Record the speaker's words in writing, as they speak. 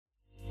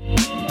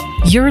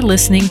You're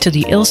listening to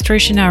the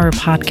Illustration Hour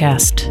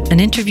podcast, an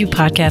interview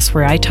podcast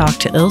where I talk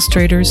to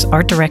illustrators,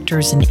 art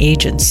directors, and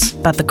agents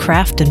about the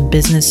craft and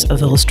business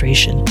of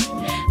illustration.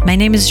 My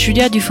name is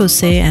Julia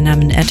Dufossé, and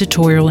I'm an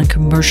editorial and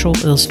commercial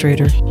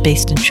illustrator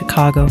based in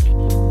Chicago.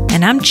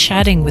 And I'm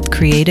chatting with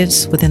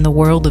creatives within the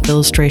world of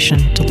illustration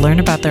to learn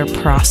about their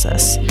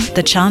process,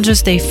 the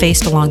challenges they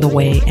faced along the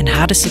way, and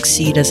how to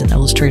succeed as an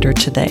illustrator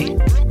today.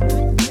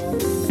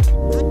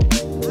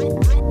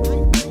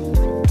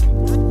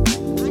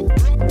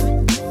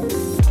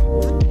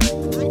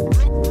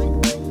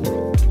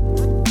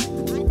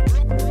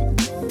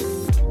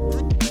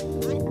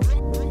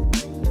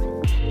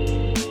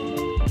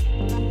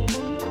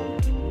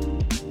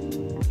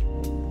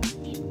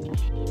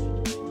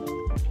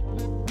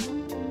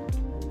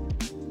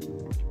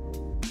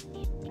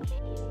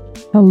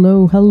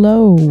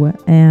 Hello,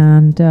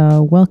 and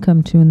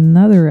welcome to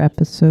another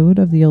episode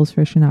of the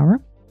Illustration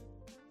Hour.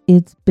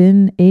 It's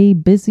been a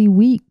busy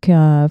week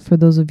for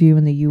those of you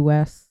in the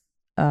U.S.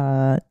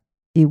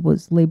 It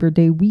was Labor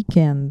Day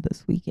weekend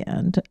this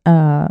weekend,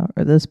 or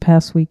this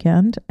past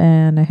weekend,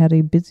 and I had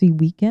a busy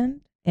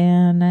weekend,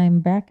 and I'm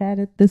back at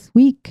it this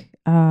week,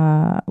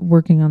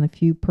 working on a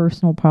few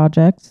personal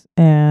projects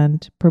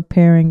and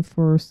preparing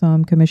for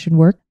some commission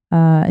work.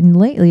 And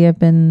lately, I've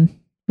been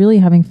really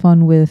having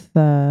fun with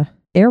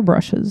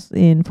airbrushes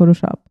in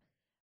Photoshop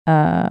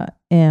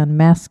and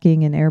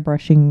masking and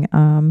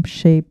airbrushing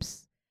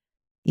shapes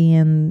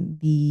in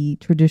the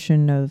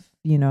tradition of,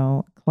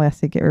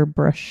 classic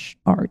airbrush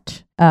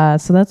art.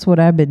 So that's what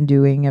I've been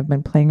doing. I've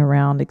been playing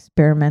around,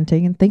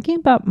 experimenting, and thinking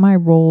about my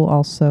role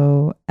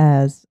also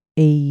as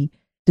a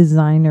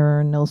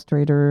designer, an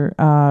illustrator,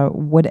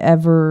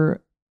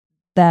 whatever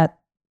that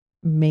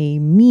may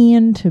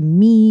mean to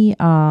me.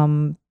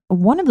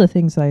 One of the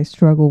things I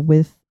struggle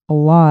with a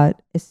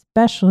lot,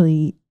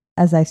 especially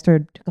as I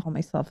started to call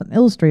myself an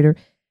illustrator,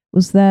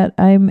 was that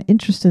I'm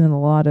interested in a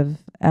lot of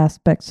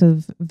aspects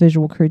of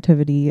visual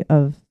creativity,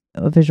 of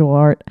visual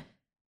art,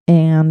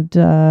 and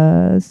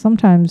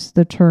sometimes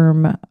the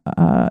term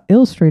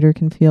illustrator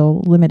can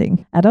feel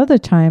limiting. At other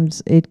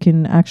times, it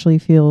can actually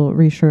feel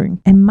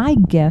reassuring. And my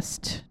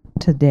guest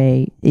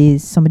today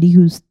is somebody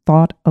who's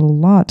thought a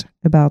lot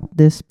about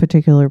this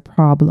particular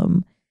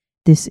problem,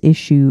 this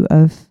issue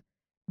of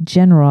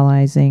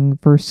generalizing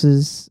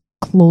versus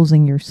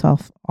closing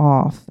yourself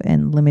off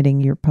and limiting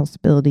your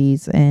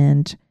possibilities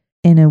and,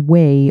 in a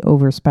way,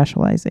 over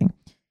specializing.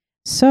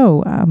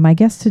 So my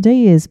guest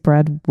today is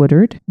Brad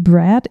Woodard.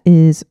 Brad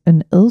is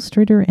an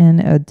illustrator and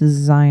a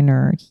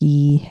designer.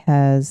 He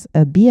has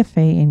a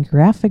BFA in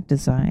graphic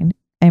design,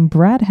 and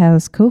Brad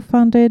has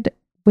co-founded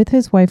with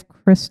his wife,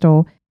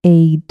 Crystal,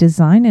 a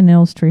design and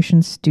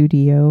illustration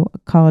studio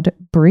called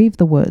Brave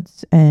the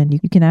Woods. And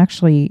you can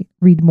actually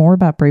read more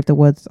about Brave the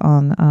Woods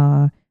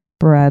on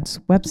Brad's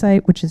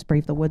website, which is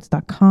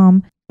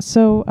bravethewoods.com.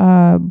 So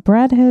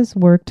Brad has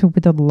worked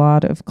with a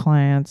lot of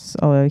clients.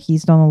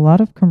 He's done a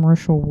lot of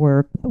commercial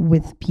work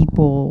with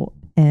people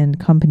and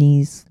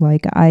companies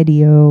like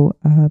IDEO,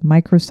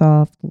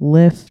 Microsoft,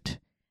 Lyft,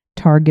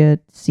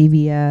 Target,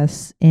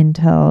 CVS,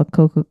 Intel,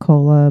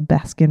 Coca-Cola,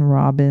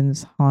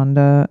 Baskin-Robbins,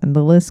 Honda, and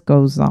the list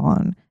goes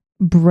on.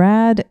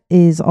 Brad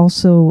is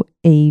also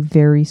a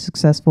very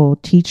successful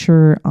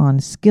teacher on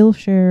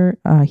Skillshare.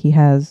 He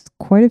has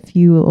quite a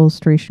few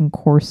illustration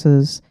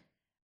courses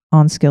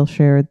on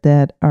Skillshare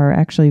that are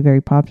actually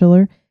very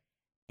popular.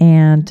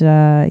 And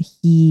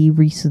he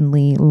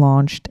recently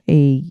launched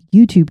a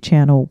YouTube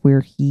channel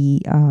where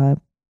he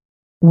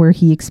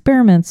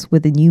experiments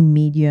with a new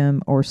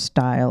medium or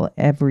style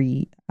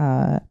every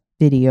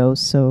video.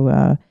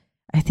 So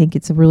I think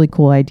it's a really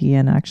cool idea,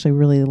 and I actually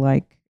really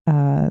like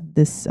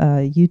this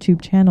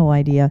YouTube channel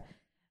idea.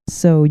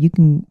 So you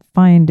can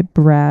find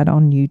Brad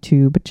on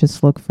YouTube.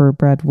 Just look for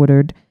Brad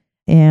Woodard.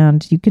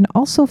 And you can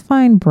also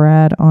find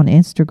Brad on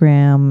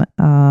Instagram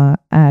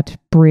at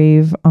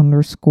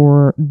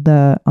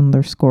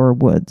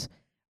brave_the_woods,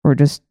 or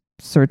just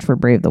search for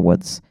Brave the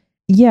Woods.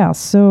 Yeah,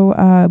 so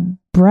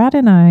Brad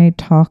and I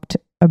talked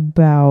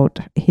about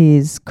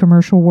his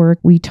commercial work.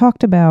 We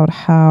talked about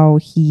how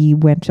he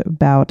went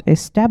about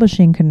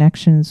establishing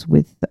connections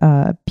with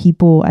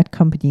people at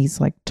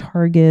companies like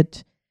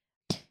Target,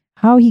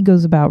 how he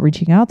goes about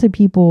reaching out to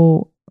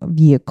people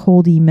via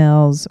cold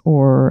emails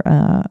or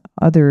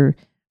other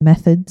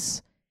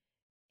methods.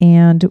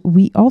 And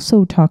we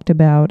also talked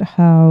about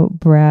how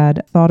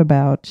Brad thought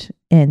about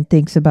and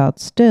thinks about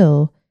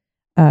still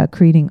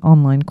creating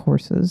online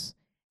courses.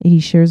 He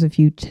shares a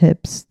few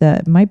tips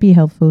that might be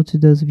helpful to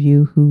those of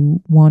you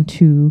who want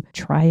to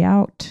try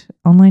out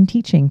online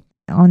teaching.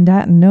 On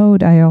that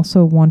note, I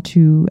also want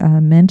to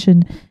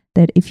mention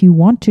that if you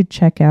want to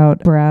check out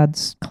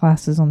Brad's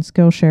classes on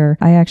Skillshare,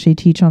 I actually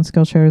teach on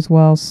Skillshare as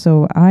well.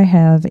 So I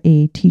have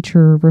a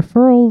teacher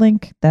referral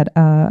link that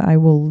I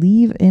will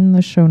leave in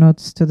the show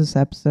notes to this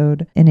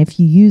episode. And if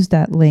you use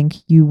that link,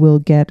 you will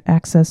get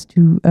access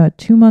to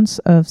 2 months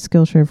of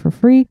Skillshare for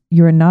free.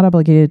 You're not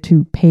obligated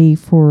to pay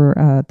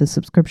for the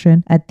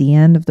subscription. At the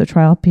end of the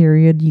trial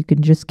period, you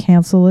can just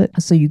cancel it.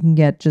 So you can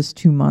get just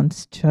 2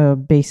 months to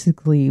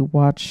basically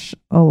watch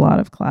a lot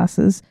of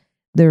classes.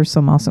 There's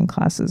some awesome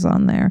classes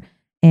on there.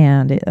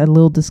 And a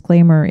little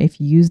disclaimer,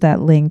 if you use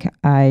that link,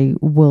 I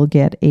will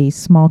get a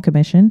small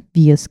commission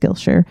via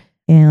Skillshare,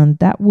 and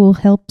that will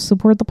help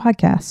support the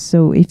podcast.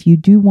 So if you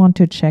do want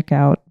to check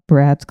out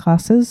Brad's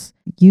classes,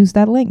 use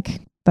that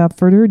link. Without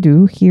further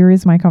ado, here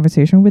is my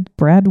conversation with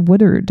Brad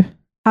Woodard.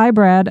 Hi,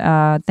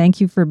 Brad.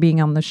 Thank you for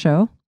being on the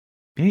show.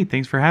 Hey,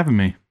 thanks for having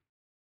me.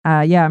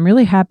 Yeah, I'm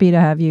really happy to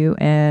have you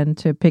and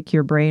to pick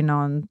your brain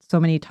on so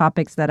many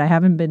topics that I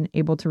haven't been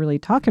able to really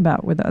talk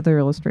about with other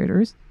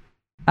illustrators.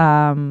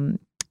 And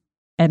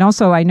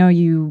also, I know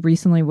you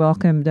recently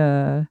welcomed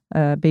a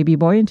baby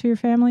boy into your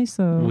family,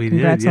 so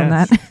congrats on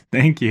that.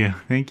 Thank you.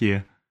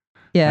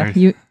 Yeah,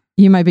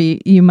 you might be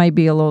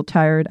a little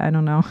tired. I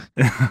don't know.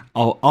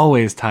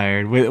 Always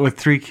tired. With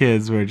 3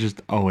 kids, we're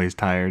just always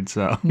tired.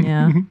 So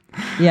yeah.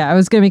 I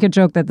was gonna make a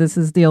joke that this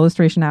is the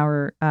illustration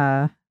hour,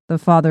 the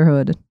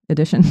fatherhood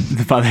edition.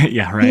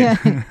 Yeah, right.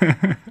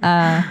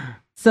 Yeah.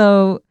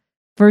 So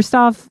first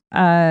off,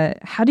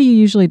 how do you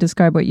usually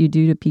describe what you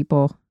do to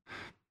people?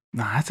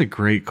 No, that's a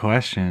great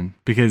question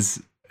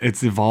because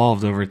it's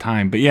evolved over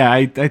time. But yeah,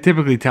 I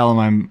typically tell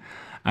them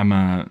I'm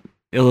a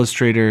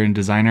illustrator and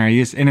designer.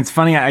 And it's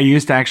funny, I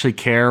used to actually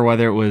care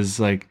whether it was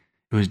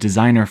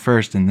designer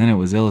first and then it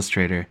was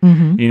illustrator.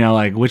 Mm-hmm. You know,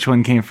 like which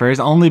one came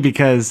first, only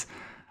because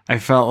I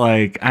felt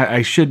like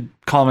I should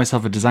call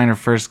myself a designer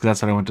first because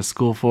that's what I went to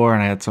school for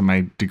and I had some of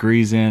my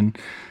degrees in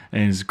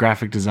is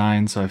graphic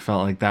design, so I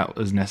felt like that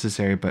was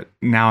necessary. But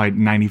now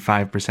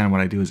 95% of what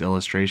I do is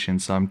illustration,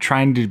 so I'm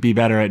trying to be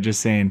better at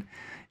just saying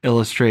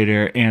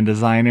illustrator and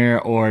designer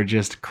or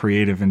just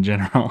creative in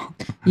general.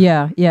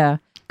 Yeah.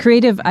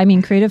 Creative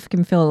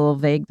can feel a little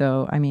vague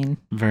though. I mean,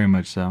 very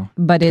much so.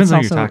 But depends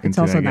it's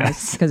also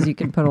nice because you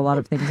can put a lot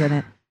of things in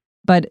it.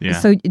 But yeah.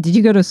 So did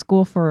you go to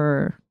school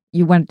for...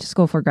 You went to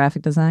school for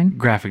graphic design?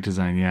 Graphic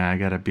design, yeah. I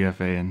got a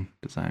BFA in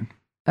design.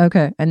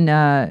 Okay.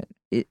 And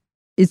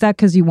is that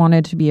because you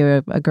wanted to be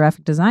a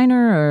graphic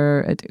designer,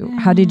 or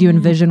how did you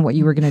envision what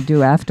you were going to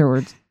do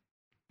afterwards?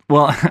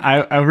 Well,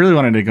 I really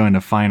wanted to go into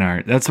fine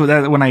art. That's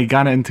when I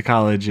got into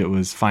college, it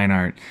was fine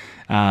art.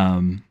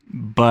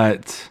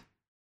 But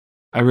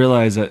I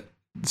realized that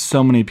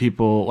so many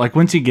people, like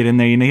once you get in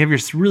there, you have your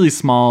really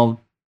small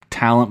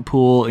talent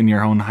pool in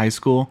your own high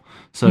school.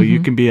 So you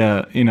can be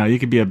you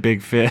could be a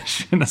big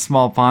fish in a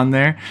small pond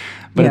there,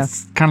 but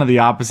it's kind of the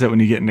opposite when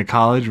you get into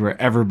college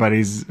where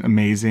everybody's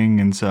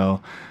amazing. And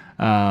so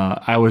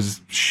I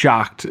was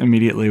shocked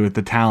immediately with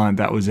the talent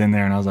that was in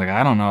there. And I was like,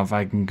 I don't know if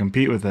I can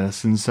compete with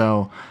this. And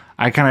so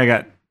I kind of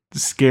got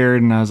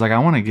scared and I was like,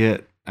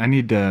 I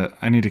need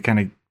to kind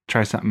of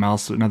try something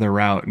else, another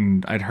route.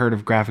 And I'd heard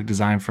of graphic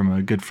design from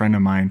a good friend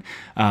of mine,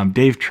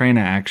 Dave Trena,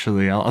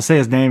 actually. I'll say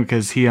his name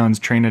because he owns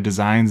Trena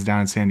Designs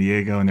down in San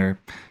Diego, and they're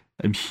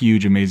a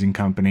huge, amazing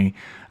company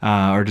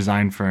or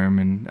design firm,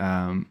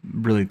 and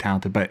really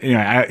talented. But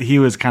anyway, he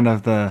was kind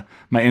of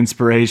my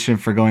inspiration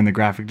for going the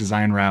graphic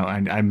design route.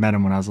 I met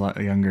him when I was a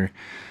lot younger,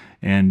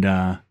 and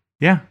that's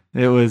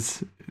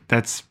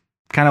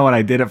kind of what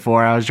I did it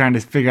for. I was trying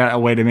to figure out a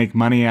way to make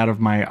money out of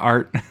my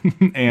art,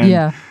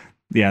 and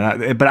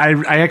but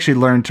I actually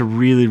learned to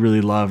really,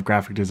 really love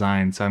graphic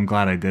design, so I'm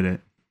glad I did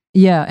it.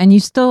 Yeah, and you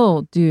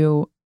still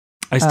do.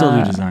 I still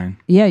do design.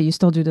 Yeah, you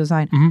still do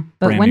design. Mm-hmm.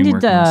 But when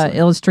did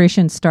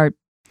illustration start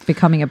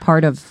becoming a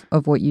part of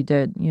what you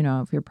did,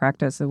 of your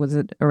practice? Was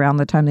it around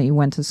the time that you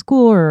went to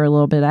school or a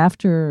little bit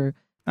after?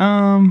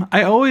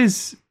 I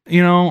always,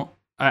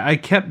 I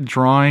kept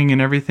drawing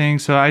and everything.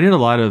 So I did a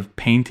lot of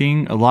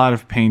painting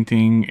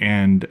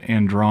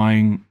and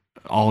drawing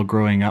all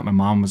growing up. My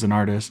mom was an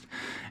artist.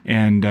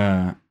 And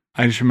I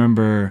just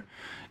remember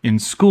in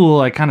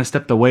school, I kind of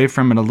stepped away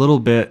from it a little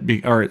bit,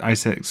 or I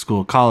said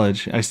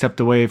college. I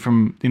stepped away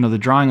from, the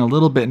drawing a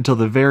little bit until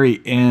the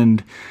very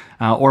end,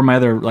 or my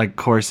other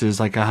courses,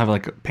 I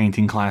have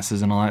painting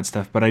classes and all that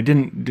stuff, but I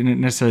didn't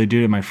necessarily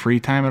do it in my free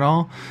time at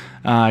all.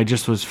 I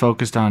just was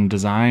focused on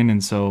design.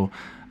 And so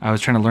I was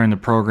trying to learn the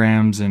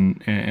programs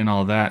and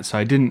all that. So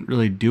I didn't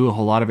really do a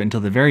whole lot of it until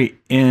the very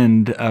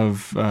end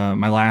of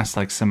my last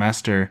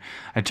semester.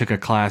 I took a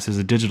class, it was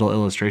a digital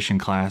illustration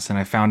class, and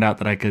I found out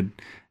that I could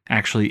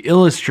actually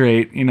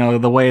illustrate,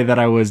 the way that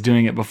I was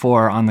doing it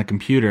before on the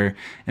computer,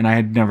 and I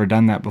had never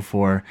done that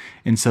before.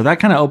 And so that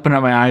kind of opened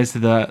up my eyes to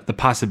the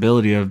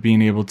possibility of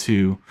being able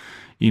to,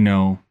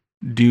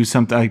 do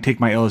something, take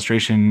my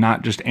illustration,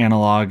 not just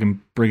analog, and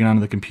bring it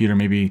onto the computer,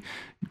 maybe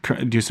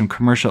do some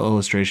commercial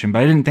illustration. But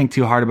I didn't think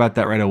too hard about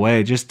that right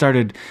away. It just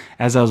started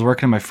as I was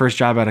working my first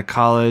job out of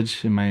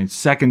college. In my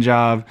second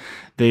job,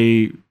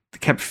 they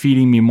kept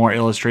feeding me more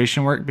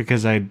illustration work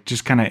because I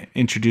just kind of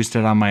introduced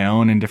it on my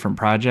own in different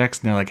projects.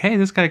 And they're like, hey,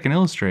 this guy can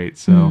illustrate.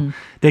 So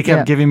they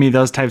kept giving me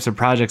those types of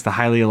projects, the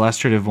highly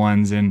illustrative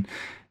ones. And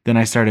then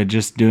I started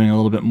just doing a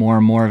little bit more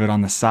and more of it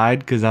on the side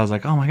because I was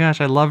like, oh my gosh,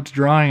 I loved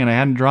drawing and I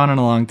hadn't drawn in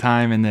a long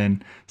time. And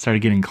then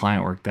started getting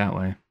client work that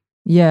way.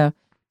 Yeah.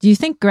 Do you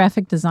think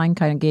graphic design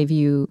kind of gave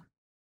you,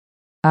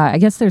 I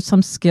guess there's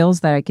some skills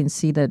that I can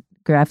see that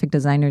graphic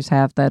designers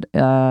have that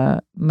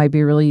might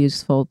be really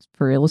useful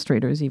for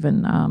illustrators,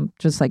 even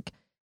just like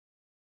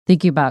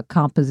thinking about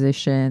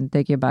composition,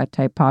 thinking about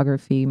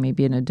typography,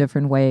 maybe in a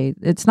different way.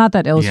 It's not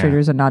that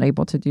illustrators are not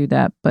able to do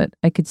that, but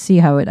I could see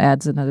how it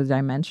adds another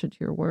dimension to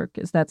your work.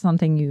 Is that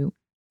something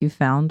you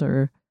found,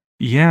 or?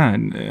 Yeah,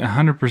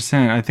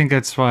 100%. I think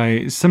that's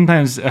why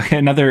sometimes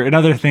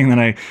another thing that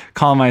I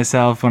call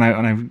myself when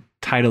I'm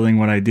titling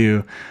what I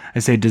do, I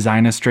say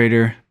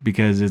designastrator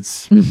because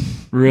it's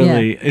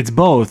really it's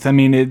both. I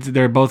mean,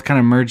 they're both kind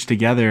of merged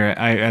together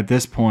at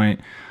this point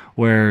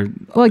where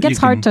it gets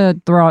hard to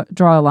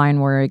draw a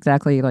line where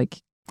exactly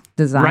like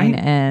design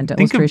and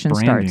illustration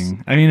starts.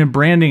 I mean, in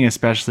branding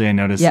especially, I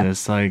noticed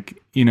this.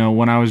 Like,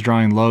 when I was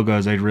drawing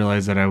logos, I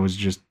realized that I was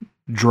just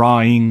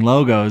drawing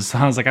logos. So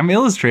I was like, I'm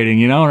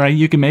illustrating, right?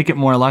 You can make it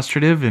more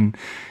illustrative and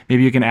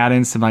maybe you can add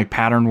in some like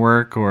pattern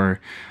work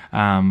or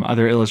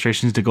other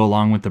illustrations to go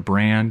along with the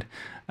brand.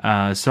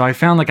 So I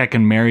found like I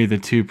can marry the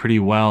two pretty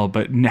well,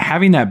 but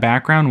having that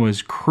background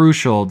was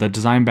crucial. The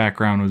design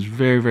background was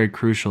very, very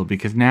crucial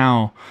because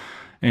now,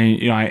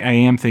 and I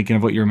am thinking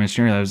of what you were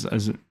mentioning earlier,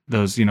 as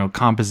those,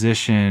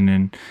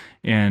 composition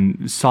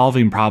and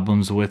solving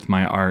problems with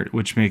my art,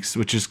 which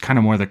is kind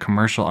of more the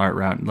commercial art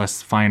route,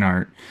 less fine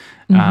art.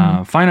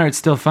 Fine art's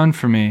still fun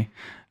for me.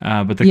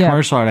 But the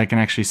commercial art, I can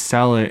actually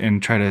sell it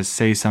and try to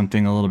say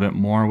something a little bit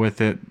more with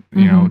it,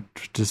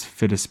 just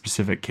fit a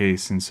specific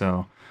case. And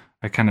so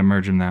I kind of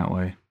merge them that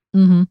way.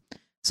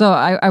 So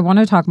I want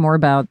to talk more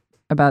about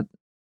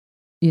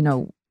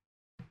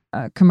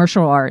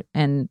commercial art,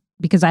 and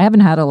because I haven't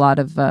had a lot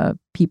of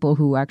people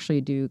who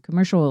actually do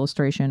commercial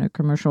illustration or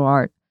commercial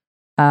art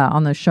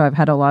on the show. I've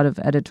had a lot of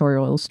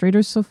editorial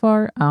illustrators so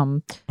far.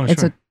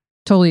 It's a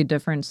totally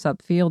different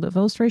subfield of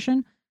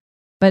illustration.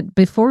 But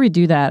before we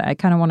do that, I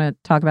kind of want to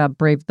talk about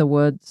Brave the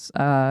Woods.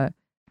 Can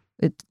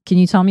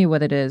you tell me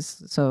what it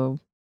is? So,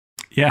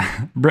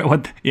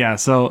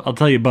 So I'll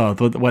tell you both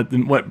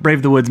what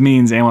Brave the Woods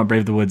means and what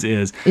Brave the Woods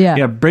is.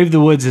 Brave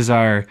the Woods is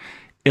our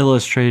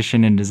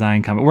illustration and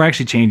design company. We're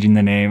actually changing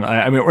the name.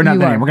 I mean, we're not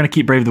the name. We're going to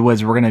keep Brave the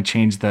Woods. We're going to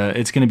change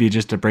it's going to be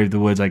just a Brave the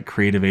Woods like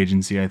creative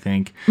agency, I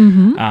think.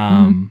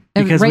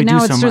 Because right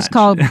now it's just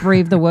called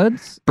Brave the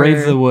Woods.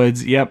 Brave the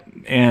Woods. Yep.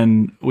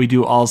 And we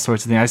do all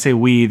sorts of things. I say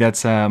we.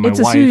 That's my wife. It's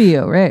a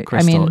studio, right?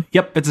 Crystal.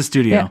 Yep. It's a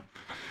studio.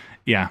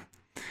 Yeah.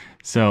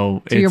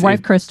 So your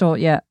wife, Crystal.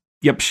 Yeah.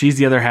 Yep, she's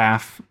the other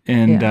half,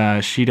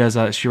 and she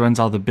runs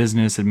all the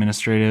business,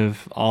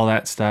 administrative, all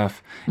that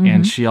stuff,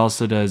 and she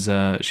also does.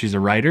 She's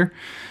a writer,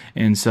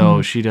 and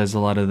so she does a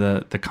lot of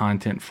the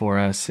content for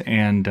us.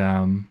 And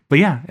but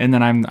yeah, and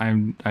then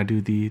I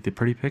do the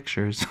pretty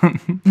pictures,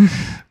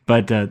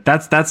 but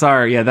that's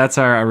our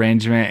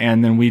arrangement,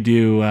 and then we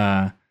do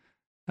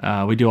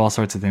all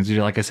sorts of things. We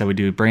do, like I said, we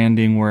do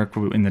branding work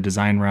in the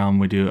design realm.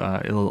 We do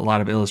a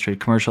lot of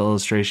commercial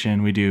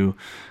illustration. We do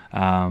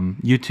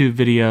YouTube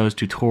videos,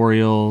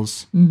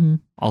 tutorials,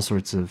 all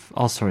sorts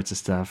of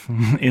stuff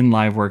in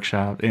live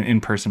workshop, in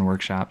person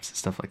workshops,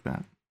 stuff like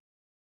that.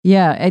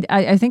 Yeah,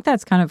 I think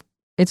that's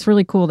it's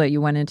really cool that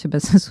you went into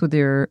business with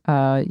your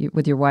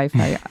wife.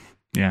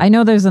 I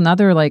know there's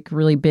another like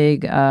really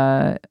big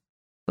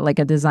like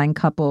a design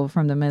couple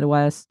from the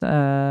Midwest.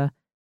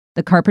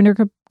 The Carpenter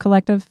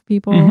Collective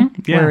people,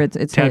 where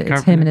it's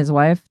him and his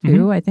wife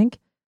too. I think,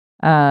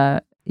 So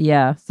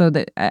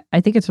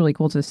I think it's really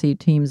cool to see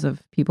teams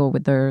of people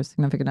with their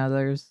significant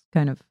others.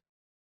 Kind of,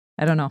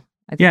 I don't know.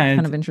 I think it's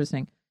kind of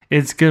interesting.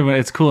 It's good.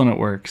 It's cool and it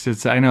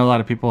works. I know a lot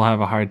of people have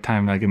a hard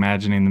time like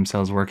imagining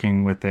themselves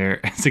working with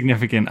their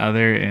significant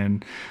other,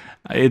 and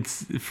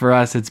for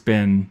us it's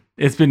been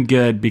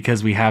good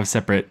because we have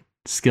separate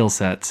skill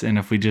sets, and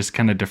if we just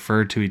kind of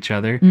defer to each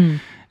other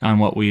on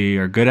what we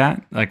are good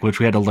at, like which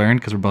we had to learn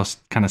because we're both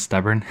kind of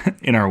stubborn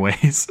in our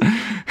ways,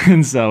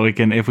 and so we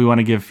can, if we want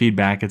to give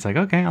feedback, it's like,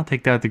 okay, I'll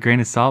take that with a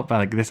grain of salt, but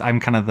like this, I'm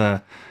kind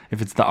of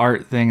if it's the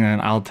art thing, then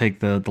I'll take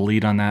the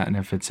lead on that, and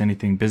if it's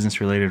anything business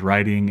related,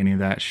 writing, any of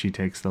that, she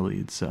takes the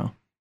lead. So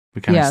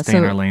we kind of stay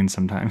in our lane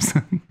sometimes.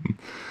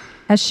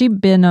 Has she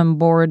been on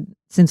board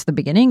since the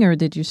beginning, or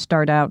did you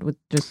start out with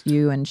just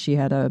you and she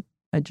had a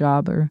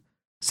job? Or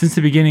since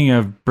the beginning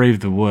of Brave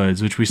the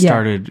Woods, which we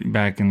started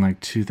back in like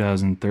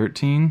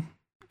 2013.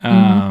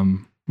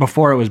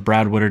 Before it was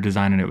Brad Woodard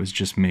designing, it was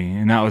just me,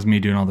 and that was me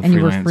doing all the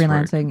freelance you were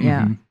freelancing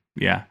work.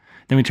 Yeah.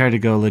 Then we tried to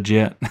go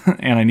legit,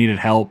 and I needed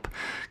help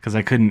because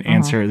I couldn't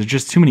answer. There's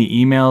just too many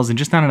emails and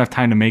just not enough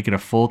time to make it a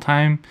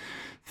full-time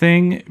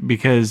thing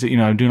because,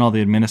 I'm doing all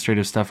the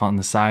administrative stuff on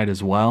the side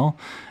as well.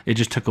 It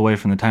just took away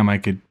from the time I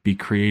could be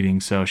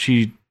creating. So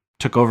she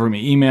took over my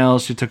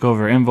emails, she took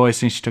over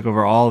invoicing, she took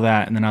over all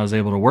that, and then I was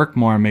able to work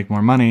more and make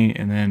more money,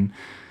 and then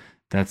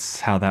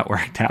that's how that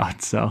worked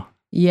out. So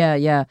Yeah,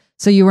 yeah.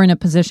 So you were in a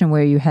position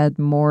where you had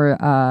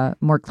more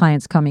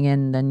clients coming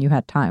in than you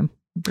had time,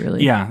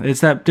 really. yeah,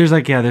 it's that there's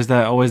like, yeah, there's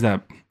that always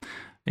that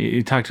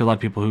you talk to a lot of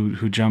people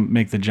who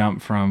make the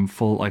jump from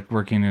full, like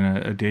working in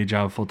a day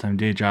job, full-time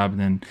day job, and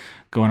then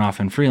going off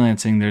and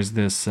freelancing. There's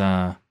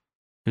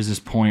this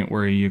point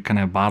where you kind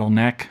of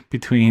bottleneck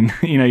between,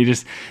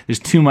 there's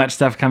too much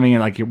stuff coming in,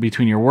 like you're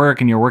between your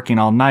work and you're working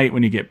all night.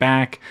 When you get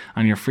back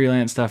on your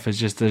freelance stuff, it's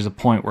just, there's a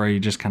point where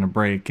you just kind of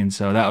break. And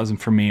so that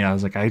wasn't for me. I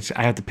was like, I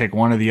have to pick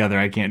one or the other.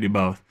 I can't do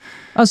both.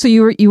 Oh, so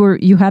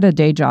you had a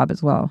day job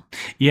as well.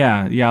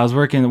 Yeah. I was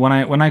working when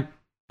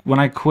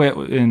I quit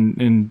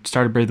and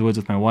started Brave the Woods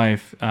with my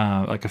wife,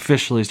 like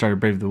officially started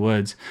Brave the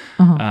Woods.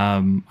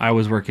 I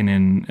was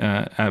working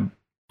at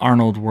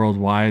Arnold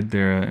Worldwide.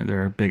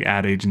 They're a big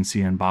ad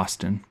agency in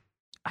Boston.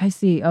 I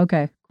see.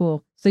 Okay,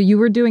 cool. So you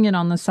were doing it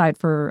on the side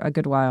for a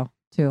good while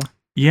too.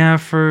 Yeah,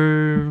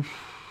 for a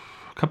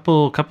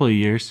couple of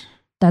years.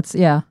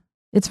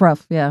 It's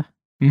rough. Yeah.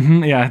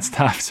 Yeah, it's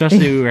tough,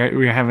 especially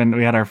we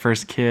had our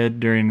first kid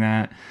during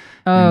that.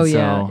 Oh, and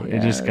so yeah.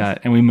 it just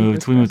got, and we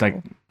moved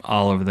like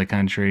all over the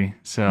country.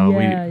 So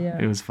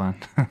it was fun.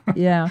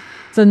 Yeah.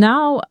 So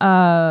now,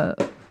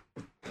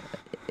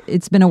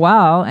 it's been a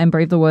while, and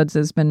Brave the Woods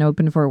has been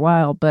open for a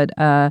while, but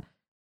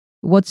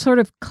what sort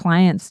of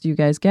clients do you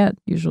guys get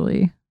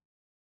usually?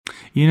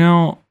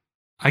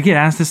 I get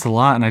asked this a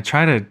lot, and I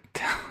try to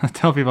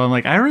tell people, I'm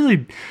like,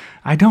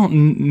 I don't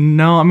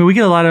know. I mean, we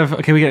get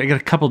a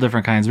couple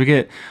different kinds. We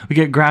get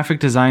graphic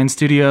design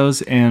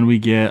studios, and we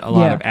get a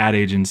lot of ad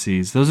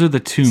agencies. Those are the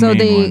two main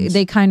ones. So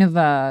they kind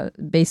of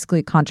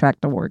basically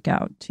contract the work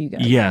out to you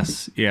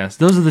guys. Yes.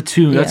 Those are the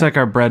two. That's like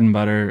our bread and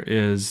butter,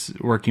 is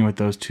working with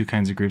those two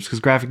kinds of groups, because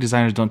graphic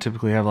designers don't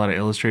typically have a lot of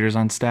illustrators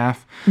on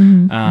staff.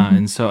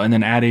 And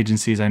then ad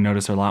agencies, I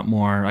notice, are a lot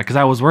more, because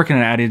I was working at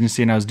an ad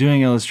agency and I was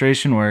doing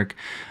illustration work,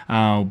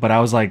 but I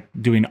was like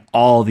doing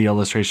all the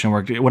illustration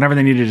work. Whenever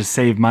they needed to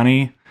save money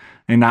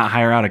and not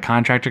hire out a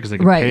contractor, because they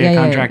could pay a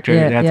contractor,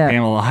 they had to pay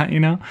them a lot,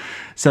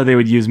 so they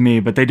would use me.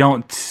 But they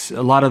don't,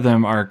 a lot of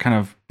them are kind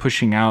of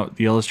pushing out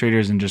the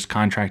illustrators and just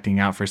contracting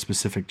out for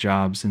specific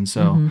jobs. And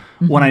so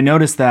when I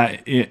noticed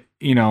that,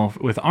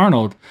 with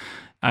Arnold,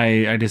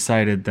 I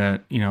decided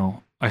that,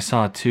 I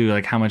saw too,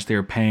 like how much they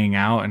were paying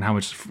out and how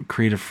much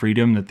creative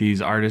freedom that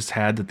these artists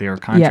had that they were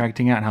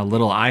contracting out, and how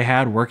little I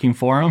had working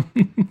for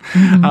them.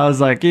 I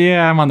was like,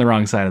 yeah, I'm on the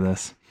wrong side of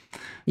this.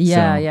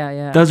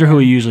 Yeah. Those are who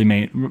we usually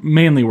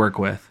mainly work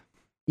with.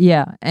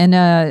 Yeah.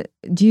 And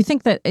do you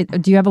think that,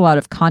 do you have a lot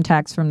of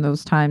contacts from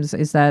those times?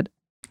 Is that,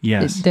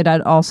 yes. Did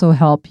that also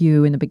help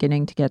you in the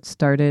beginning to get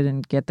started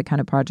and get the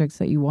kind of projects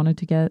that you wanted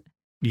to get?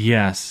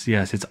 Yes.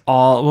 It's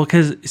all, well,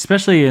 because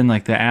especially in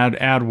like the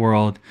ad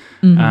world,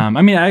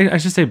 I mean, I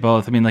should say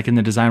both. I mean, like in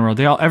the design world,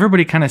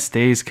 everybody kind of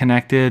stays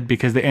connected,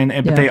 because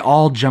but they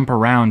all jump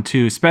around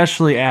too,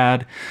 especially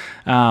ad,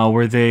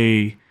 where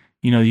they,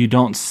 you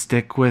don't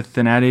stick with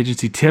an ad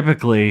agency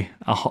typically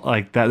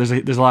like that.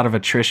 There's a lot of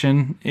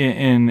attrition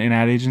in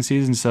ad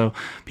agencies, and so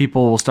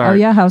people will start. Oh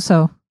yeah, how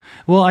so?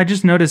 Well, I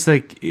just noticed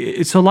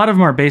so a lot of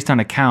them are based on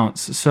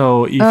accounts.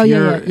 So if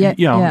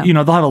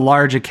they'll have a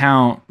large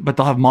account, but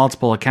they'll have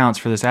multiple accounts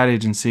for this ad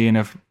agency. And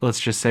if, let's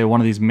just say, one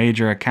of these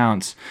major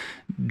accounts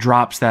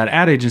drops that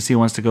ad agency,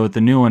 wants to go with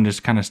the new one,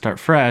 just kind of start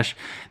fresh,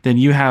 then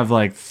you have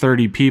like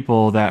 30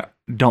 people that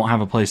don't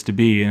have a place to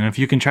be. And if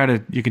you can try to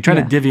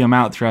divvy them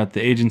out throughout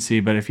the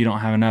agency, but if you don't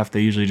have enough, they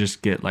usually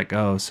just get let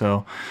go.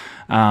 So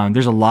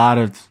there's a lot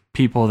of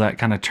people that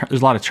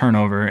there's a lot of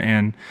turnover,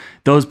 and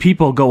those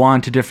people go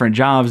on to different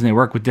jobs and they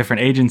work with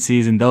different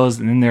agencies, and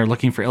then they're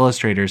looking for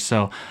illustrators.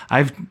 So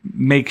I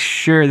make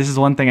sure, this is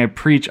one thing I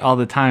preach all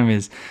the time,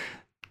 is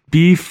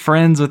be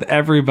friends with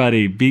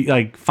everybody.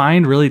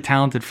 Find really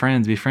talented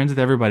friends. Be friends with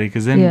everybody,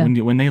 because then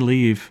when they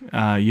leave,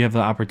 you have the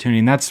opportunity.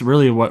 And that's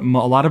really what a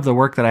lot of the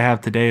work that I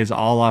have today is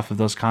all off of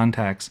those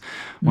contacts.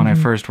 When I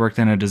first worked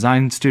in a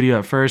design studio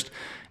at first,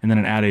 and then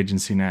an ad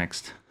agency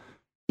next.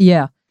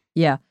 Yeah.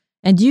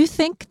 And do you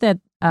think that,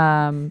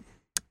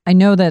 I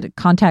know that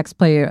contacts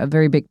play a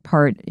very big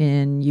part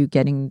in you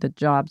getting the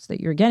jobs that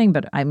you're getting,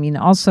 but I mean,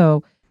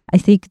 also, I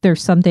think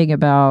there's something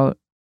about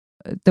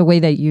the way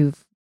that you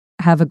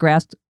have a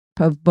grasp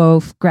of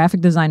both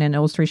graphic design and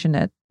illustration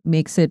that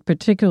makes it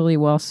particularly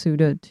well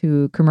suited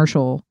to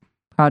commercial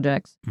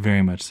projects.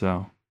 Very much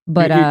so.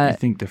 But you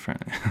think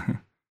different.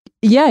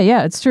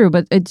 Yeah, it's true.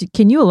 But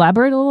can you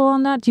elaborate a little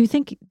on that? Do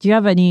you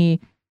have any,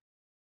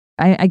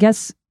 I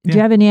guess, do you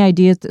have any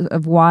ideas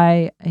of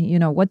why,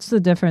 what's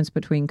the difference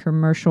between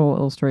commercial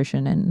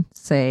illustration and,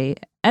 say,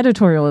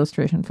 editorial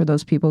illustration for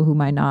those people who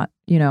might not,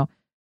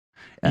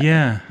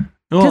 yeah.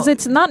 Because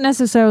it's not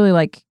necessarily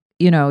like,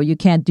 you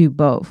can't do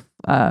both.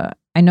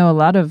 I know a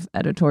lot of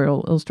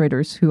editorial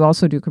illustrators who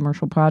also do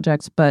commercial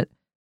projects, but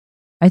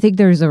I think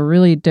there's a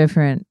really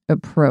different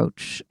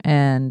approach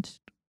and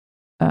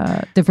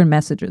different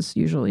messages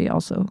usually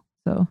also.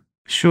 So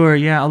sure,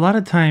 yeah. A lot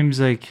of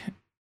times,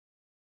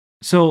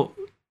 so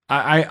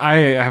I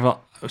have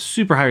a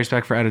super high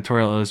respect for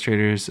editorial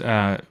illustrators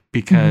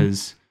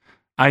because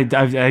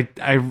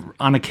I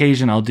on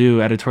occasion I'll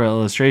do editorial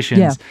illustrations,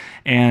 Yeah.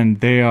 and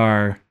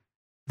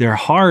they're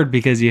hard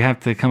because you have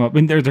to come up,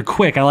 and they're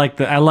quick. I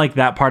like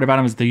that part about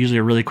them is they're usually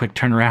a really quick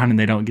turnaround, and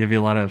they don't give you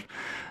a lot of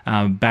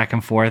back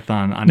and forth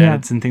on Yeah.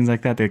 edits and things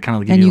like that. They kind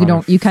of give And you a you lot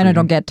of don't, you kind of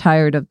freedom. don't get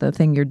tired of the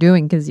thing you're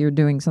doing because you're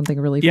doing something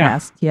really Yeah.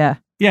 fast. Yeah.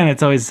 Yeah, and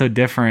it's always so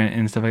different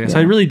and stuff like that. So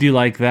I Yeah. really do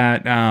like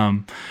that.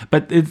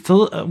 But it's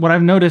what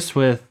I've noticed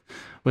with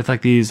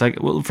like these, like,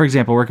 well, for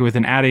example, working with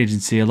an ad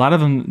agency, a lot of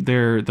them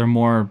they're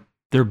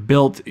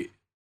built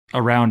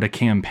around a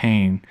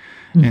campaign,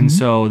 Mhm. and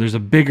so there's a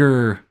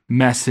bigger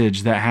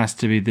message that has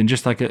to be than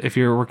just like if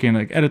you're working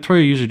like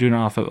editorial, you're usually doing it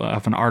off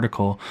an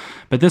article,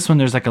 but this one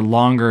there's like a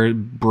longer,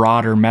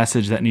 broader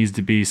message that needs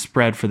to be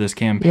spread for this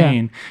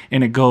campaign,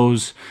 and it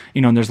goes,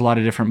 and there's a lot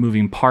of different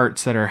moving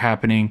parts that are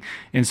happening,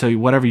 and so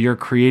whatever you're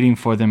creating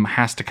for them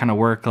has to kind of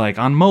work like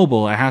on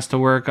mobile, it has to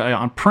work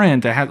on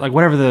print, it has like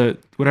whatever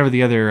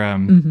the other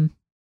Mhm.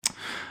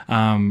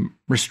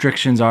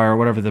 restrictions are, or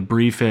whatever the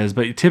brief is,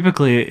 but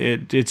typically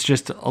it's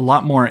just a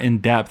lot more in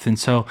depth. And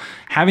so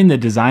having the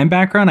design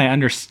background, I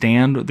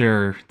understand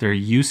their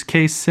use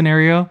case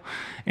scenario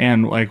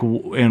and like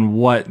and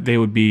what they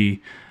would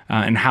be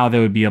and how they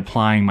would be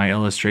applying my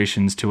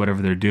illustrations to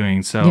whatever they're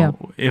doing. So Yeah.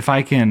 if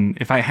having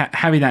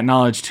that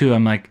knowledge too,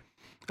 I'm like,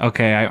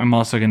 okay, I'm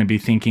also going to be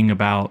thinking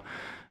about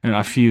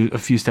a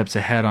few steps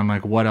ahead on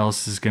like what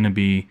else is going to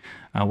be,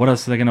 what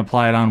else are they going to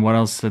apply it on, what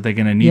else are they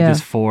going to need Yeah.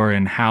 this for,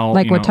 and how,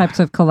 Like what types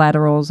of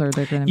collaterals are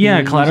there going to be?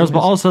 yeah, collaterals, users? but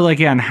also like,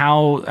 yeah, and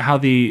how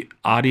the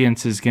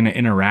audience is going to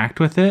interact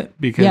with it,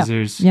 because Yeah.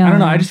 there's, Yeah. I don't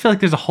know, I just feel like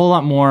there's a whole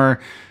lot more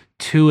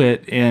to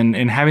it, and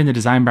having the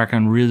design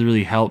background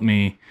really helped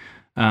me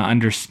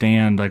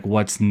understand like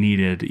what's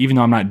needed. Even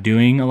though I'm not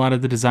doing a lot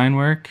of the design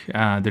work,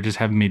 they're just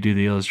having me do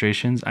the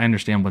illustrations. I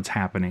understand what's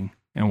happening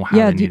and how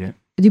they need it.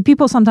 Do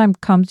people sometimes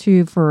come to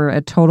you for a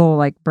total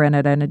like brand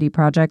identity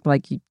project,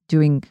 like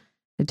doing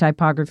the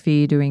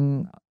typography,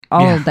 doing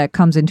all Yeah. of that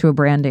comes into a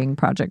branding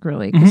project,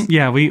 really? Mhm.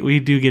 Yeah, we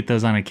do get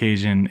those on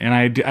occasion, and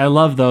I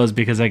love those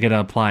because I get to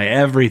apply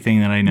everything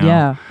that I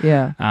know.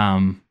 Yeah.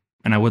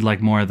 And I would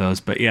like more of those,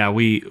 but yeah,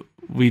 we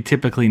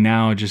typically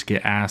now just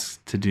get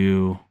asked to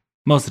do,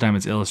 most of the time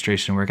it's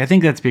illustration work. I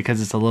think that's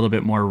because it's a little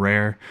bit more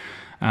rare,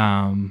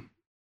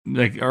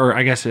 or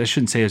I guess I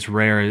shouldn't say as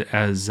rare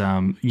as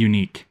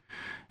unique.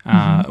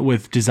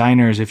 With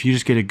designers, if you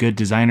just get a good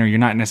designer, you're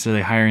not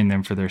necessarily hiring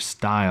them for their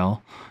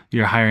style.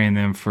 You're hiring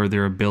them for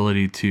their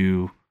ability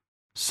to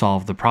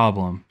solve the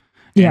problem.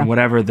 Yeah. And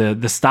whatever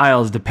the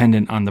style is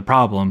dependent on the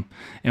problem,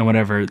 and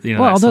whatever, Well, that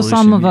although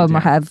some solution of you them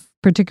do. have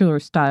particular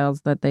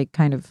styles that they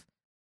kind of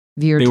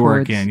veer They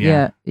towards. work in,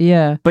 yeah.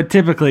 Yeah. But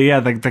typically, yeah,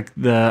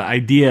 the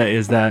idea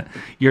is that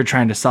you're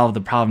trying to solve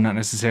the problem, not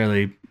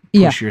necessarily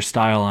Yeah. push your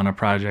style on a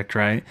project,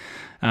 right?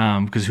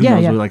 Because who Yeah,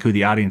 knows yeah. like who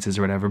the audience is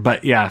or whatever.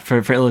 But yeah,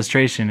 for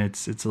illustration,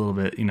 it's a little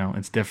bit,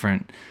 it's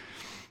different.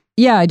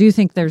 Yeah, I do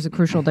think there's a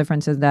crucial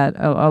difference in that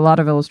a lot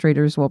of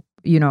illustrators will,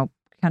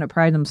 kind of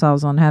pride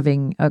themselves on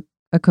having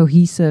a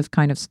cohesive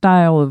kind of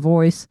style, a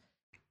voice.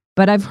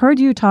 But I've heard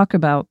you talk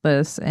about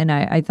this, and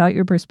I thought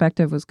your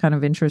perspective was kind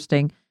of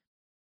interesting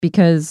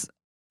because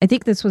I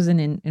think this was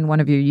in one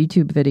of your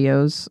YouTube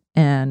videos.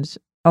 And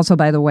also,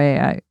 by the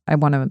way, I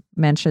want to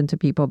mention to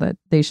people that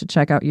they should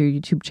check out your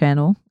YouTube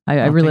channel.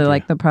 I really thank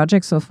like you. the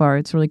project so far.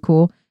 It's really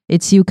cool.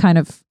 It's you kind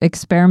of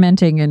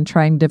experimenting and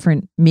trying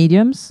different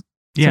mediums.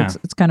 Yeah, So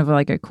it's kind of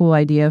like a cool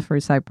idea for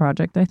a side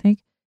project, I think.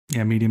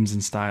 yeah, mediums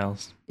and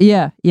styles.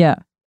 Yeah.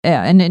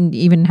 And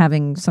even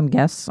having some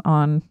guests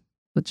on,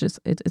 which is,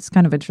 it's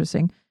kind of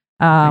interesting.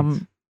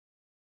 Thanks.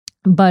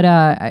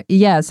 But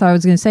yeah, so I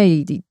was going to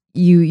say,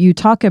 you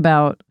talk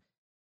about,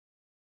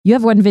 you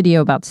have one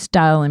video about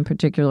style in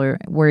particular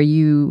where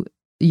you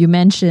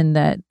mentioned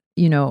that,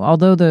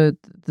 although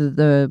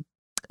the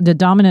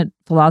dominant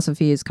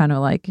philosophy is kind of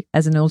like,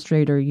 as an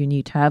illustrator, you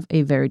need to have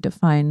a very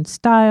defined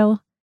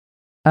style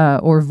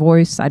or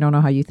voice. I don't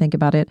know how you think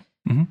about it.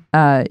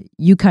 Mhm.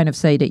 You kind of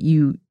say that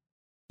you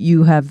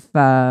have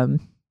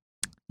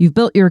you've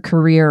built your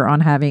career on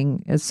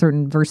having a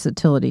certain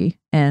versatility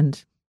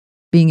and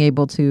being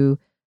able to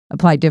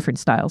apply different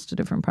styles to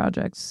different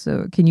projects.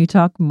 So can you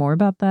talk more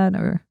about that?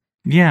 Or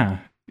Yeah,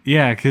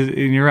 because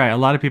you're right. A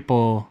lot of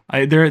people,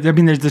 there's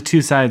the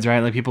two sides,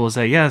 right? Like people will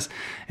say, yes,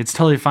 it's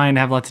totally fine to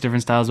have lots of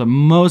different styles, but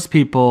most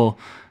people,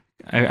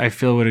 I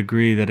feel, would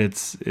agree that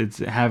it's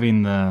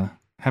having a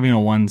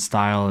one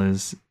style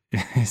is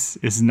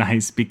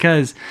nice,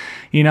 because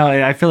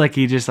I feel like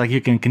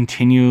you can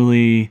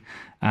continually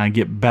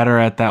get better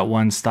at that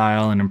one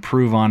style and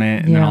improve on it,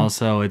 and then Yeah.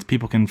 also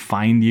people can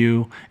find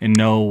you and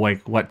know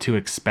like what to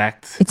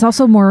expect. it's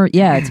also more,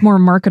 it's more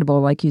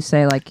marketable, like you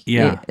say, like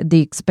Yeah.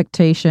 the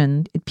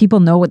expectation, people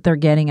know what they're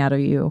getting out of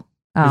you.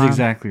 That's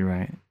exactly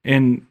right.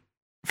 And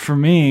for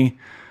me,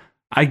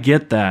 I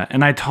get that,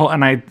 and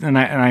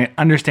I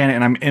understand it,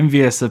 and I'm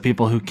envious of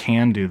people who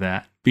can do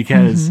that,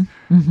 because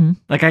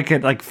like I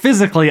could, like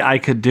physically I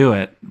could do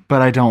it,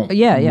 but I don't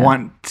Yeah.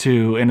 want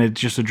to, and it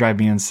just would drive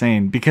me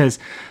insane, because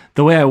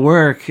the way I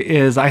work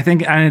is, I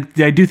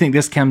do think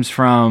this comes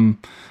from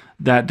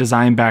that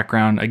design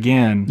background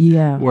again.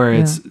 Yeah. Where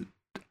it's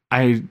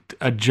I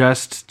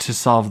adjust to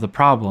solve the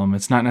problem.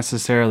 It's not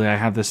necessarily I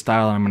have this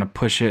style and I'm going to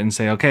push it and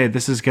say, okay,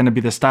 this is going to be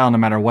the style no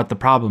matter what the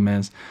problem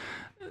is.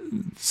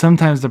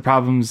 Sometimes the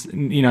problems,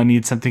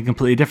 need something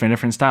completely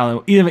different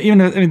style.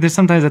 Even there's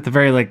sometimes at the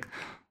very like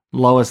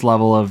lowest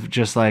level of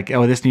just like,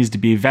 oh, this needs to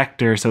be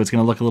vector, so it's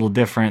going to look a little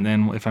different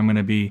than if I'm going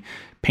to be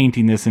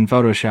painting this in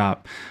Photoshop.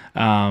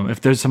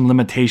 If there's some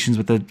limitations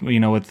with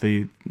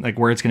the like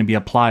where it's going to be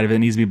applied, if it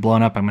needs to be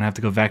blown up, I'm going to have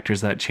to go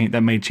vectors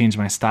that may change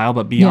my style.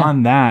 But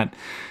beyond that,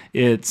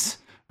 it's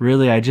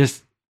really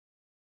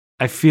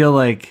I feel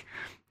like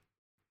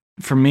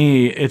for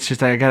me, it's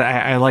just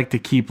I like to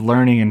keep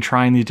learning and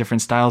trying these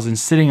different styles, and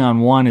sitting on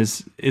one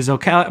is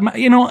okay.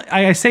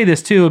 I say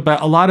this too,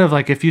 but a lot of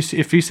like if you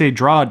say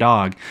draw a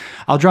dog,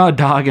 I'll draw a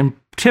dog, and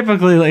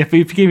typically like,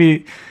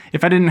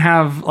 if I didn't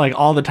have like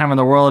all the time in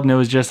the world and it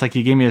was just like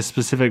you gave me a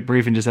specific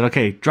brief and just said,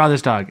 okay, draw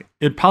this dog,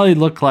 it'd probably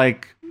look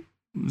like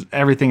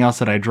everything else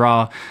that I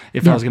draw.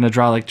 If I was going to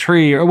draw like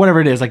tree or whatever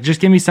it is, like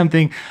just give me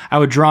something, I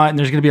would draw it, and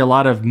there's going to be a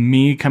lot of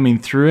me coming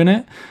through in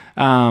it.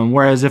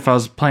 Whereas if I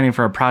was planning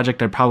for a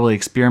project, I'd probably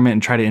experiment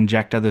and try to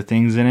inject other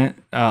things in it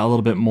a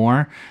little bit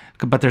more.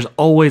 But there's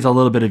always a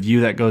little bit of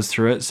you that goes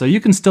through it. So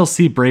you can still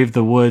see Brave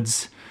the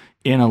Woods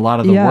in a lot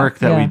of the work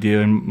that we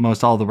do, and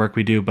most all the work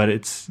we do. But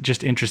it's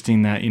just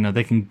interesting that,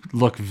 they can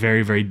look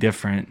very, very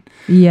different.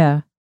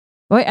 Yeah.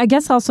 Well, I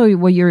guess also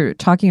what you're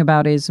talking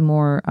about is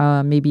more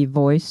maybe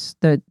voice,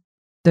 the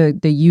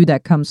you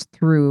that comes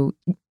through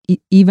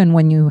even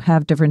when you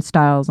have different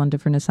styles on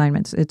different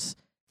assignments. It's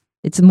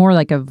more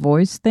like a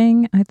voice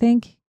thing, I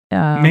think.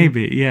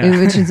 Maybe,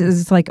 yeah. Which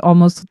is like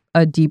almost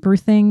a deeper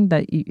thing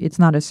that it's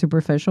not as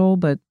superficial,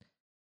 but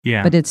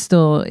it's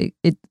still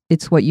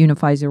it's what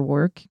unifies your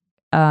work.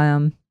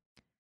 But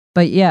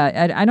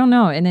yeah, I don't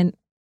know. And then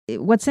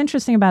what's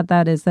interesting about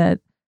that is that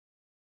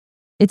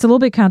it's a little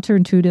bit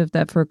counterintuitive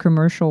that for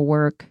commercial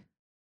work,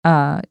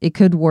 it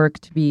could work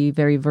to be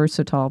very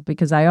versatile,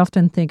 because I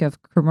often think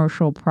of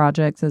commercial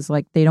projects as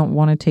like they don't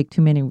want to take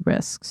too many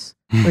risks.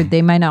 Or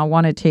they might not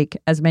want to take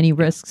as many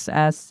risks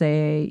as,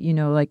 say,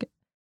 like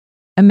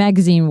a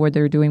magazine where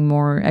they're doing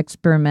more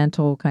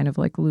experimental kind of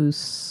like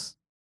loose,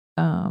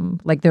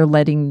 like they're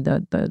letting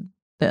the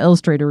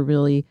illustrator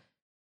really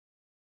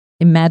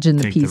imagine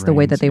the piece the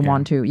way that they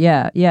want to.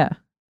 Yeah.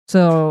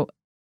 So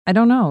I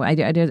don't know.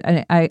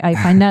 I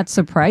find that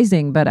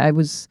surprising, but I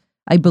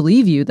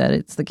believe you that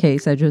it's the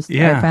case. I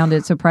found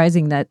it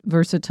surprising that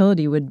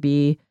versatility would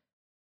be,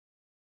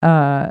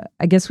 I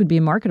guess, would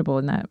be marketable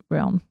in that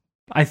realm.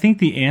 I think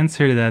the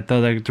answer to that,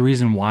 though, like the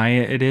reason why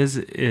it is,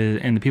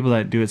 and the people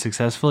that do it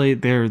successfully,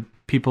 they're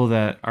people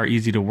that are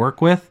easy to work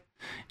with,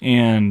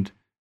 and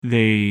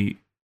they're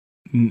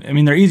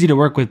easy to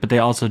work with, but they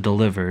also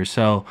deliver.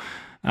 So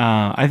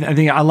I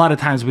think a lot of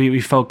times we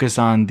focus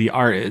on the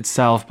art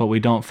itself, but we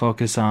don't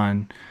focus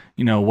on,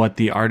 what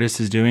the artist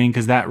is doing,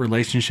 because that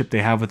relationship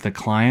they have with the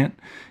client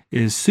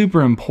is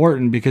super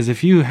important. Because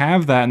if you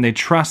have that and they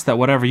trust that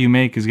whatever you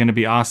make is going to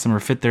be awesome or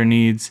fit their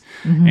needs,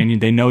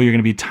 and they know you're going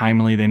to be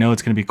timely, they know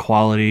it's going to be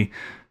quality,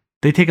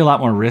 they take a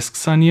lot more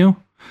risks on you.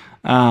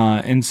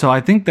 And so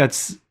I think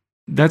that's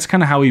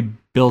kind of how we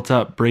built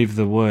up Brave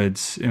the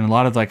Woods. And a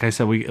lot of, like I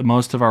said,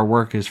 most of our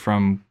work is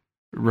from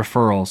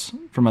referrals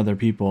from other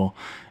people,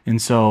 and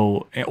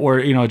so,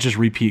 or just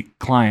repeat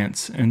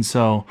clients. And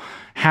so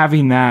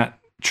having that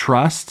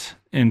trust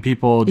in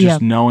people, just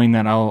knowing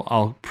that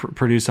I'll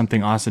produce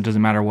something awesome,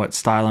 doesn't matter what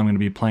style I'm going to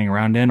be playing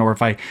around in, or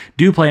if I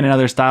do play in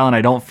another style and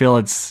I don't feel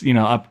it's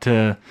up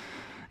to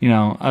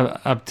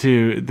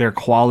their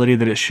quality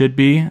that it should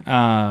be,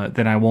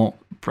 then I won't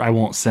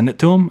send it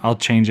to them. I'll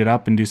change it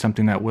up and do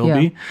something that will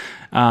be.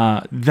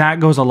 That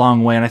goes a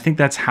long way, and I think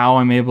that's how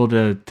I'm able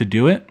to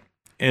do it,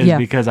 is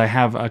because I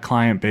have a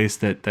client base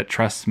that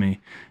trusts me.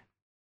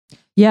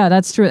 Yeah,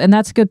 that's true. And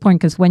that's a good point,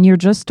 because when you're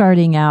just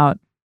starting out,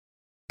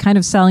 kind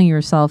of selling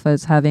yourself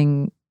as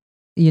having,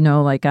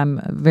 like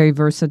I'm very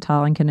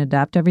versatile and can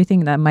adapt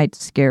everything, that might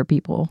scare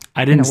people.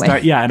 I didn't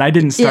start, and I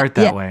didn't start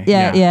that way.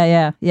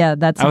 Yeah.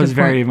 That's I was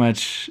very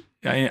much,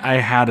 I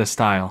had a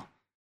style.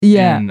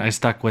 Yeah. And I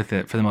stuck with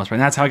it for the most part.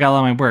 And that's how I got a lot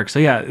of my work. So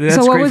yeah, that's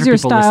so what great was for your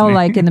people style listening.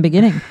 like in the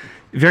beginning?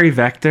 Very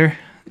vector.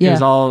 Yeah. It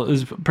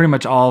was pretty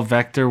much all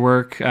vector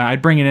work.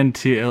 I'd bring it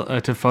into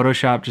to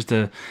Photoshop just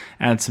to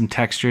add some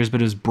textures, but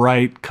it was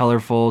bright,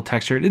 colorful,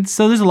 textured.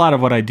 So there's a lot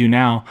of what I do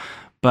now.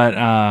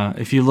 But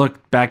if you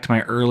look back to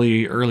my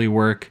early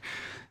work,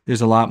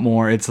 there's a lot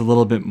more. It's a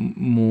little bit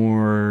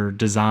more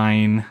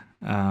design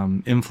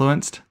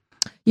influenced.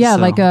 Yeah,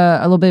 so, like a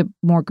little bit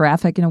more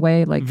graphic in a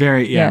way. Like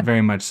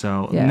very much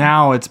so. Yeah.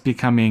 Now it's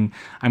becoming,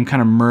 I'm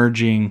kind of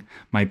merging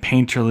my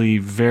painterly,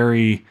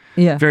 very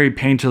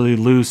painterly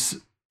loose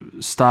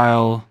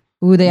style.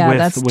 Ooh,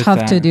 that's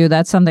tough to do.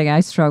 That's something I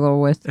struggle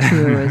with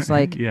too. Is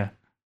like,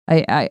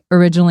 I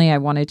originally I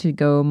wanted to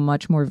go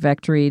much more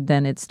vectory,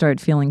 then it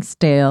started feeling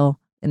stale,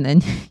 and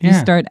then you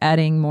start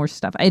adding more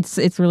stuff.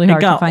 It's really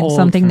hard to find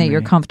something that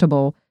you're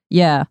comfortable.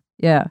 Yeah.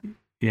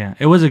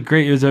 It was a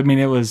great.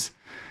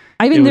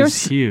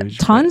 There's huge,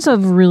 tons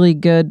of really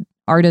good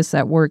artists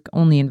that work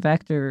only in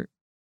vector,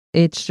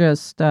 it's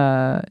just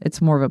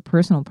it's more of a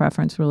personal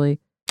preference, really.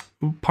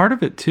 Part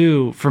of it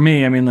too, for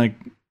me, I mean, like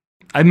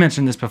I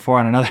mentioned this before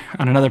on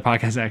another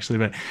podcast actually,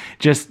 but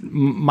just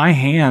my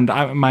hand,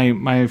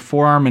 my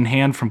forearm and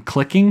hand from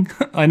clicking.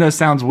 I know it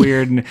sounds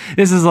weird, and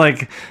this is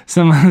like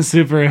some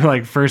super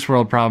like first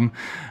world problem.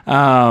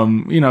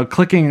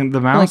 Clicking the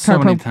mouse like so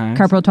many times.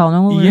 Carpal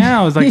tunnel.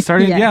 Yeah, I was like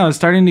starting. Yeah. I was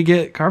starting to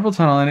get carpal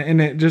tunnel,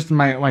 and it just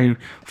my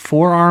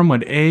forearm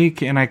would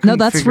ache, and I couldn't.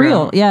 No, that's figure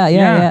real. out.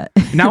 Yeah.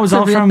 And that was It's a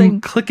all real from thing.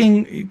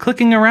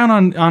 clicking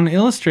around on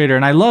Illustrator,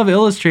 and I love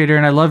Illustrator,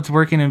 and I loved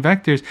working in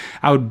vectors.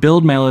 I would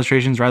build my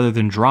illustrations rather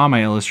than draw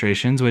my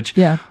illustrations, which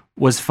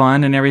was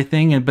fun and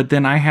everything. But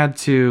then I had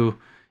to.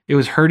 It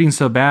was hurting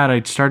so bad.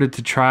 I started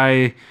to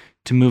try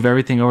to move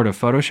everything over to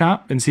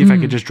Photoshop and see if I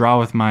could just draw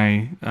with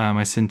my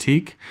my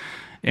Cintiq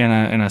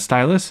and a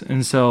stylus.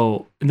 And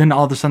then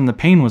all of a sudden the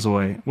pain went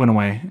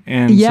away.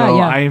 And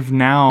I've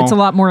now. It's a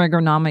lot more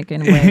ergonomic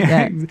in a way.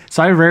 Yeah.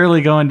 So I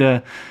rarely go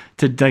into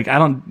like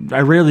I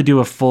rarely do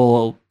a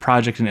full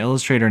project in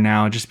Illustrator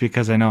now, just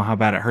because I know how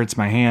bad it hurts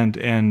my hand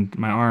and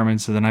my arm,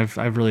 and so then I've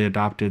really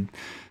adopted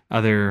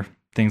other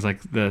things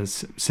like the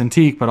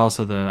Cintiq, but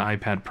also the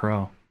iPad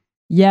Pro.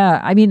 Yeah,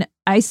 I mean,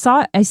 I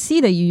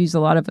see that you use a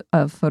lot of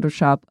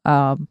Photoshop,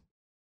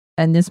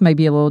 and this might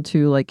be a little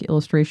too like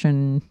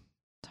illustration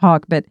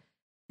talk, but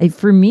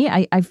for me,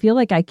 I feel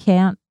like I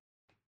can't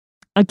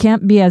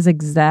be as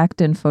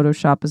exact in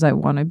Photoshop as I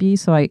want to be,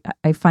 so I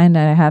find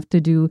that I have to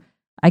do.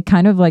 I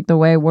kind of like the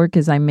way I work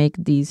is I make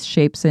these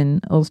shapes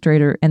in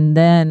Illustrator, and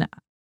then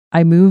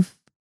I move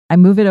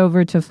it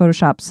over to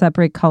Photoshop,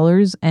 separate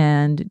colors,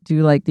 and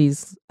do like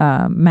these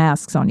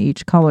masks on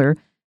each color.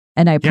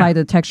 And I apply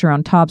the texture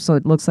on top so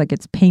it looks like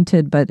it's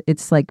painted, but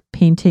it's like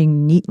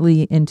painting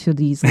neatly into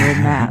these little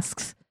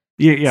masks.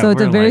 Yeah. So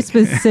it's a very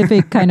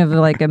specific kind of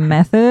like a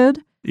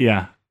method.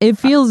 Yeah. It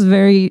feels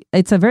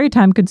it's a very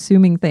time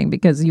consuming thing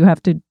because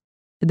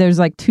there's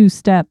like 2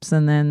 steps,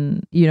 and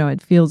then,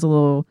 it feels a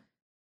little,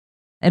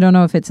 I don't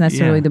know if it's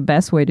necessarily the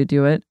best way to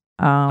do it.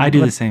 I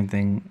do the same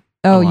thing.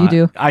 Oh, you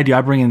do? I do.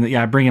 I bring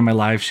in my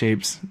live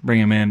shapes,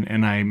 bring them in,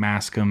 and I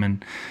mask them,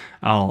 and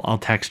I'll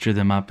texture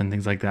them up and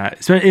things like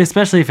that. So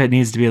especially if it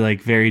needs to be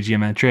like very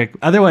geometric.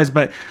 Otherwise,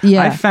 but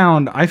I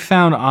found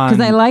on, because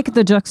I like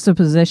the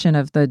juxtaposition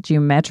of the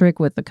geometric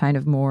with the kind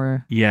of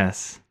more.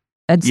 Yes.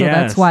 And so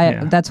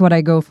that's what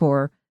I go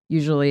for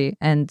usually.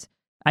 And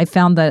I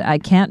found that I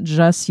can't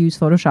just use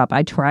Photoshop.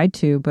 I tried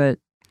to, but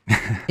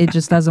it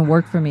just doesn't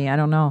work for me. I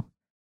don't know.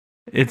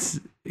 I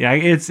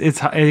guess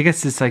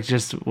it's like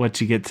just what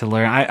you get to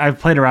learn. I've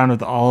played around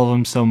with all of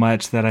them so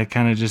much that I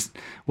kind of just,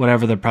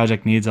 whatever the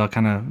project needs,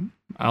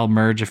 I'll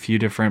merge a few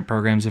different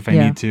programs if I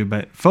need to.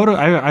 But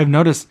I've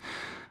noticed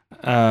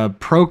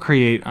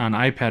Procreate on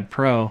iPad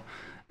Pro,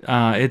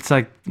 it's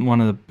like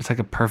it's like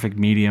a perfect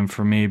medium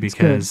for me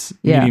because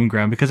medium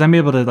ground, because I'm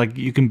able to, like,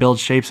 you can build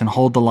shapes and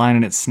hold the line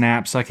and it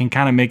snaps, so I can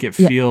kind of make it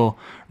feel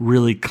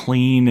really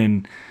clean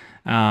and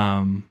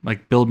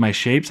like build my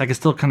shapes. I can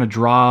still kind of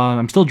draw.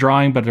 I'm still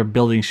drawing, but they're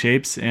building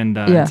shapes, and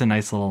it's a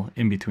nice little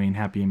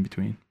happy in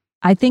between.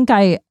 I think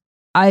I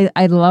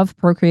love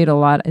Procreate a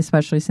lot,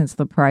 especially since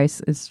the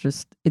price is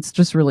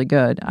just really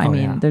good. I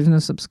mean, there's no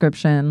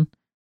subscription,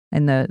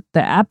 and the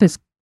app is.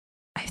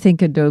 I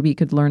think Adobe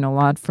could learn a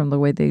lot from the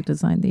way they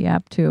designed the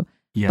app too.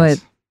 Yes.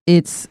 But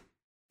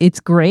it's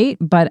great.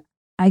 But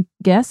I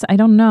guess I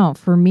don't know.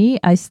 For me,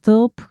 I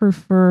still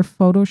prefer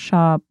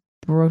Photoshop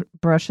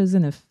brushes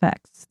and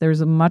effects. There's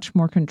a much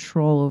more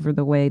control over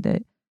the way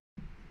that,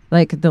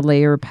 like, the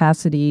layer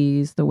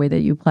opacities, the way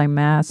that you apply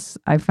masks.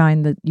 I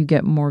find that you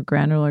get more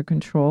granular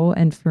control,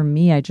 and for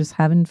me, I just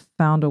haven't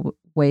found a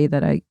way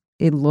that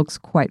it looks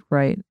quite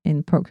right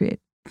in Procreate.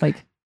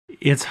 Like,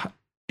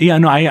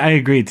 I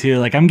agree too.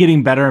 Like, I'm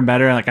getting better and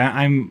better. Like,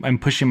 I'm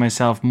pushing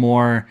myself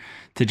more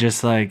to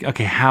just like,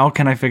 okay, how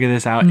can I figure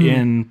this out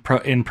in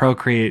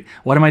Procreate?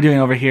 What am I doing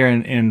over here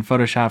in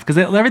Photoshop? Because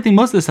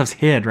most of this stuff's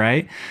hid,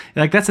 right?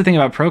 Like, that's the thing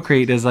about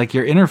Procreate is, like,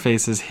 your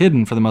interface is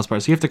hidden for the most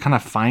part, so you have to kind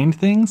of find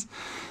things.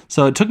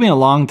 So it took me a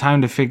long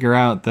time to figure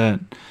out that,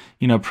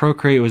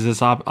 Procreate was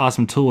this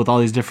awesome tool with all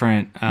these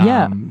different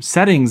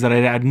settings that I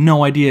had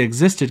no idea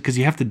existed, because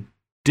you have to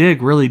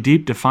dig really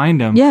deep to find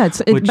them. Yeah,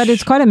 but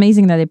it's quite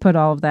amazing that they put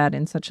all of that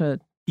in such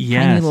a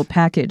tiny little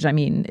package. I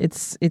mean,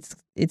 it's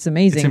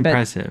amazing. It's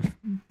impressive.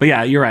 But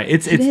yeah, you're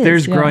right.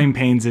 There's growing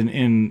pains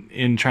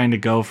in trying to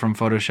go from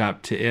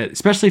Photoshop to it,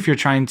 especially if you're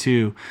trying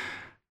to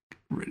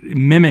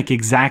mimic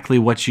exactly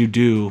what you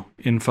do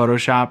in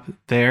Photoshop.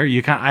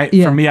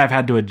 For me, I've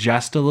had to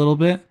adjust a little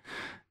bit.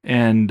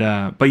 And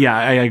but yeah,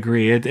 I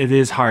agree. It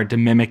is hard to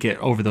mimic it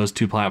over those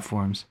 2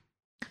 platforms.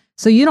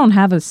 So you don't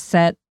have a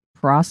set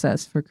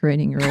process for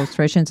creating your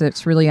illustrations.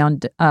 It's really on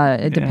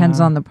it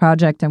depends on the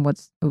project and what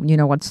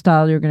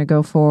style you're going to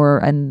go for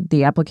and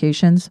the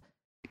applications.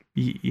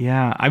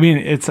 Yeah, I mean,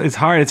 it's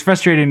hard. It's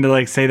frustrating to,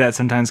 like, say that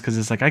sometimes, because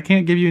it's like, I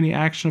can't give you any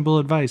actionable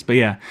advice. But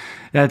yeah,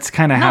 that's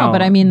kind of how. No,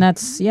 but I mean,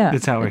 that's how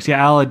it works.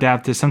 Yeah, I'll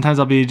adapt it. Sometimes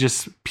I'll be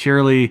just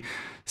purely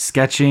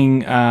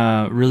sketching,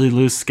 really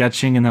loose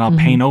sketching, and then I'll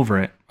paint over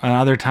it.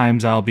 Other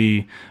times I'll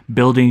be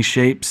building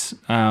shapes,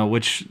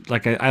 which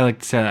like I like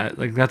to say,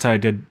 like that's how I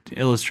did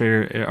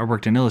Illustrator. I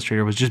worked in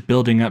Illustrator, was just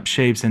building up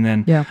shapes, and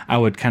then I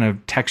would kind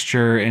of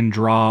texture and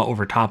draw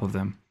over top of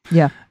them.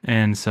 Yeah.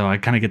 And so I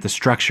kind of get the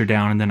structure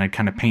down, and then I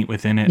kind of paint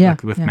within it,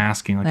 like with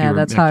masking. Like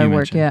that's how I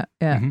work. Yeah.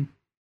 Mm-hmm.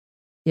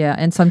 Yeah.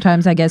 And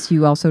sometimes I guess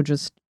you also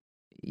just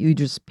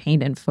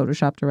paint in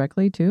Photoshop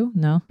directly too.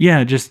 No.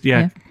 Yeah. Just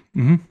yeah.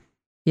 Mm-hmm.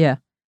 Yeah.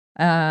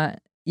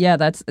 Yeah.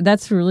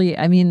 That's really.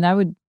 I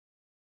mean,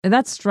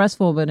 that's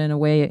stressful, but in a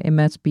way, it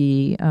must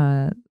be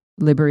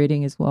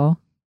liberating as well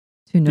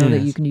to know that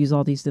you can use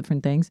all these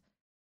different things.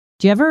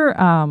 Do you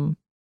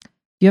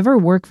ever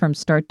work from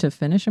start to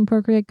finish in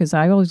Procreate? Because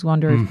I always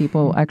wonder if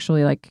people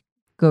actually like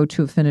go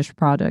to a finished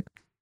product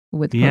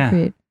with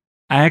Procreate.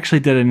 I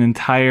actually did an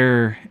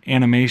entire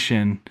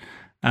animation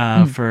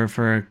I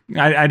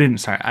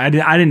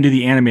didn't do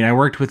the animating. I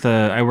worked with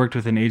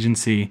an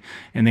agency,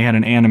 and they had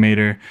an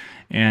animator,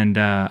 and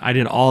I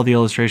did all the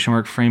illustration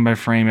work frame by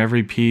frame,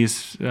 every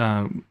piece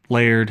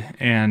layered,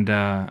 and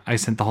I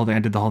did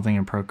the whole thing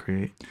in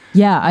Procreate.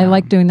 Yeah, I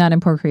like doing that in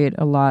Procreate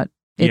a lot.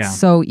 It's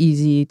so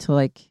easy to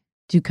like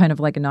do kind of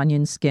like an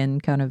onion skin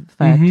kind of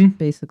effect,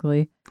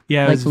 basically.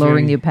 Yeah, like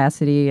lowering the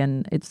opacity,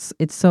 and it's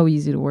so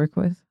easy to work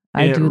with.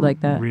 I do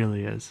like that. It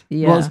really is.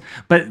 Yeah.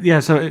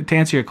 Well, so to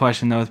answer your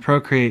question though, with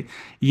Procreate,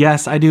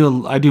 yes, I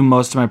do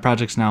most of my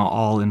projects now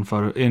all in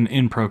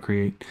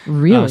Procreate.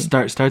 Really?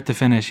 Start to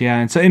finish, yeah.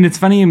 And it's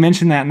funny you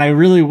mentioned that, and I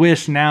really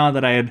wish now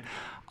that I had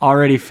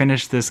already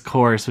finished this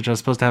course, which I was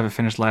supposed to have it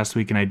finished last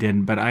week and I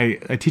didn't. But I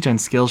teach on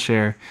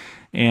Skillshare,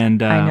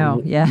 and I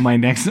know, yeah. my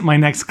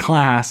next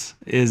class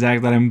is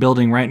that I'm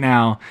building right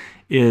now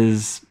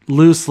is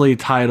loosely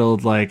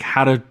titled like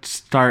how to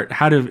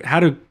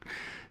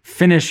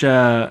finish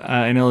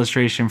an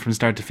illustration from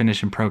start to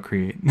finish in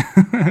Procreate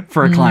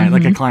for a client,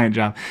 like a client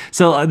job.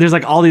 So there's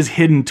like all these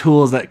hidden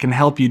tools that can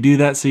help you do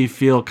that, so you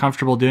feel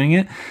comfortable doing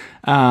it.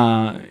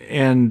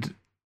 And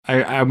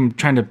I'm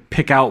trying to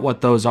pick out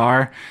what those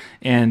are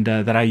and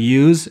that I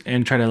use,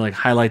 and try to like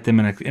highlight them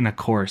in a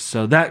course.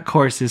 So that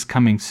course is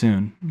coming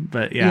soon.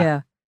 But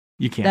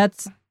you can.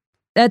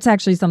 That's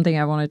actually something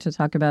I wanted to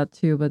talk about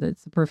too. But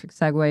it's the perfect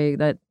segue.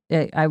 That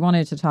I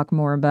wanted to talk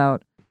more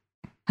about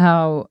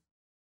how.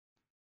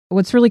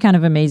 What's really kind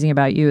of amazing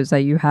about you is that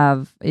you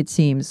have, it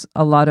seems,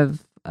 a lot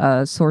of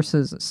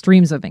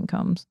streams of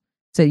incomes.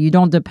 So you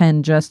don't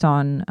depend just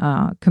on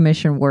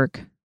commission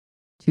work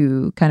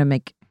to kind of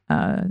make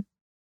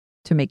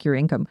your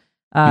income.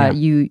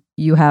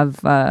 You have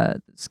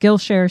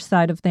Skillshare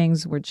side of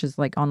things, which is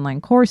like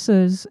online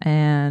courses,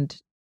 and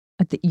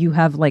you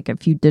have like a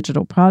few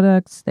digital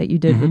products that you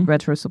did with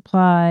Retro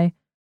Supply.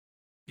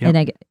 Yep.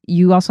 And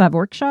you also have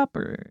workshops.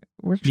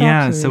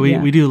 Yeah, so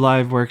we do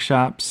live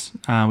workshops.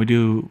 We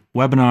do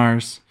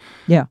webinars.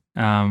 Yeah.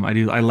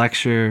 I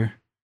lecture.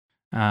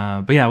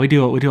 But yeah, we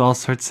do all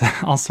sorts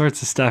of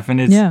stuff,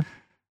 and it's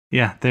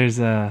there's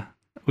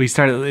we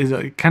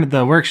started kind of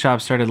the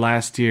workshop started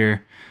last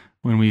year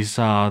when we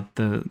saw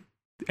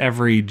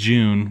every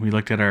June we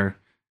looked at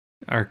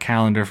our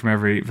calendar for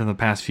the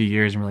past few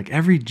years, and we're like,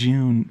 every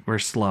June we're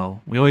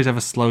slow. We always have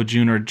a slow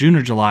June or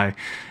July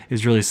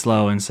is really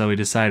slow, and so we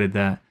decided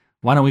that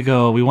why don't we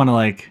go? We want to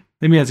like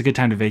maybe that's a good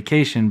time to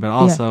vacation, but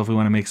also if we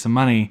want to make some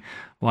money,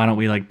 why don't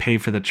we like pay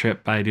for the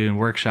trip by doing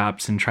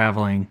workshops and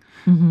traveling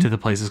to the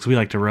places? Because we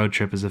like to road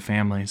trip as a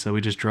family, so we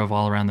just drove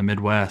all around the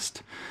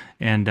Midwest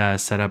and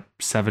set up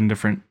 7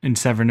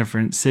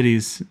 different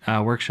cities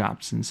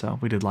workshops, and so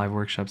we did live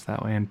workshops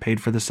that way and paid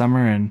for the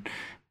summer, and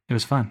it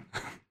was fun.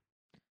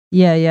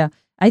 Yeah.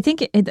 I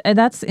think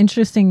that's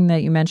interesting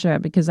that you mentioned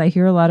that, because I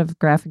hear a lot of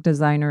graphic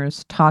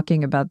designers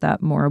talking about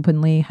that more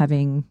openly,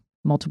 having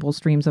multiple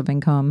streams of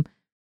income,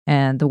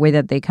 and the way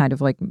that they kind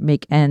of like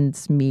make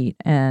ends meet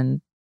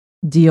and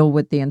deal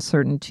with the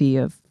uncertainty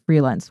of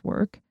freelance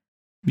work.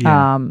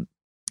 Yeah.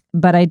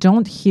 But I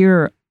don't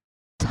hear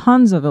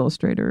tons of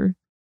illustrators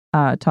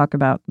talk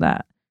about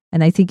that.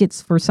 And I think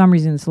it's, for some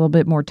reason, it's a little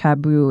bit more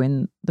taboo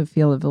in the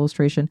field of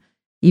illustration.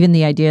 Even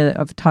the idea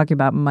of talking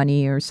about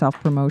money or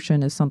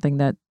self-promotion is something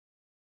that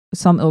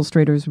some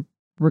illustrators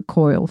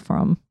recoil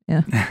from.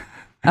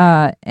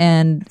 Yeah.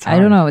 And I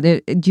don't know.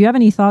 Do you have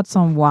any thoughts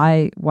on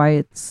why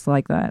it's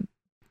like that?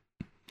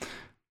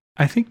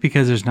 I think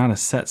because there's not a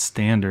set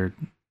standard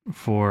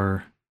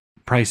for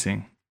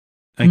pricing.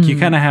 Like you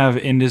kind of have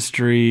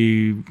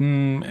industry,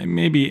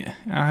 maybe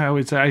I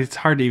would say it's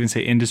hard to even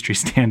say industry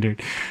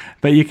standard,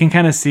 but you can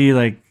kind of see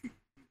like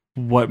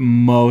what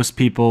most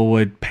people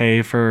would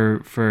pay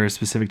for a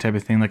specific type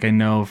of thing. Like I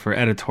know for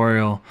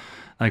editorial,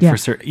 like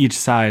for each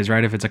size,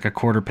 right? If it's like a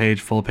quarter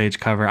page, full page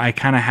cover, I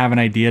kind of have an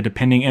idea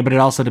depending, but it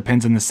also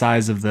depends on the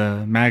size of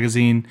the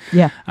magazine.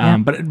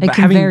 But it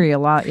can vary a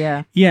lot.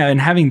 Yeah. Yeah. And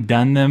having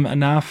done them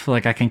enough,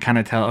 like I can kind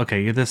of tell,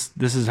 okay, this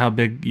is how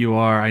big you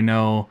are. I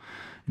know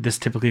this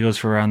typically goes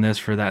for around this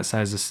for that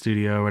size of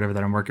studio or whatever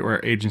that I'm working,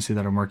 or agency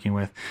that I'm working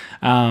with.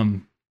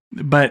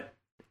 But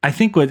I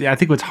think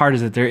what's hard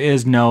is that there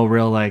is no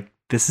real like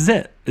this is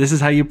it. This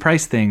is how you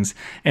price things.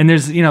 And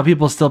there's,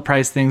 people still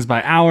price things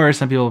by hour.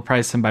 Some people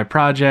price them by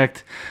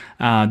project.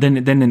 Then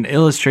in the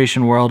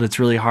illustration world, it's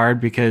really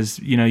hard because,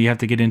 you have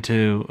to get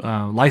into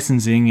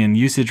licensing and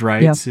usage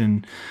rights.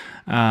 And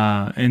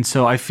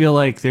so I feel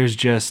like there's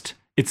just,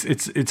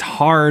 it's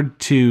hard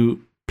to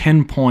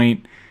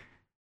pinpoint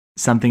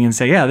something and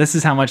say, yeah, this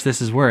is how much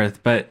this is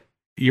worth. But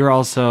you're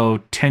also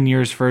 10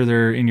 years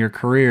further in your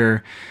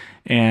career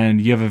and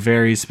you have a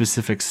very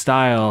specific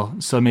style.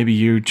 So maybe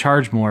you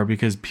charge more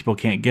because people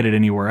can't get it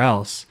anywhere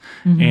else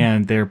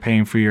and they're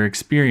paying for your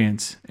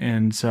experience.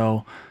 And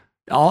so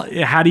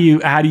how do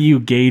you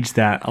gauge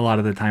that a lot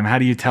of the time? How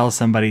do you tell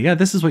somebody, yeah,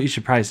 this is what you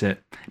should price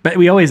it? But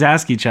we always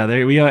ask each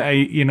other.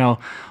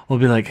 We'll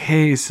be like,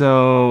 hey,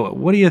 so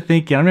what do you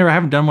think? I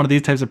haven't done one of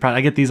these types of projects.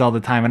 I get these all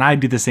the time, and I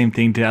do the same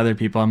thing to other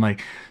people. I'm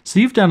like, so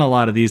you've done a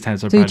lot of these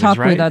types of projects, right?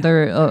 So you talk with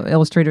other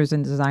illustrators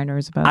and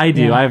designers about it? I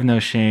do. Yeah. I have no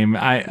shame.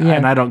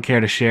 And I don't care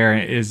to share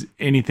is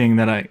anything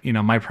that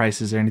my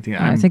prices or anything.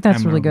 I think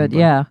that's really good.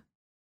 Yeah.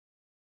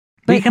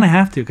 But you kind of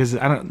have to, because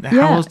I don't.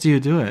 How else do you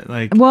do it?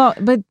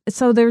 But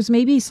so there's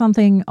maybe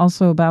something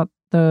also about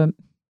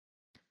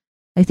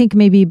I think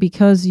maybe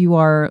because you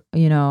are,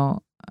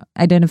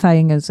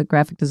 identifying as a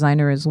graphic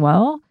designer as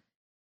well.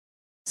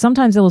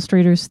 Sometimes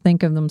illustrators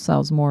think of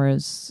themselves more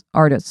as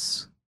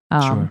artists,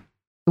 sure.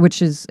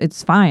 Which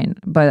it's fine.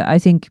 But I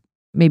think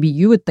maybe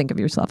you would think of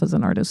yourself as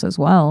an artist as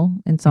well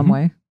in some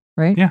way,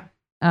 right? Yeah.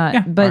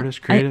 But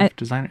artist, creative,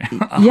 designer.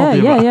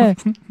 Yeah.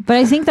 But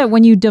I think that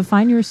when you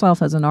define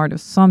yourself as an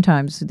artist,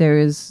 sometimes there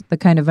is the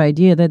kind of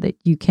idea that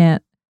you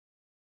can't,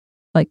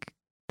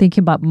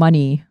 thinking about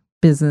money,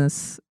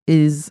 business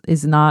is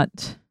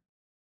not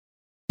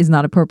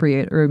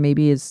appropriate, or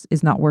maybe is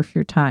not worth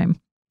your time.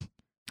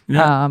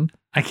 No,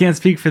 I can't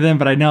speak for them,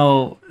 but I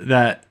know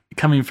that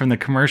coming from the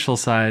commercial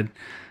side,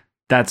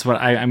 that's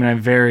what I'm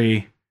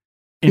very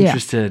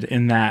interested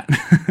in that.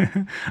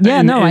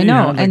 I know.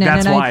 And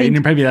that's why.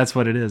 And maybe that's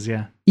what it is.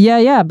 Yeah.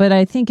 Yeah. But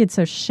I think it's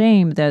a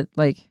shame that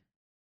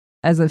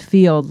as a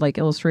field,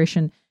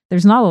 illustration,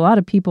 there's not a lot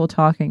of people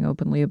talking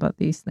openly about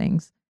these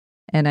things.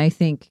 And I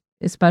think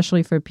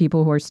especially for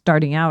people who are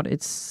starting out,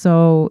 it's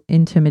so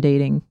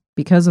intimidating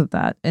because of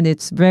that. And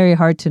it's very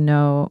hard to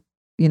know,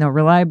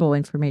 reliable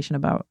information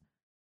about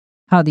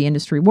how the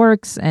industry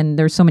works. And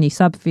there's so many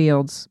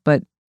subfields,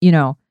 but,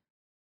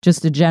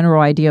 just a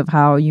general idea of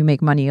how you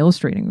make money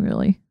illustrating,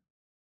 really.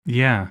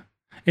 Yeah.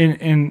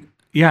 And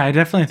yeah, I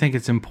definitely think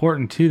it's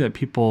important too that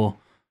people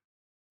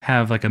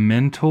have a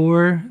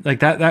mentor.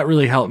 That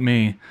really helped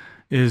me,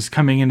 is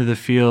coming into the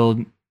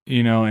field,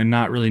 and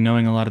not really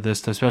knowing a lot of this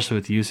stuff, especially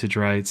with usage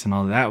rights and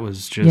all that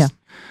was just,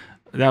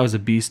 that was a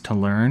beast to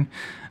learn.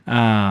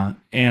 And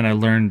I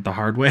learned the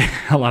hard way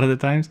a lot of the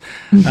times.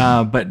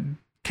 But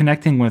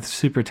connecting with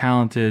super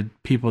talented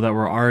people that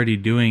were already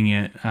doing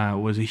it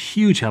was a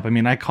huge help.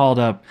 I called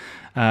up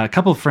a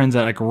couple of friends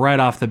that right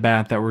off the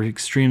bat that were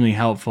extremely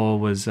helpful.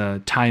 Was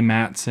Ty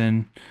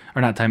Matson,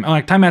 or not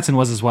Ty? Ty Matson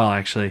was as well,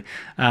 actually.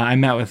 I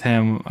met with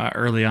him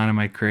early on in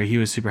my career. He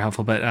was super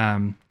helpful. But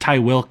Ty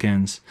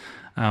Wilkins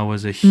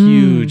was a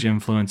huge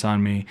influence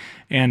on me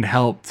and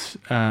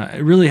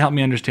it really helped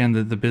me understand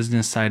the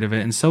business side of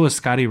it. And so was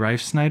Scotty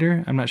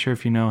Reifsnyder. I'm not sure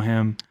if you know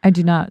him. I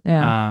do not.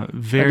 Yeah.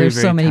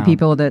 There's so many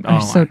people that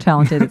are so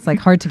talented. It's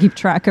hard to keep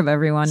track of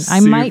everyone. I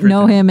might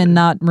know him and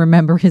not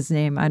remember his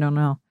name. I don't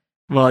know.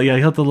 Well, yeah,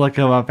 you'll have to look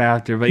him up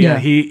after. But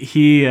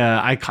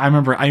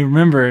I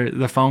remember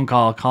the phone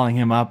call, calling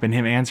him up and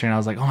him answering. I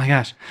was like, oh my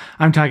gosh,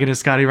 I'm talking to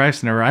Scotty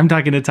Reifsnyder, or I'm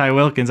talking to Ty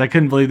Wilkins. I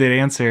couldn't believe they'd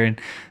answer, and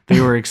they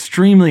were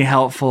extremely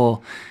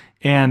helpful.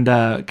 And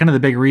kind of the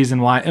big reason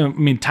why,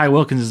 Ty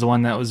Wilkins is the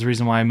one that was the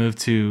reason why I moved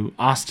to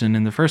Austin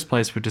in the first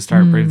place, to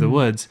start Brave the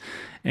Woods.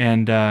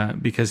 And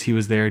because he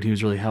was there and he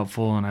was really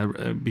helpful, and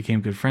I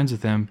became good friends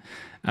with him.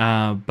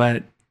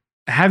 But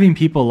having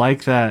people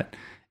like that,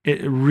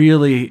 it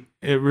really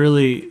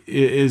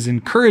is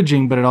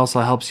encouraging, but it also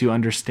helps you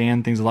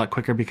understand things a lot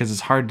quicker, because it's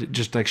hard to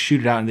just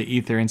shoot it out in the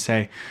ether and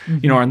say,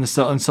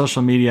 on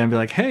social media and be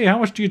like, hey, how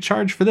much do you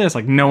charge for this?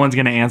 No one's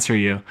going to answer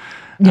you.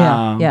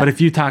 But if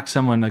you talk to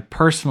someone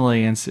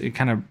personally and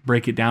kind of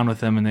break it down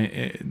with them, and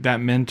that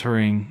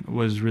mentoring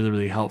was really,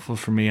 really helpful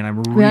for me. And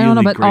I'm really I don't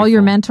know, but grateful. All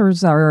your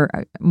mentors are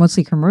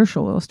mostly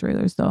commercial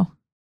illustrators, though.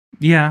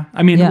 Yeah.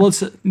 Well,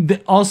 it's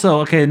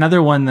also,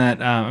 another one that,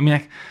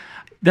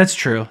 that's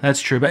true. But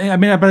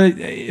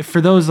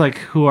for those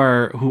who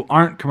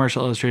aren't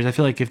commercial illustrators, I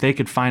feel like if they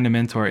could find a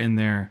mentor in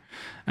their,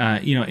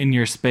 in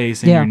your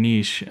space, in your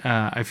niche,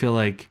 I feel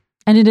like.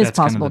 And it is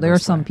possible. There are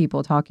some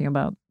people talking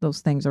about those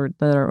things, or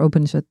that are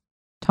open to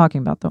talking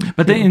about them.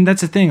 But and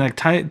that's the thing.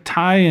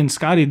 Ty and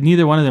Scotty,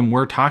 neither one of them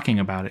were talking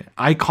about it.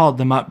 I called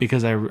them up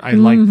because I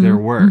liked their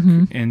work,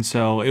 and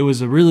so it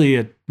was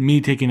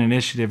me taking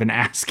initiative and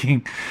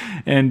asking,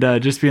 and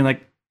just being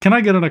like, can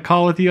I get on a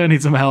call with you? I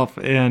need some help.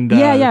 And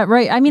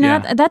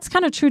right. That's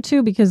kind of true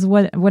too, because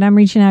when I'm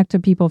reaching out to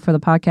people for the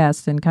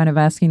podcast and kind of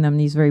asking them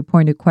these very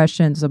pointed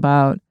questions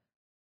about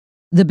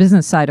the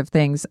business side of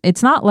things,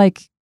 it's not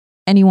like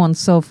anyone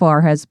so far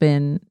has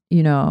been,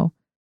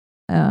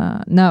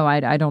 no,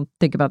 I don't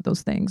think about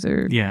those things,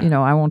 or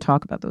Yeah. I won't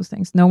talk about those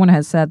things. No one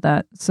has said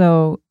that.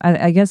 So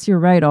I guess you're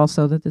right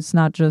also that it's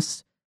not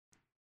just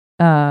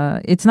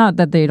it's not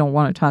that they don't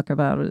want to talk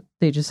about it.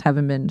 They just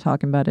haven't been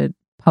talking about it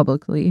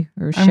publicly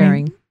or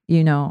sharing,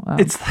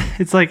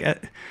 it's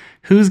like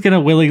who's going to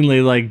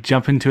willingly like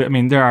jump into it? I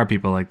mean, there are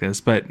people like this,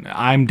 but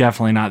I'm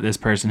definitely not this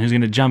person who's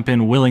going to jump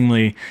in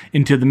willingly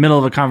into the middle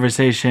of a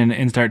conversation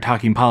and start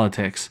talking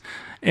politics.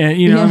 And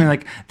I mean,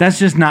 like, that's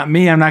just not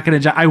me. I'm not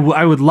going to, I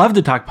would love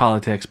to talk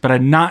politics, but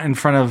I'm not in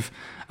front of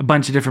a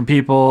bunch of different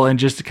people and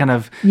just kind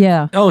of,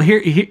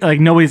 here, like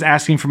nobody's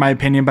asking for my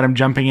opinion, but I'm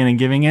jumping in and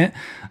giving it.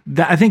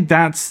 I think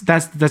that's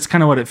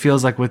kind of what it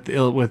feels like with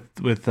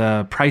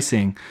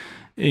pricing.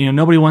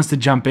 Nobody wants to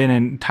jump in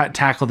and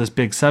tackle this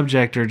big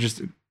subject or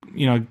just,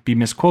 be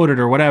misquoted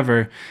or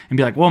whatever and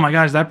be like, well, my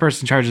gosh, that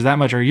person charges that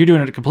much, or you're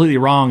doing it completely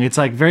wrong. It's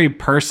like very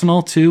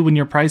personal too when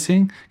you're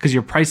pricing, because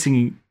you're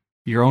pricing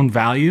your own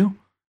value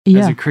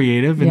as a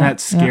creative, and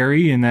that's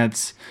scary. And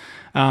that's,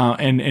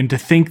 and to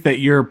think that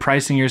you're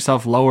pricing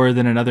yourself lower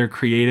than another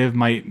creative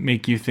might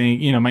make you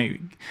think, might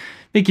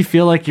make you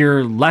feel like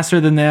you're lesser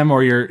than them,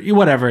 or you're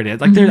whatever it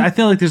is. Like I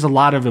feel like there's a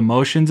lot of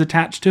emotions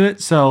attached to it.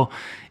 So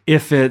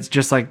if it's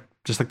just like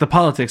the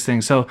politics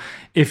thing. So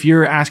if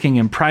you're asking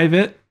in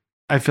private,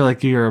 I feel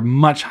like you're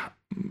much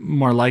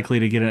more likely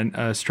to get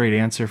a straight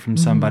answer from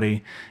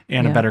somebody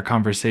and a better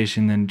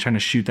conversation than trying to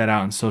shoot that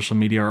out on social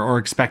media or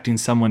expecting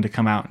someone to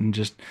come out and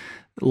just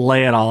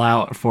lay it all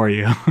out for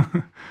you.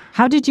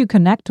 How did you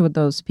connect with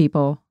those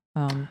people?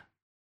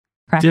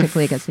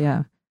 Practically, I guess,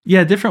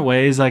 Yeah, different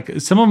ways.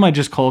 Like some of them I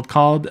just cold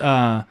called,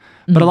 but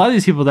a lot of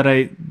these people that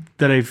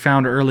I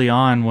found early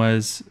on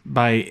was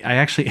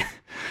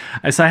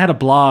so I had a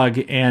blog,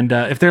 and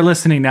if they're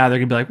listening now, they're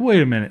gonna be like, wait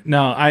a minute.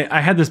 No,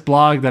 I had this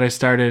blog that I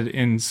started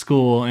in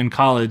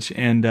college,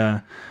 and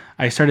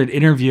I started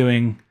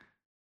interviewing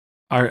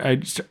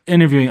artists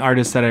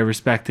that I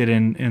respected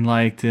and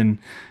liked, and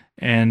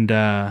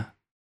I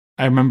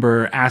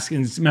remember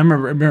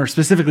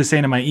specifically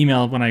saying in my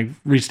email when I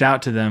reached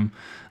out to them,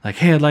 like,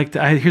 hey,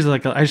 I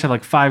just have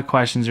like 5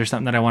 questions or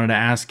something that I wanted to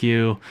ask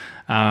you,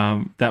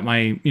 that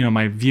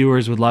my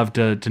viewers would love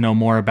to know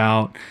more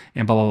about,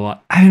 and blah, blah, blah.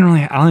 I don't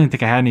even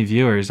think I had any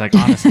viewers. Like,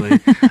 honestly,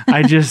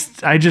 I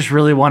just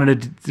really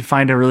wanted to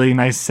find a really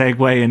nice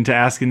segue into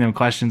asking them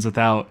questions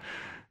without,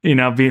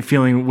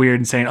 feeling weird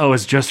and saying, oh,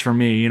 it's just for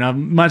me.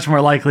 Much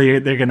more likely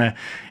they're going to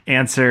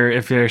answer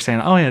if they're saying,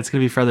 oh yeah, it's going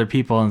to be for other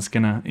people, and it's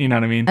going to, you know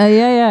what I mean?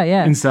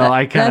 Yeah. And so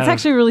that's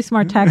actually a really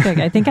smart tactic.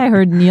 I think I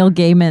heard Neil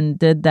Gaiman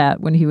did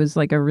that when he was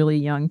like a really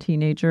young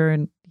teenager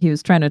and he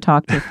was trying to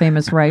talk to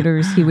famous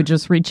writers. He would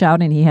just reach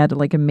out and he had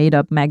like a made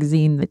up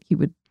magazine that he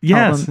would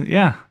tell them.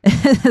 Yeah.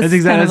 That's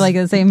exactly kind of like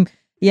the same.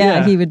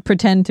 Yeah, he would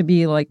pretend to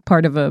be like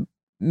part of a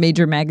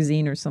major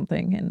magazine or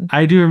something. And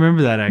I do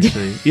remember that,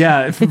 actually.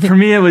 Yeah, for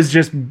me it was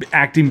just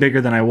acting bigger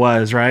than I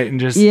was, right? And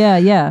just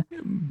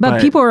but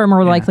people are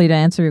more likely to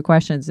answer your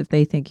questions if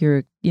they think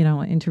you're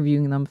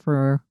interviewing them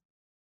for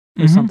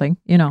something.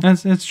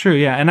 That's true.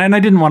 Yeah, and I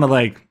didn't want to,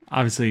 like,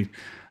 obviously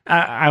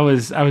I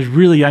was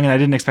really young and I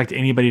didn't expect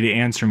anybody to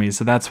answer me,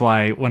 so that's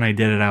why when I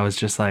did it I was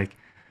just like,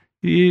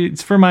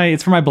 it's for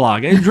my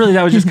blog. It really,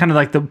 that was just kind of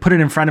like put it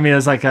in front of me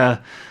as like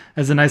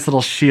as a nice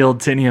little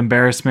shield to any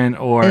embarrassment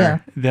or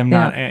them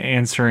not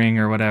answering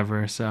or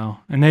whatever. So,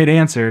 and they'd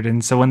answered.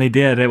 And so when they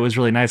did, it was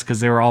really nice because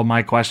they were all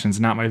my questions,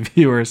 not my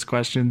viewers'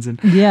 questions. And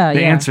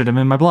they answered them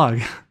in my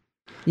blog.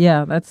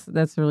 Yeah,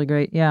 that's really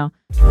great. Yeah.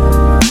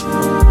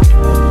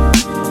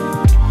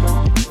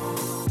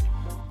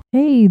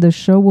 Hey, the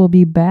show will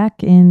be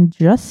back in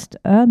just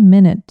a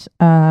minute.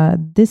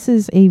 This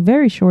is a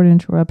very short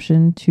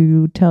interruption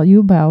to tell you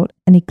about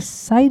an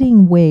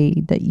exciting way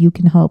that you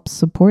can help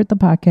support the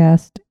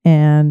podcast,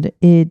 and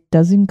it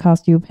doesn't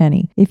cost you a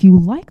penny. If you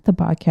like the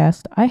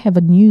podcast, I have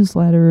a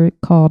newsletter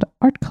called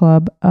Art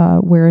Club,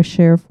 where I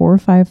share 4 or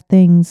 5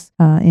 things,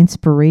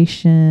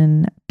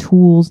 inspiration,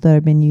 tools that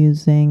I've been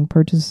using,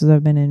 purchases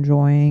I've been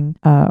enjoying,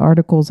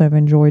 articles I've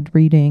enjoyed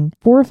reading,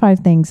 4 or 5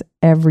 things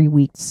every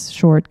week. It's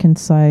short,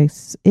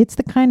 concise. It's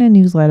the kind of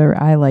newsletter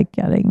I like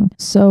getting.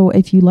 So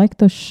if you like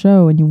the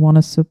show and you want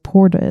to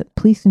support it,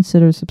 please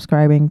consider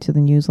subscribing to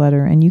the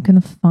newsletter. And you can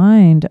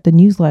find the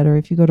newsletter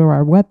if you go to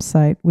our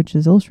website, which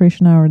is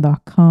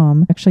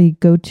illustrationhour.com. Actually,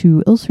 go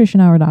to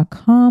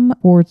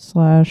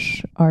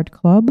illustrationhour.com/art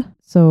club.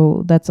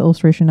 So that's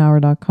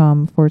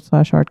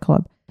illustrationhour.com/art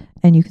club.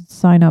 And you can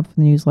sign up for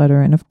the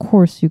newsletter. And of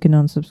course, you can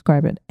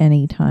unsubscribe at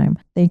any time.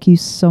 Thank you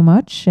so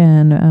much.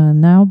 And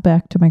now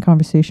back to my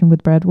conversation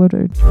with Brad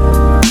Woodard.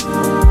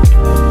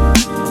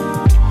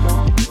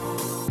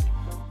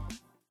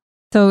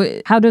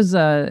 So how does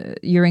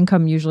your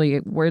income usually,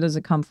 where does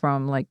it come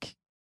from? Like,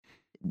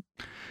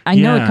 I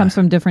know it comes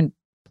from different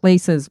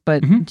places,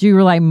 but do you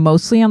rely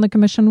mostly on the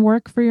commission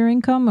work for your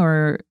income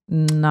or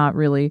not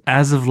really?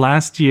 As of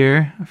last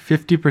year,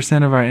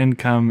 50% of our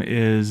income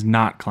is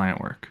not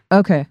client work.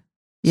 Okay.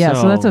 Yeah,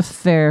 so that's a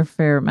fair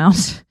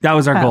amount. That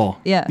was our goal.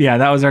 Yeah,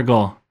 that was our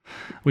goal.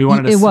 We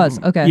wanted it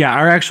was okay. Yeah,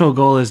 our actual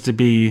goal is to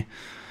be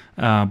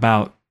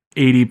about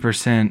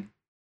 80%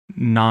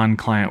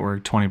 non-client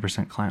work,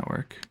 20% client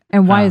work.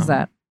 And why is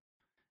that?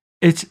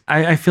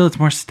 I feel it's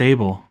more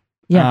stable.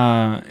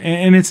 Yeah.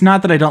 And it's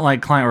not that I don't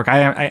like client work.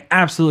 I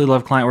absolutely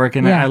love client work,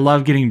 and Yeah. I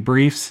love getting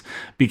briefs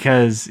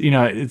because,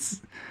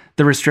 it's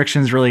the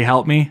restrictions really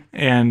help me,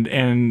 and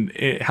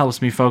it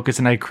helps me focus,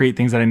 and I create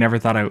things that I never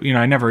thought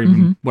I never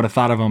even would have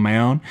thought of on my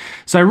own.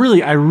 So I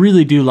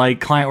really do like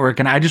client work,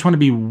 and I just want to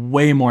be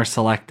way more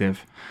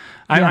selective.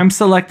 Yeah. I'm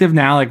selective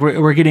now. Like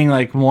we're getting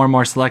like more and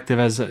more selective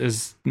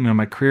as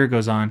my career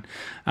goes on,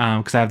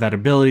 because I have that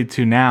ability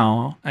to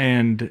now,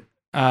 and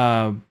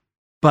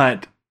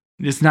but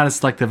it's not as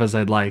selective as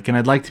I'd like. And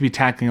I'd like to be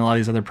tackling a lot of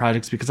these other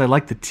projects because I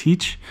like to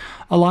teach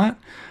a lot.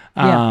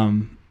 Yeah.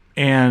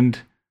 And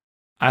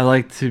I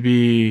like to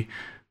be,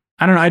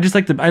 I don't know,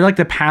 I like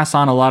to pass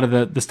on a lot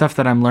of the stuff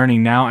that I'm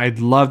learning now. I'd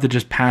love to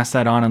just pass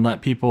that on and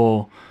let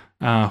people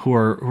who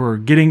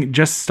are getting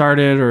just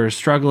started or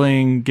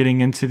struggling getting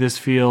into this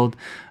field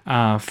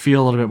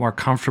feel a little bit more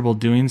comfortable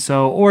doing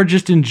so, or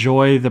just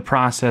enjoy the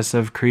process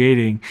of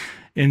creating.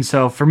 And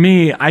so for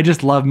me, I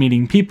just love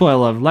meeting people. I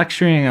love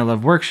lecturing. I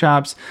love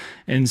workshops.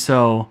 And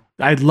so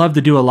I'd love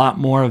to do a lot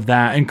more of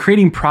that, and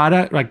creating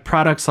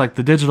products like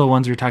the digital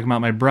ones we were talking about,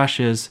 my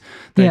brushes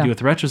that I do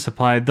with Retro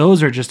Supply.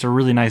 Those are just a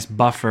really nice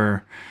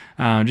buffer,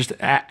 just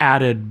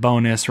added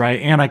bonus, right?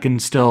 And I can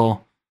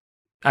still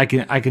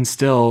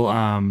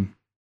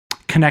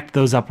connect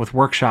those up with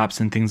workshops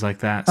and things like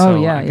that.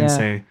 So I can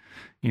say,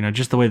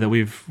 just the way that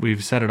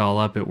we've set it all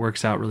up, it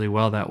works out really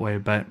well that way.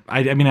 But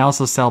I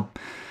also sell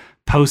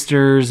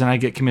posters, and I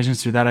get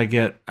commissions through that. I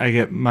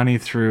get money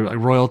through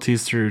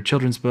royalties through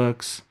children's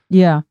books.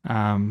 Yeah.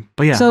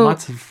 But yeah, so,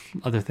 lots of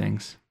other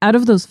things. Out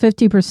of those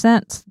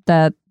 50%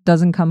 that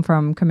doesn't come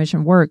from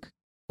commission work,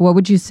 what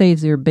would you say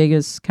is your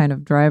biggest kind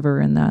of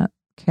driver in that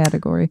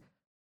category?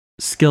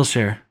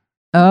 Skillshare.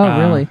 Oh,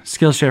 really?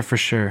 Skillshare for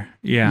sure.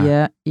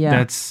 Yeah. Yeah.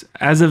 That's,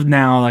 as of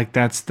now, like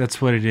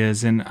that's what it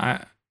is. And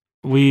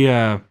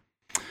you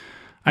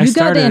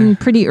got in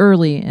pretty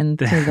early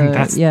into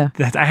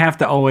the, I have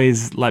to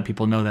always let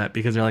people know that,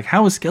 because they're like,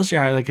 how is Skillshare?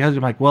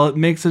 I'm like, well, it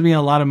makes me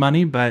a lot of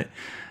money, but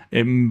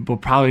it will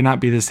probably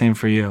not be the same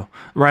for you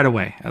right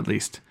away, at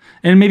least.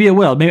 And maybe it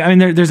will.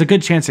 Maybe, there's a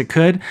good chance it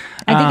could.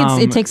 I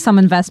think it takes some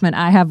investment.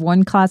 I have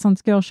one class on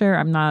Skillshare.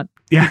 I'm not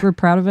super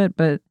proud of it,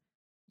 but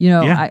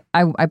I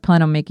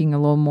plan on making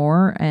a little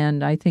more.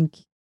 And I think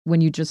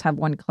when you just have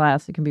one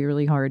class, it can be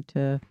really hard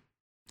to.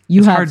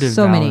 You have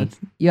so many.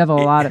 You have a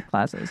lot of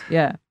classes.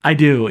 Yeah. I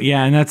do.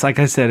 Yeah. And that's, like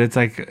I said, it's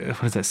like,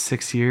 what is that,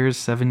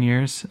 7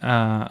 years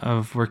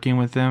of working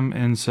with them.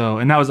 And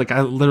that was like,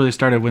 I literally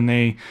started when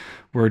they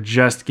were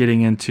just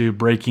getting into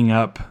breaking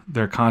up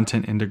their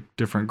content into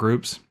different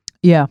groups.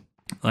 Yeah.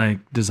 Like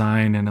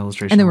design and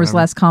illustration. And there was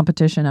less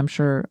competition, I'm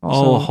sure.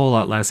 Also. Oh, a whole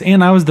lot less.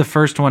 And I was the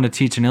first one to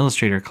teach an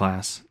Illustrator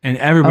class, and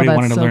everybody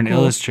wanted to learn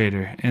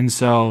Illustrator. And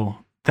so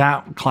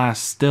that class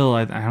still,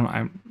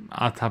 I'm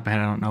off the top of my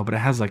head, I don't know, but it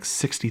has like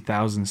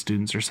 60,000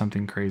 students or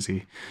something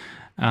crazy.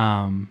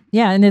 Yeah,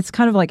 and it's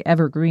kind of like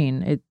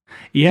evergreen. It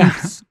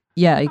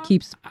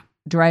keeps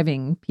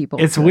driving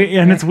people. It's weird,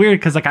 and it's weird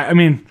because, like,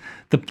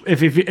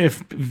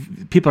 if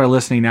people are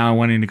listening now and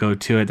wanting to go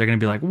to it, they're going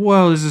to be like,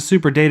 "Whoa, this is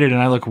super dated,"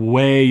 and I look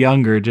way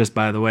younger, just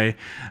by the way.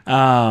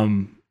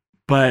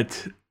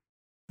 But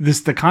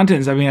the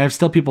content is, I have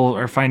still, people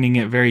are finding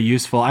it very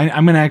useful.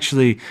 I'm going to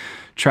actually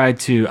try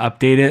to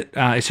update it.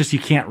 It's just you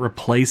can't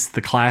replace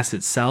the class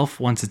itself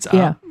once it's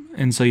up,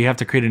 and so you have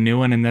to create a new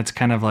one, and that's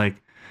kind of like,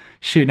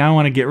 shoot, now I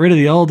want to get rid of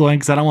the old one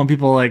because I don't want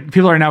people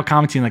are now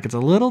commenting like it's a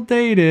little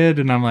dated,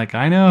 and I'm like,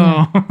 I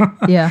know.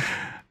 Yeah.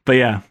 But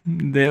yeah,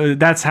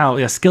 that's how,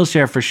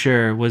 Skillshare for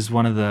sure was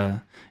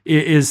it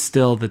is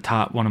still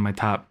one of my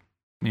top,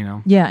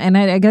 Yeah, and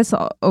I guess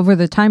over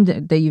the time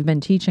that you've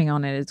been teaching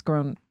on it, it's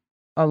grown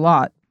a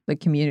lot, the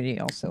community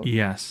also.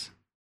 Yes.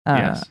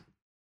 Yes.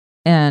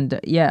 And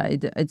yeah,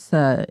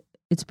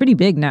 it's pretty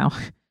big now.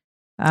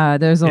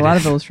 There's a lot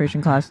of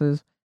illustration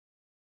classes.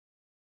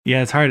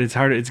 Yeah, it's hard.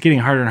 It's getting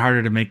harder and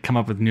harder to come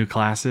up with new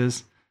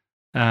classes,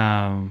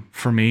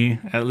 for me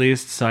at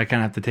least. So I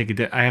kind of have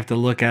to I have to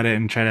look at it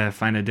and try to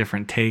find a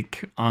different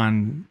take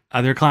on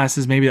other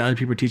classes, maybe other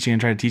people are teaching, and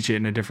try to teach it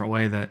in a different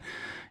way that,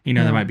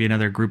 there might be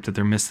another group that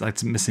they're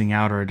missing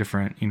out, or a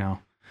different,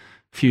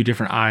 few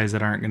different eyes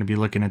that aren't going to be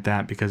looking at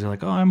that because they're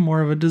like, oh, I'm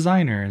more of a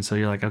designer. And so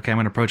you're like, okay, I'm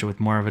going to approach it with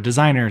more of a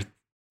designer,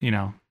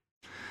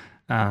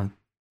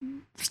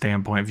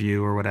 standpoint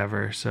view or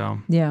whatever. So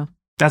yeah.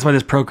 That's why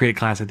this Procreate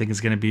class, I think,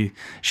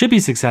 should be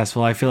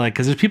successful. I feel like,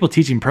 because there's people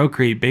teaching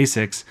Procreate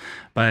basics,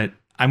 but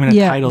I'm going to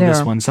title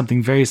this one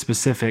something very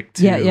specific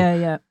to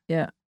yeah.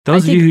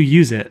 Those of you who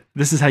use it.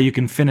 This is how you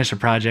can finish a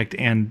project,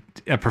 and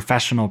a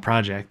professional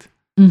project.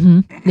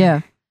 Mm-hmm.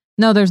 Yeah.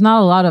 No, there's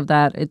not a lot of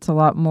that. It's a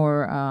lot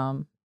more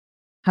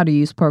how to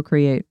use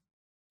Procreate,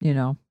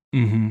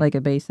 like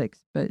a basics.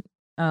 But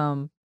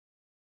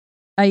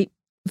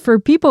for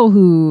people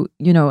who,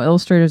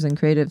 illustrators and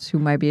creatives who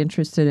might be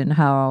interested in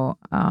how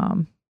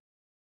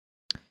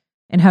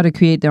to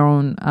create their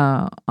own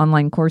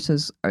online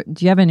courses,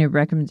 do you have any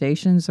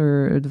recommendations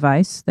or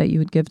advice that you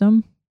would give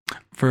them?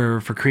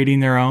 for creating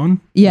their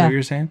own. Is Yeah. that what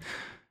you're saying?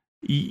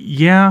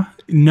 Yeah.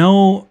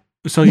 No.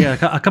 So yeah,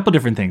 a couple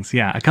different things.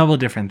 Yeah, a couple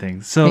different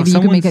things. So Maybe you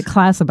can make a someone's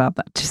class about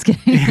that. Just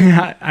kidding.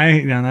 yeah,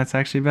 that's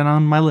actually been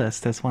on my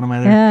list. That's one of my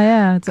other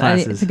Yeah, it's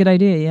classes. a good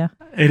idea. Yeah.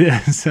 It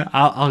is.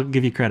 I'll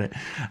give you credit.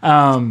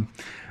 One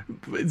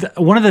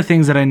of the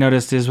things that I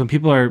noticed is when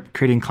people are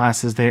creating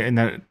classes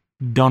that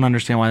don't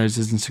understand why this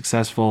isn't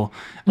successful,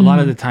 a lot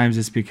of the times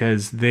it's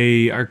because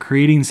they are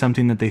creating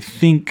something that they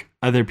think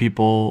other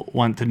people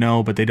want to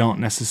know, but they don't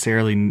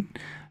necessarily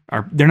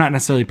they're not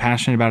necessarily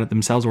passionate about it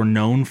themselves or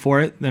known for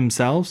it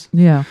themselves.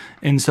 Yeah.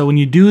 And so when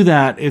you do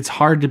that, it's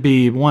hard to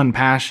be, one,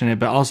 passionate,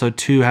 but also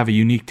two, have a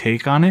unique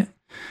take on it,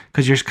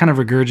 because you're kind of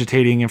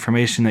regurgitating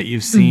information that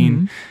you've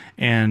seen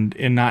and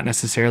not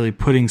necessarily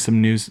putting some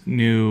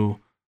new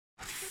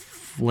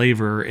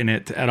flavor in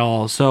it at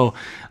all. So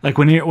like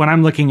when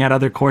I'm looking at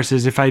other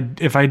courses, if I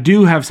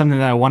do have something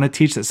that I want to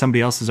teach that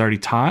somebody else has already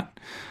taught,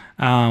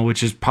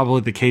 which is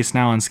probably the case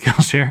now on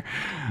Skillshare,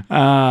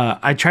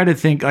 I try to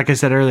think, like I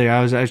said earlier,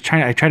 I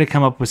try to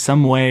come up with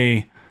some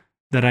way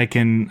that I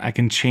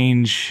can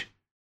change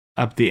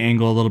up the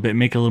angle a little bit,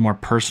 make it a little more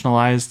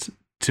personalized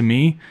to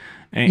me,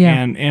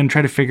 and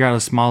try to figure out a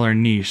smaller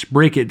niche,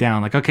 break it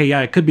down. Like, okay,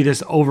 yeah, it could be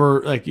this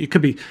like it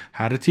could be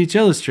how to teach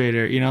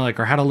Illustrator, like,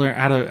 or how to learn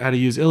how to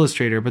use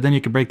Illustrator, but then you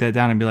could break that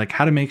down and be like,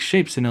 how to make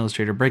shapes in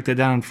Illustrator, break that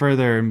down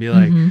further and be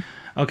like,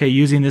 okay,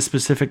 using this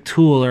specific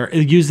tool, or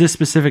use this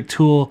specific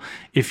tool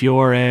if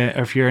you're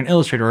an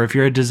illustrator, or if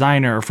you're a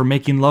designer, or for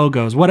making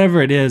logos,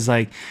 whatever it is.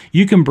 Like,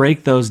 you can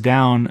break those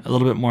down a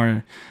little bit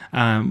more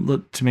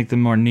to make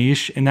them more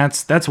niche, and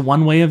that's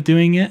one way of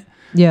doing it.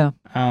 Yeah.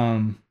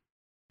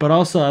 But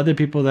also other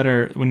people that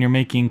are, when you're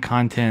making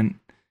content,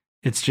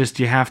 it's just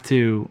you have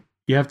to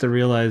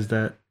realize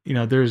that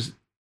there's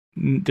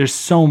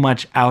so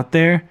much out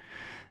there.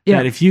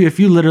 Yeah, if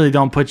you literally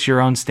don't put your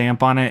own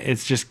stamp on it,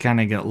 it's just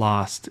kind of get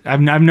lost.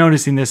 I'm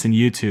noticing this in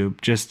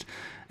YouTube,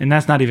 and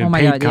that's not even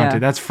paid content.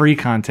 That's free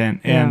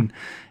content, and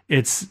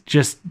it's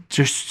just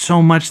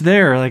so much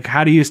there. Like,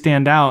 how do you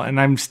stand out?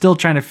 And I'm still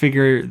trying to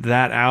figure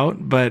that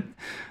out. But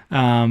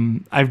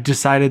I've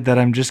decided that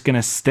I'm just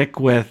gonna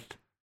stick with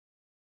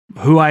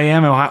who I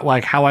am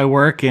and how I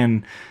work,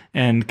 and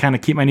kind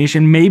of keep my niche.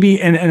 And maybe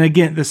and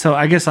again, so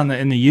I guess in the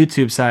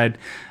YouTube side,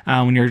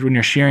 when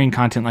you're sharing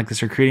content like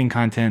this or creating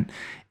content,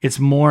 it's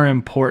more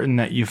important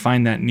that you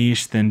find that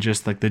niche than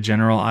just like the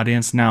general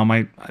audience. Now,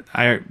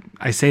 I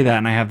say that,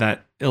 and I have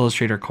that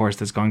Illustrator course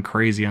that's gone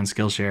crazy on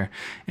Skillshare,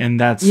 and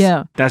that's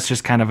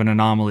just kind of an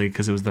anomaly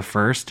because it was the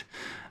first.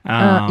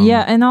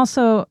 And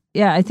also,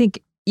 I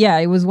think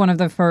it was one of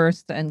the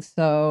first, and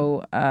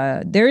so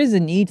there is a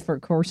need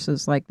for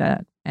courses like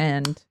that,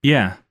 and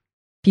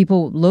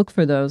people look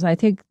for those. I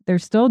think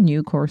there's still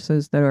new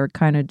courses that are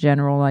kind of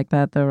general like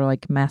that are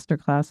like master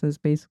classes,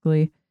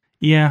 basically.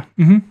 Yeah.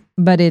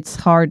 But it's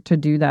hard to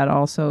do that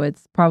also.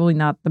 It's probably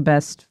not the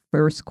best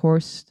first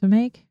course to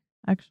make,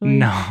 actually.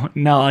 No.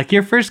 Like,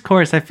 your first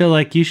course, I feel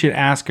like you should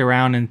ask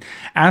around and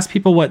ask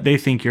people what they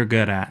think you're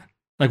good at.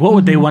 Like, what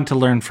would they want to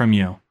learn from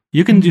you?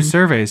 You can do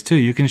surveys too.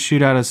 You can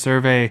shoot out a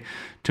survey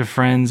to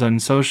friends on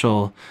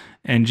social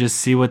and just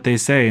see what they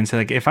say, and say,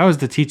 like, if I was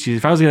to teach you,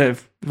 if I was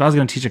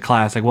going to teach a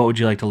class, like, what would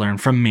you like to learn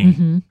from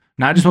me?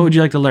 Not just what would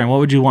you like to learn, what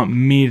would you want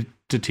me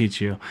to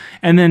teach you?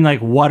 And then,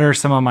 like, what are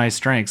some of my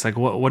strengths? Like,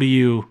 what are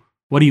you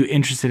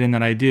interested in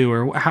that I do,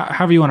 or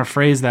however you want to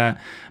phrase that.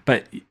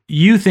 But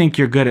you think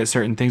you're good at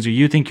certain things, or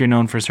you think you're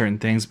known for certain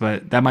things,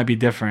 but that might be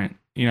different.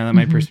 That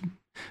might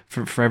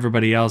for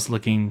everybody else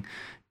looking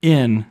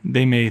in,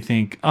 they may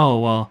think, oh,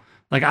 well,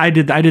 like I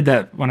did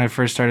that when I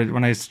first started,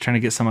 when I was trying to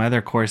get some of my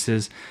other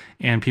courses,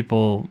 and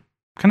people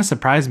kind of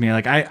surprised me.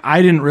 Like,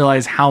 I didn't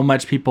realize how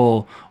much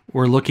people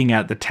were looking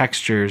at the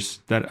textures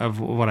of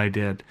what I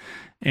did.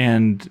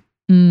 And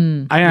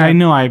I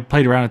know I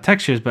played around with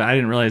textures, but I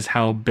didn't realize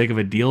how big of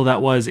a deal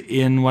that was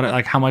in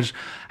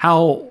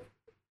how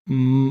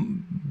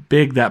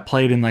big that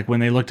played in, like, when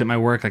they looked at my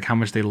work, like how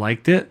much they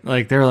liked it.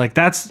 Like, they were like,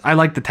 I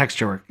like the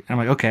texture work. And I'm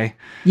like, okay.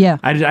 Yeah.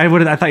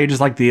 I thought you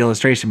just liked the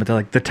illustration, but they're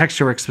like, the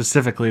texture work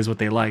specifically is what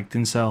they liked.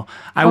 And so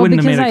I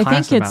wouldn't have made a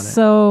class about it.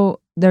 So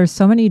there's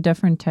so many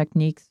different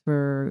techniques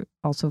for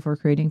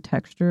creating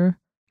texture.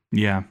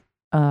 Yeah.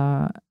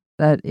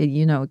 That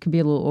it can be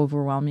a little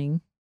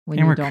overwhelming when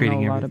you don't know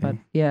a lot about.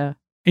 Yeah.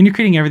 And you're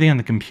creating everything on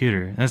the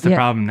computer. That's the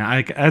problem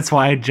now. That's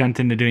why I jumped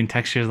into doing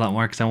textures a lot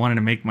more, because I wanted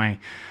to make my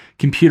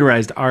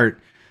computerized art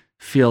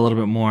feel a little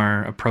bit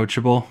more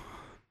approachable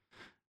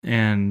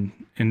and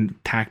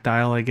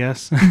tactile, I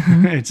guess.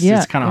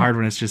 It's kind of hard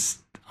when it's just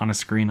on a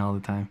screen all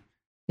the time.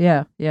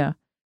 Yeah.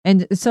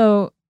 And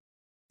so,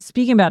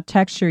 speaking about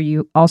texture,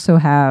 you also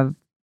have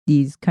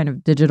these kind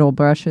of digital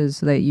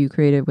brushes that you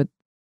created with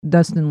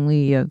Dustin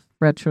Lee of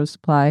Retro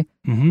Supply.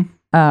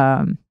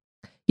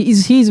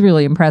 He's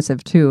really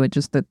impressive too. It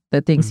just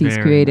the things he's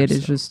created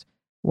is just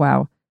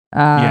wow.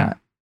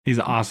 He's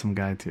an awesome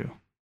guy too.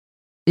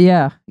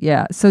 Yeah.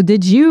 So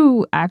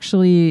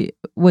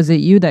was it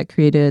you that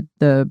created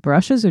the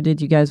brushes, or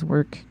did you guys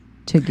work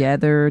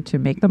together to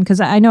make them?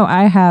 Because I know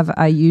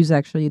I use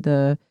actually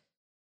the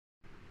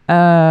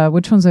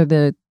Which ones are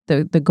the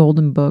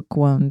Golden Book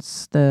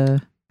ones?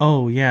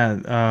 Oh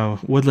yeah,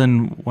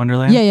 Woodland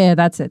Wonderland. Yeah,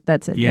 that's it.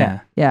 Yeah.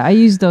 Yeah. I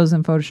use those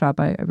in Photoshop.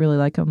 I really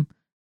like them.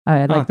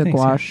 I like the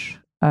thanks,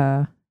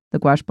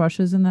 gouache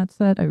brushes in that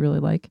set. I really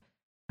like.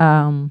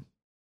 But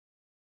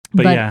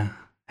yeah,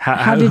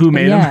 who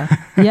made them?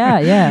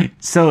 Yeah.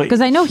 So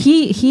because I know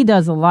he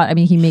does a lot. I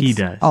mean, he makes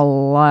a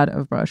lot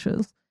of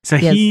brushes. So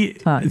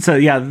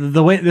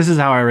the way this is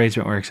how our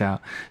arrangement works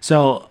out.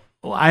 So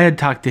I had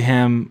talked to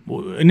him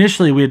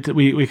initially.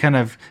 We kind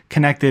of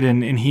connected,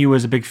 and he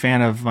was a big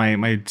fan of my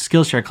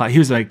Skillshare class. He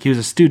was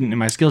a student in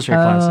my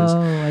Skillshare classes.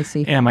 Oh, I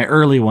see. And my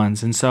early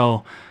ones, and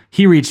so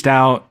he reached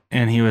out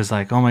and he was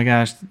like, "Oh my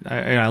gosh,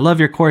 I love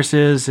your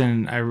courses,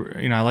 and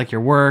I like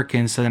your work."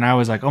 And so then I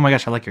was like, "Oh my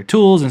gosh, I like your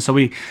tools." And so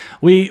we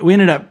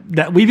ended up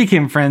that we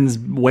became friends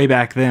way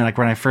back then, like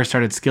when I first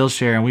started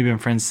Skillshare, and we've been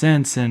friends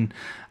since. And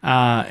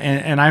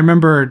I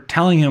remember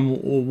telling him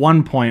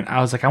one point,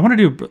 I was like,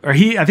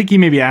 I think he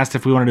maybe asked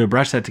if we want to do a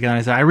brush set together. And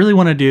I said, I really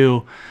want to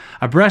do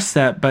a brush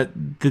set, but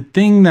the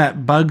thing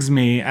that bugs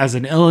me as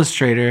an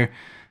illustrator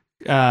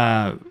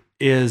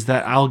is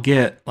that I'll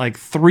get like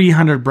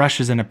 300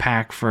 brushes in a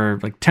pack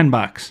for like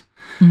 $10.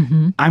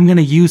 Mm-hmm. I'm going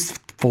to use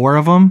 4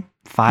 of them,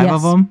 5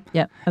 of them.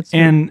 Yeah.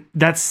 And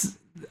that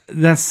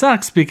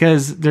sucks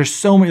because there's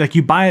so many, like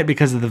you buy it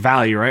because of the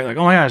value, right? Like,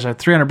 oh my gosh, I have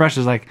 300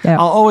 brushes. Like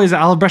I'll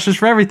have brushes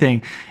for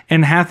everything.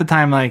 And half the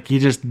time, like you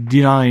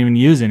don't even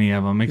use any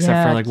of them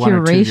except for like one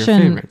or two of your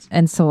favorites.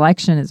 And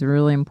selection is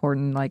really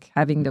important. Like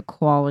having the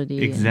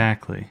quality.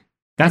 Exactly.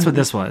 That's what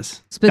this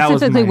was.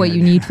 Specifically what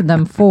you need for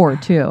them for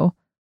too.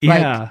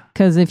 Yeah.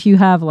 Because if you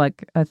have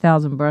like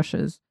 1,000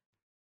 brushes,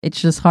 it's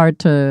just hard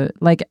to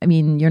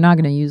you're not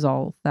going to use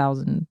all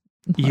 1,000.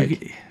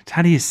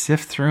 How do you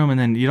sift through them, and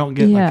then you don't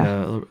get you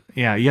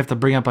have to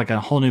bring up like a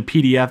whole new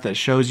PDF that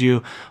shows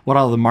you what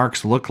all the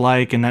marks look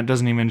like, and that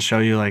doesn't even show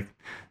you like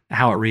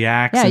how it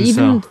reacts. Yeah,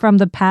 even from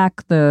the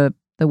pack, the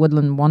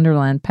Woodland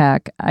Wonderland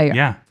pack,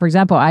 for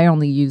example, I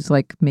only use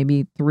like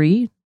maybe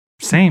 3.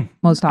 Same.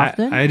 Most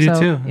often. I do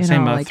too.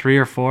 Same, about 3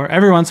 or 4.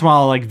 Every once in a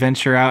while I'll like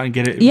venture out and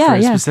get it for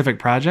a specific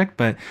project,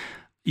 but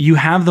you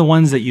have the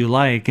ones that you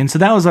like. And so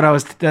that was what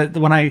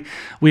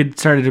we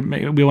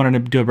wanted to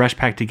do a brush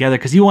pack together,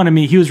 because he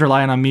was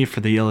relying on me for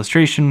the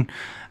illustration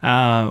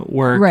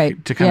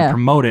work to kind of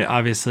promote it,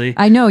 obviously.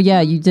 I know,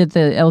 you did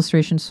the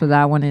illustrations for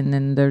that one, and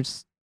then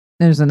there's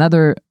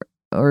another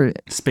or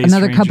Space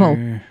another Ranger.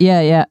 couple.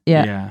 Yeah.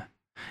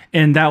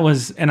 And I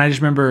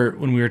just remember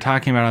when we were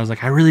talking about it, I was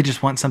like, I really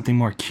just want something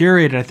more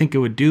curated. I think it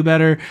would do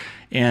better.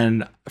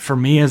 And for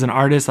me as an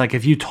artist, like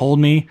if you told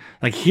me,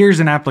 like,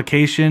 here's an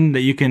application that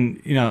you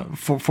can,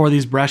 for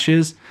these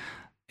brushes,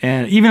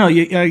 and even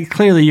though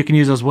clearly you can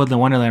use those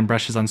Woodland Wonderland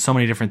brushes on so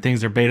many different things,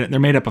 they're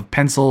made up of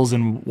pencils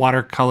and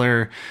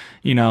watercolor,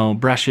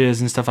 brushes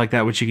and stuff like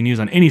that, which you can use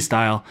on any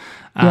style.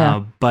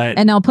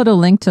 And I'll put a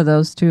link to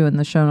those too in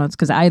the show notes,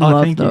 because I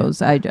love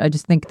those. I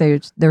just think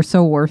they're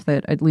so worth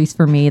it. At least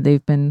for me,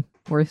 they've been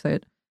worth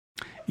it.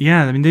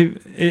 Yeah, I mean,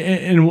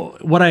 and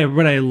what I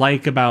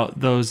like about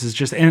those is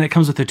just, and it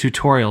comes with a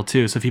tutorial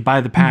too. So if you buy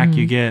the pack,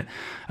 you get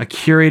a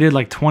curated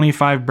like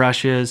 25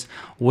 brushes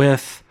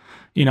with,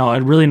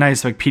 a really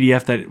nice like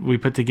PDF that we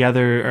put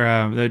together,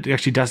 or that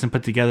actually Dustin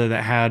put together,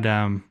 that had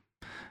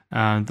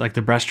like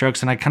the brush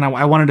strokes. And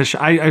I wanted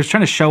to I was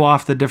trying to show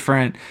off the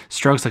different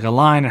strokes, like a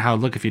line, and how it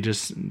would look if you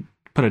just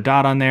put a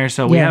dot on there.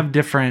 So we have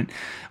different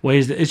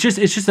ways. It's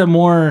just a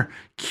more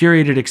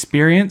curated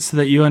experience, so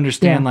that you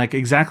understand like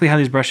exactly how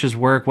these brushes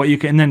work, what you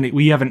can, and then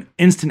we have an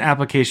instant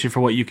application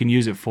for what you can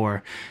use it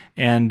for.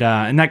 And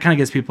that kind of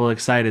gets people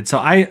excited. So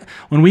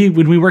when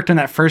we worked on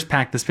that first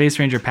pack, the Space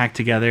Ranger pack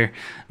together,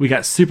 we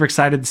got super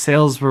excited. The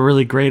sales were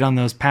really great on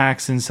those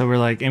packs. And so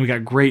and we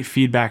got great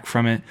feedback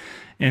from it.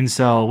 And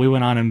so we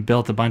went on and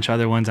built a bunch of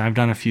other ones. I've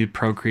done a few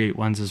Procreate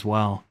ones as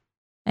well.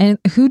 And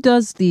who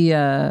does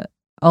the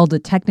all the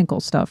technical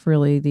stuff,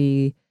 really?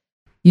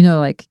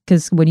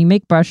 Because when you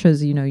make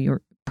brushes,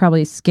 you're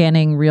probably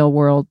scanning real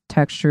world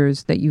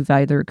textures that you've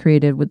either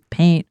created with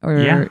paint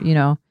or,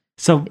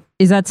 So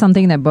is that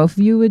something that both of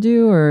you would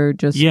do, or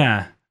just?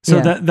 Yeah. So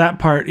that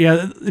part,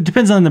 it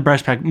depends on the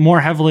brush pack.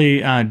 More heavily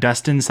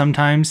Dustin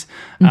sometimes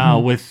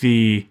with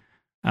the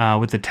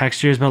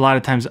textures, but a lot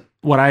of times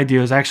what I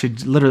do is actually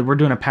literally, we're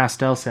doing a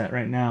pastel set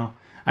right now.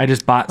 I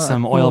just bought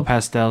some oil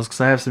pastels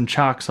because I have some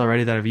chalks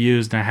already that I've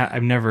used, and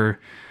I've never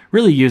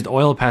really used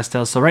oil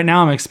pastels. So right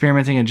now I'm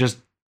experimenting and just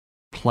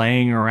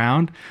playing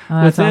around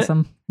with it.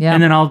 Awesome. Yeah.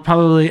 And then I'll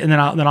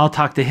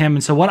talk to him.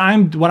 And so what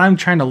I'm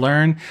trying to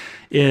learn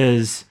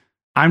is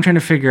I'm trying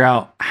to figure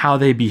out how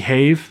they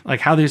behave, like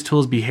how these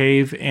tools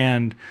behave,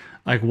 and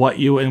like what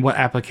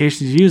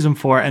applications you use them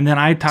for. And then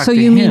I talk to him.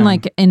 So you mean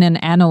like in an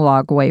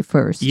analog way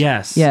first?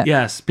 Yes. Yeah.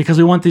 Yes. Because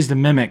we want these to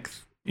mimic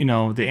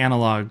the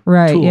analog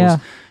Right, tools. yeah.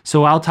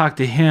 So I'll talk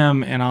to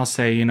him and I'll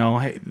say,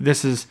 hey,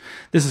 this is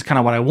kind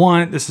of what I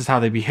want. This is how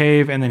they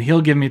behave. And then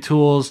he'll give me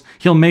tools.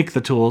 He'll make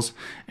the tools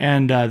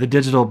and the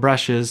digital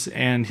brushes,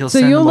 and he'll So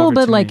send you're a them little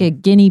over bit to like me. a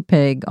guinea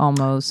pig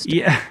almost.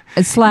 Yeah.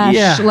 Slash,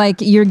 Yeah. like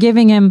you're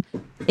giving him.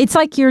 It's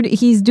like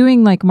he's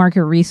doing like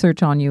market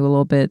research on you a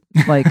little bit,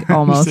 like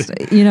almost.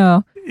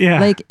 Yeah.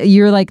 Like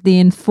you're like the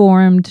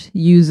informed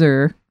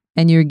user,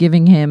 and you're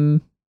giving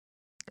him,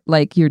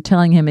 like you're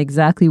telling him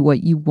exactly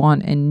what you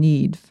want and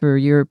need for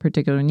your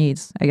particular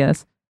needs, I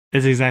guess.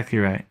 It's exactly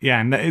right. Yeah,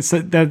 and that's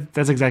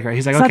exactly right.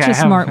 He's like, Such okay, a I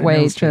have smart an way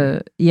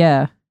Illustrator.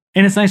 yeah.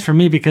 And it's nice for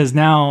me because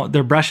now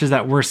they're brushes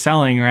that we're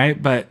selling, right?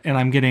 And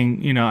I'm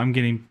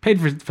getting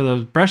paid for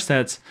those brush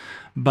sets,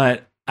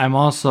 but they're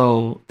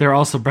also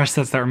brush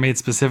sets that were made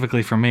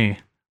specifically for me,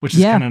 which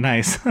is kind of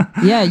nice.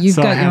 Yeah, you've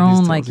So I got have your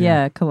these own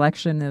tools,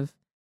 collection of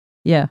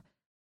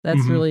that's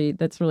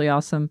Mhm. really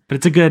awesome. But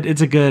it's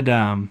a good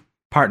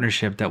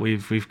partnership that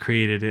we've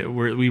created.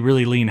 We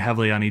really lean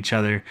heavily on each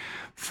other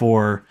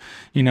for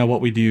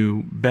what we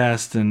do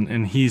best,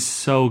 and he's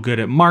so good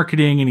at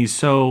marketing, and he's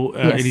so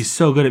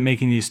good at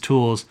making these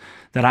tools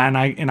that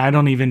I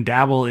don't even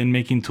dabble in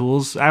making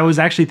tools. I was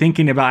actually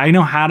thinking about, I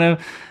know how to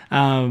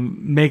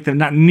make them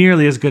not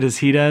nearly as good as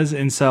he does,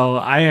 and so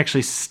I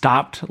actually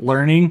stopped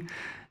learning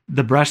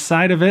the brush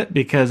side of it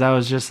because I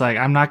was just like,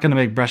 I'm not going to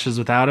make brushes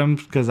without him,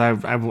 because I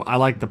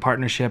like the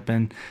partnership,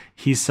 and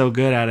he's so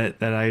good at it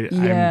that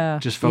I'm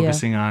just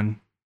focusing on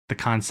the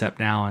concept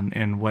now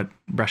and what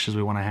brushes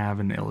we want to have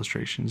and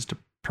illustrations to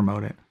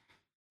promote it.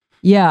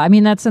 Yeah, I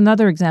mean, that's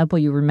another example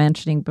you were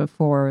mentioning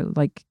before,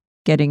 like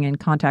getting in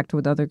contact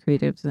with other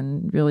creatives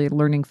and really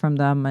learning from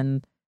them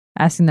and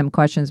asking them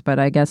questions. But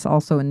I guess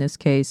also in this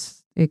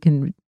case, it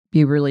can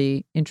be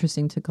really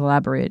interesting to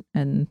collaborate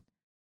and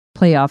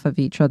play off of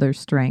each other's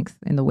strength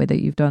in the way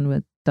that you've done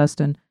with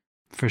Dustin.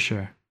 For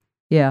sure.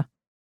 Yeah.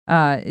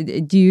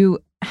 Do you,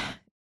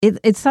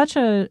 it's such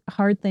a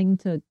hard thing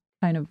to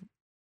kind of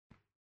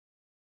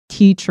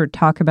teach or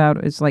talk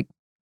about, is like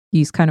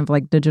these kind of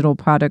like digital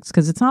products,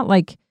 because it's not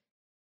like,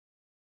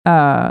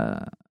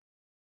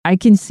 I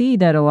can see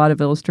that a lot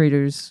of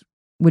illustrators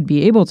would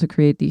be able to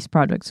create these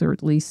products, or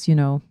at least,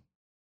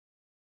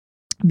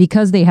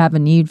 because they have a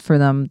need for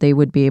them, they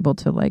would be able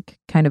to like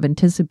kind of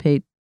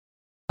anticipate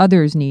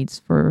others' needs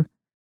for,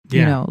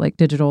 like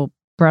digital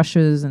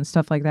brushes and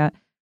stuff like that.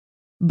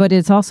 But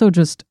it's also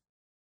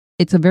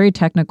it's a very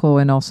technical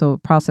and also a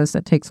process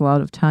that takes a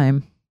lot of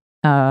time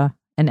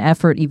and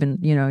effort. Even,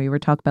 you were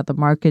talking about the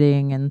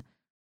marketing and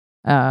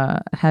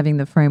having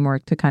the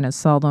framework to kind of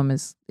sell them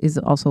is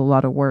also a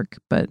lot of work.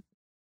 But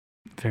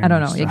Very I don't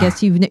know. much I so.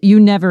 guess you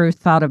never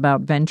thought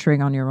about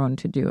venturing on your own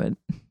to do it.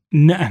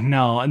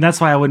 No, and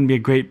that's why I wouldn't be a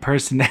great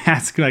person to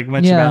ask like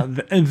much about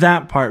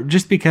that part.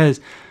 Just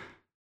because,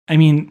 I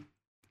mean,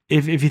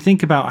 if you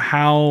think about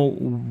how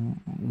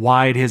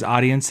wide his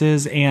audience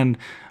is, and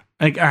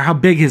like or how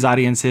big his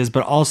audience is,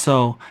 but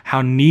also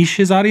how niche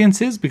his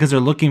audience is, because they're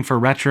looking for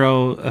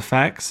retro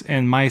effects,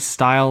 and my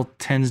style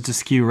tends to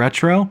skew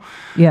retro.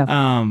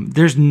 Yeah.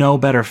 There's no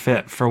better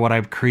fit for what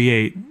I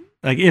create.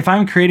 Like if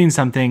I'm creating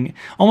something,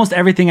 almost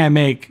everything I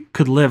make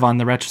could live on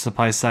the Retro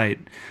Supply site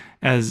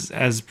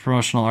as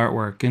promotional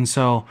artwork. And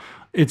so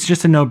it's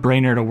just a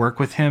no-brainer to work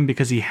with him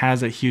because he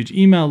has a huge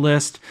email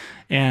list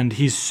and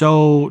he's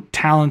so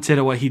talented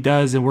at what he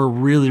does, and we're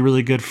really,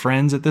 really good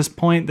friends at this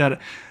point that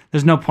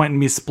there's no point in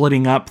me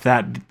splitting up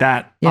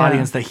that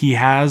audience that he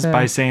has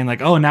by saying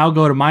like, oh, now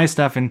go to my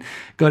stuff and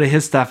go to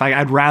his stuff.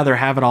 I'd rather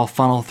have it all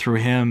funnel through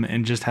him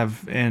and just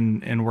have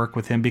and work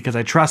with him because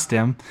I trust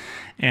him,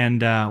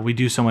 and we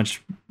do so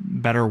much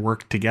better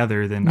work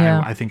together than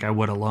I think I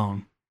would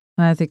alone.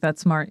 I think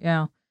that's smart.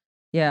 Yeah.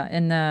 Yeah.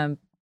 And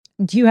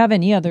do you have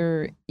any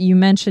other, you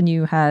mentioned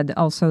you had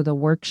also the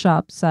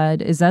workshop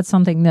side. Is that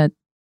something that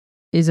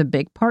is a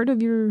big part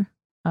of your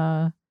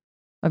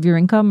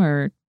income,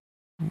 or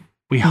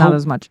we not hope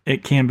as much?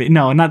 It can be.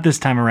 No, not this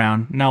time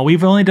around. No,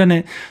 we've only done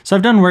it. So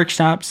I've done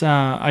workshops.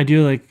 I'll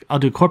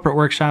do corporate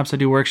workshops. I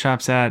do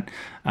workshops at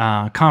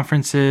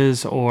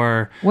conferences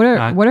or. What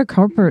are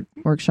corporate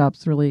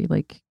workshops really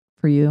like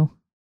for you?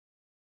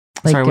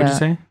 Like, sorry, what'd you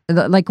say?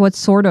 Like what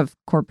sort of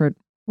corporate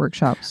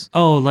workshops?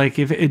 Oh, like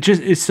if it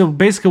just is, so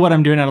basically what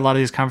I'm doing at a lot of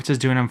these conferences,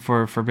 doing them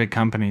for big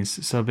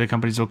companies. So big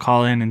companies will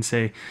call in and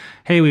say,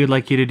 hey, we would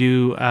like you to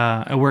do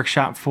a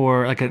workshop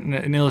for like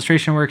an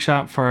illustration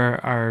workshop for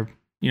our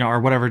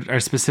our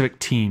specific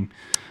team.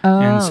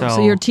 Oh, and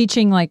so you're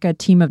teaching like a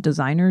team of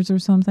designers or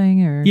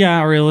something, or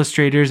or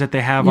illustrators that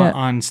they have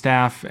on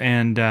staff,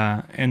 and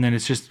then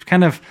it's just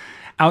kind of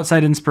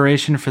outside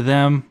inspiration for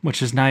them,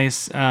 which is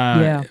nice.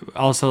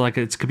 Also, like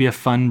it could be a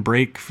fun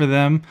break for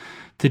them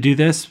to do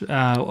this.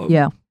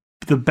 The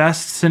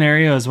best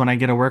scenario is when I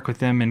get to work with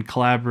them and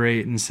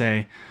collaborate and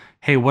say,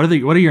 hey, what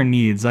are your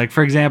needs? Like,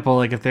 for example,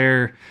 like if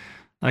they're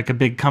like a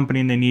big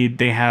company and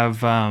they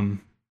have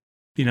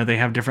they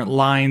have different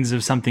lines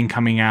of something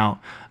coming out.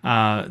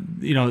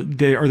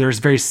 There's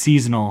very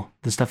seasonal,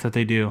 the stuff that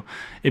they do.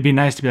 It'd be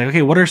nice to be like,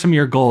 okay, what are some of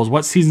your goals?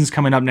 What season's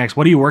coming up next?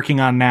 What are you working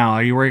on now?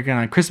 Are you working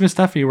on Christmas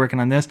stuff? Are you working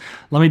on this?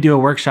 Let me do a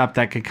workshop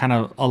that could kind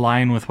of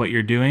align with what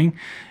you're doing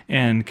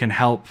and can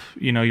help,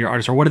 your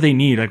artists. Or what do they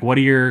need? Like, what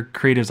are your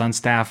creatives on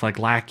staff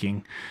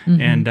lacking?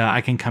 And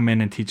I can come in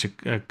and teach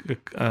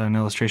an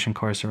illustration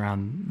course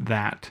around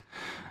that.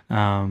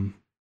 Yeah.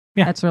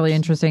 That's really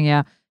interesting.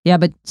 Yeah. Yeah,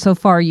 but so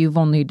far you've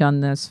only done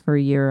this for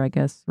a year, I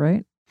guess,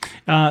 right?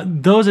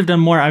 Those have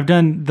done more. I've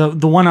done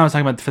the one I was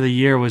talking about for the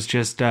year was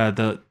just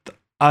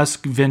us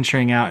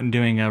venturing out and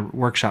doing a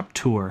workshop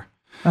tour.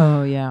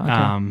 Oh yeah.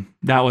 Okay.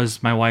 That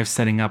was my wife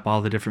setting up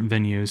all the different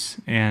venues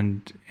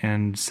and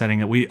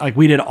setting it.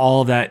 We did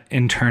all that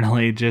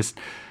internally, just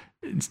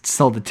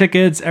sold the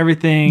tickets,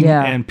 everything,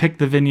 and picked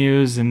the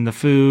venues and the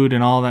food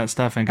and all that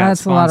stuff, and got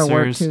That's sponsors. a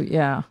lot of work too.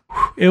 Yeah.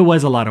 It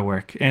was a lot of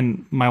work,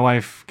 and my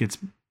wife gets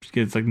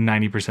like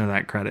 90% of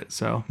that credit.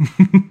 So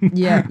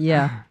yeah.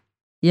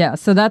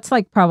 So that's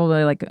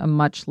probably a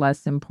much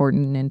less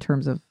important in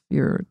terms of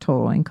your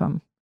total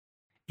income.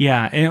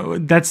 Yeah,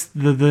 and that's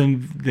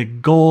the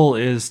goal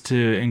is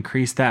to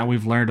increase that. And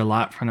we've learned a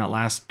lot from that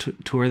last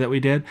tour that we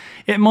did.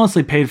 It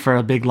mostly paid for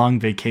a big long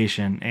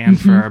vacation and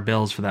for our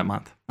bills for that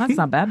month. That's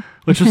not bad.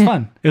 Which was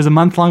fun. It was a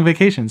month-long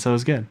vacation, so it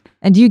was good.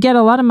 And do you get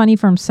a lot of money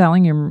from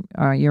selling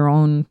your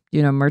own,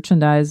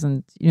 merchandise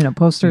and,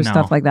 posters,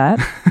 stuff like that?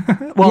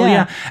 Well,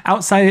 yeah.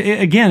 Outside,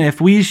 again,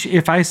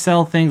 if I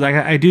sell things,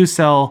 I do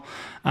sell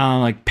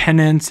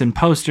pennants and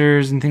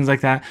posters and things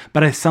like that,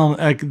 but I sell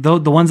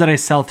the ones that I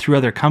sell through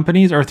other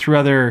companies or through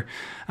other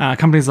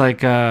companies like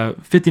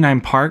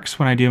 59 Parks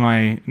when I do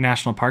my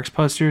national parks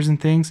posters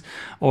and things,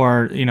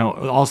 or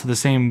also the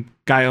same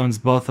guy owns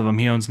both of them.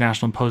 He owns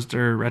National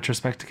Poster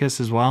Retrospecticus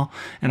as well,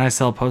 and I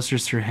sell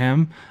posters through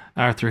him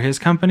or through his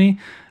company.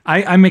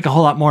 I make a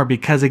whole lot more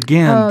because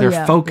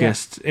they're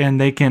focused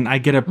and they can. I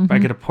get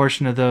a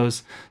portion of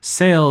those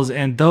sales,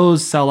 and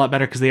those sell a lot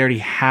better because they already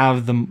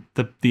have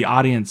the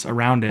audience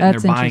around it. That's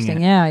and they're buying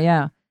interesting. it.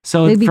 Yeah.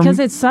 So because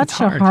it's such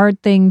a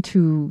hard thing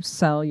to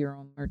sell your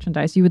own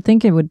merchandise, you would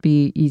think it would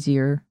be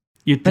easier.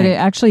 But it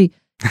actually,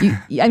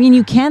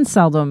 you can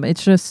sell them.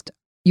 It's just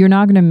you're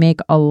not going to make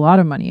a lot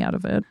of money out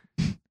of it.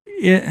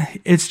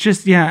 It's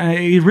just,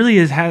 it really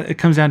is. It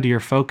comes down to your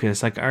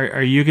focus.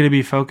 Are you going to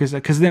be focused?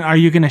 Because then are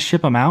you going to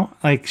ship them out?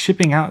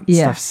 Shipping out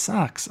stuff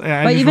sucks.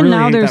 But even really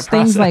now there's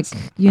things like,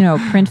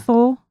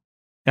 Printful.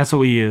 That's what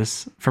we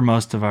use for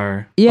most of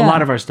a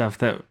lot of our stuff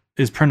that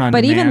is print on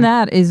demand. But even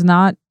that is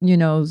not,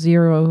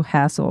 zero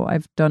hassle.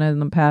 I've done it in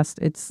the past.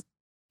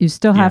 You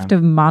still have to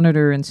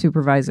monitor and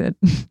supervise it.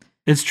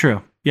 It's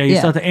true. Yeah. You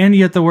still have to, and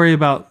you have to worry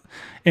about,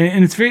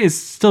 and it's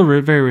still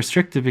very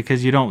restrictive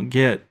because you don't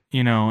get,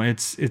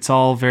 it's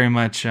all very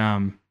much,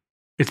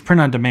 it's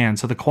print on demand.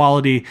 So the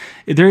quality,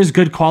 there is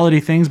good quality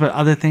things, but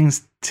other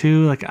things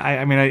too, like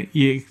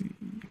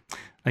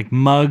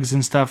mugs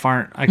and stuff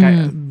aren't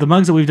the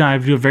mugs that we've done. I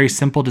do a very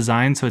simple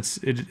design, so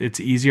it's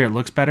easier. It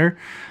looks better,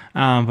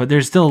 but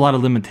there's still a lot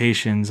of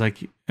limitations,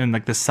 and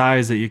the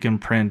size that you can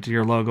print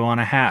your logo on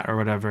a hat or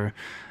whatever.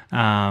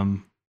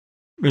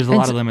 There's a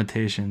lot of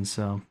limitations.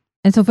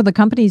 And so for the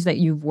companies that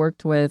you've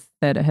worked with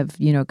that have,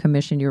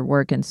 commissioned your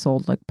work and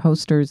sold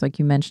posters, like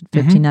you mentioned,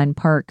 59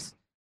 Parks,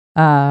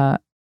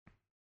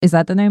 is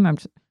that the name?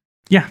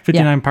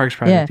 59 Parks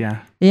Project.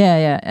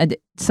 Yeah.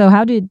 So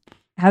how did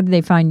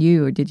they find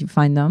you, or did you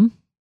find them?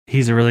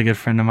 He's a really good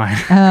friend of mine.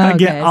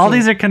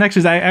 These are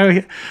connections.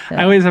 I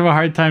always have a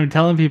hard time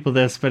telling people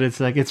this, but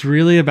it's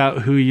really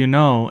about who you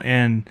know.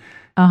 And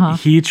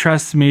he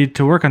trusts me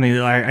to work on these.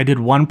 I did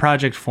one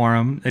project for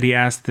him that he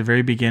asked at the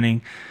very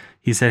beginning.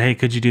 He said, "Hey,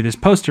 could you do this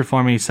poster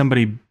for me?"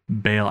 Somebody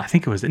bail. I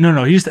think it was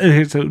no. He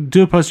just so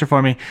do a poster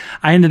for me.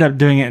 I ended up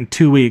doing it in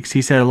 2 weeks.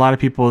 He said a lot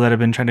of people that have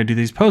been trying to do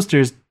these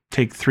posters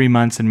take 3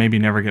 months and maybe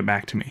never get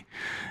back to me.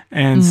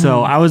 And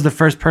so I was the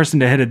first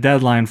person to hit a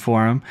deadline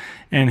for him.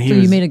 And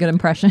you made a good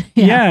impression.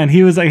 And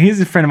he was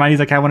he's a friend of mine. He's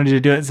like, I wanted you to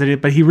do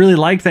it. But he really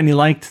liked that, and he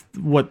liked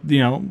what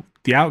the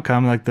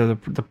outcome,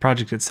 the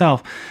project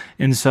itself.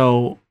 And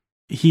so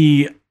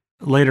he.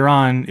 Later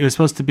on, it was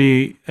supposed to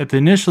be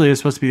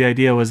the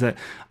idea was that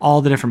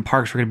all the different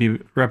parks were going to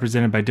be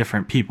represented by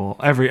different people.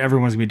 Everyone's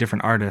going to be a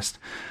different artist.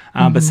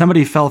 But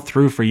somebody fell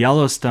through for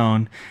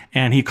Yellowstone,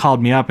 and he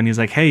called me up and he's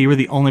like, "Hey, you were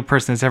the only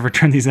person that's ever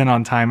turned these in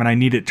on time, and I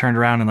need it turned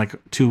around in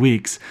 2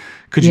 weeks.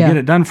 Could you get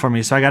it done for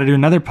me?" So I got to do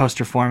another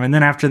poster for him. And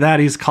then after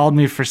that, he's called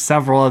me for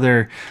several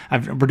other,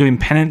 we're doing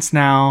pennants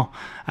now.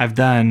 I've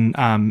done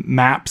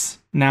maps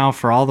now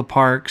for all the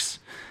parks.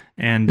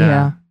 And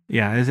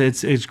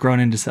it's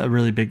grown into a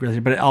really big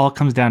relationship, but it all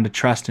comes down to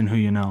trust in who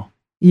you know.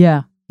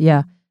 Yeah.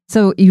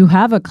 So you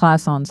have a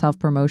class on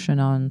self-promotion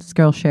on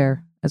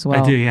Skillshare as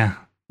well. I do, yeah.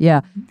 Yeah.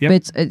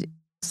 Yep. But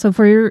so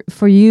for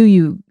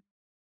you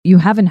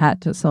haven't had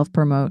to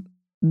self-promote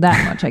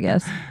that much, I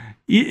guess.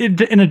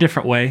 In a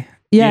different way.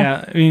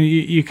 Yeah. I mean,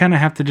 you kind of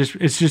have to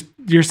it's just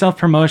your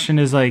self-promotion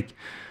is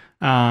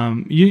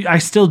I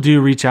still do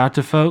reach out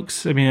to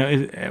folks. I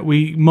mean,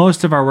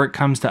 most of our work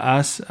comes to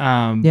us.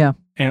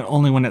 And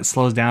only when it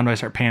slows down do I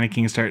start panicking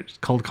and start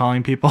cold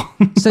calling people.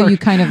 So you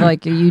kind of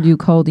like, you do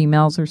cold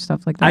emails or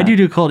stuff like that? I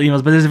do cold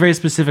emails, but there's a very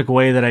specific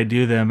way that I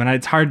do them. And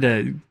it's hard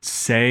to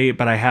say,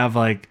 but I have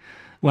like,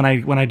 when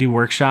I do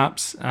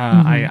workshops,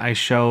 I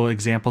show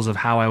examples of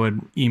how I would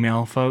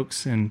email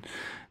folks and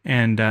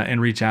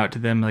reach out to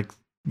them, like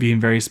being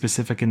very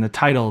specific in the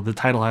title. The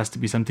title has to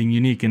be something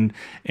unique and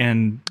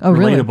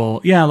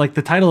relatable. Really? Yeah, like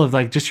the title of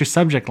like just your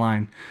subject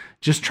line,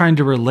 just trying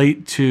to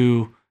relate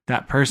to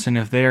that person.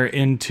 If they're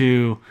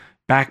into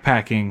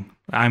backpacking,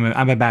 I'm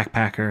a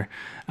backpacker,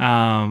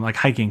 like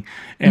hiking,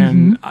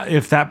 and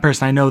if that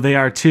person, I know they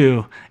are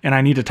too, and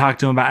I need to talk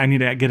to them about, I need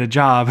to get a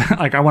job,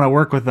 like I want to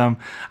work with them,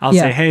 I'll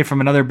say, hey,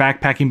 from another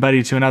backpacking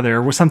buddy to another,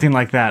 or something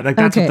like that. Like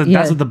that's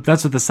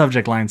that's what the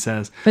subject line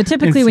says. But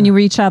typically, when you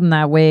reach out in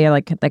that way,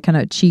 like that kind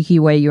of cheeky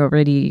way, you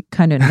already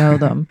kind of know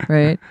them,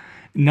 right?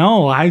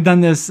 No, I've done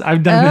this.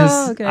 I've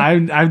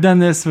done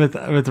this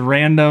with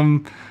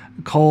random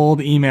cold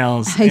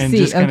emails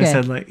just kind of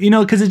said like,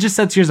 because it just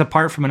sets yours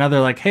apart from another,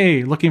 like,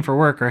 hey, looking for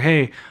work, or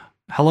hey,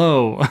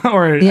 hello,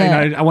 or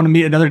I want to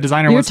meet another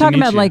designer. You're talking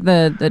about like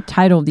the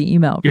title of the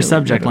email, your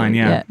subject line.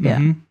 Yeah.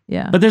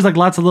 But there's like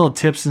lots of little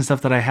tips and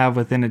stuff that I have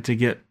within it to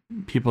get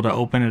people to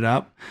open it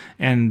up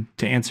and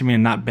to answer me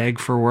and not beg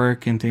for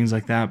work and things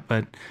like that.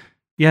 But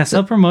yeah,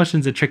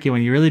 self-promotion is a tricky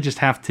one. You really just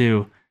have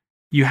to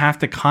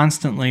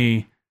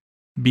constantly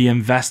be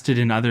invested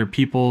in other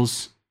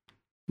people's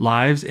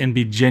lives and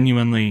be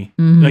genuinely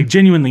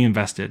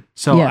invested.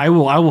 So I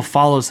will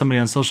follow somebody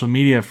on social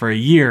media for a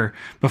year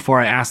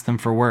before I ask them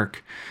for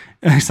work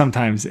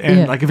sometimes.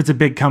 And like if it's a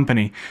big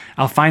company,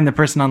 I'll find the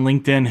person on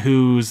LinkedIn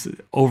who's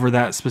over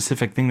that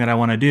specific thing that I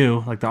want to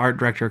do, like the art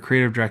director or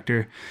creative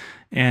director.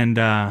 And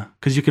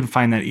because you can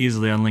find that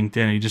easily on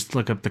LinkedIn. You just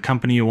look up the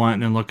company you want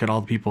and then look at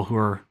all the people who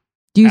are.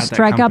 Do you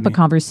strike up a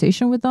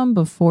conversation with them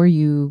before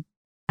you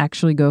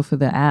actually go for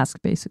the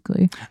ask,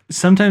 basically?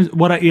 Sometimes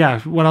what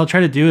I'll try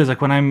to do is like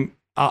when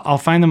I'll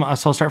find them,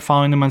 so I'll start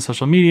following them on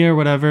social media or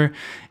whatever,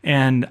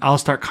 and I'll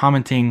start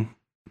commenting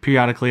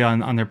periodically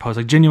on their posts,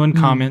 like genuine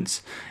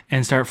comments,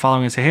 and start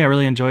following and say, hey, I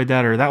really enjoyed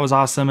that, or that was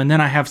awesome. And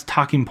then I have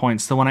talking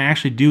points. So when I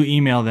actually do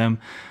email them,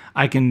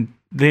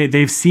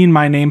 they've seen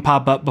my name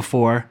pop up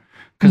before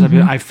because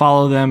I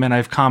follow them and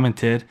I've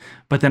commented,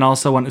 but then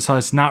also so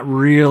it's not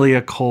really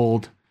a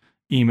cold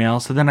email.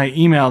 So then I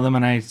email them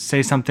and I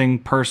say something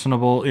personal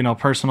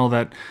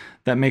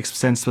that makes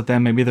sense with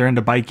them. Maybe they're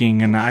into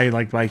biking and I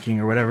like biking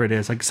or whatever it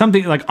is, like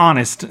something like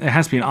honest. It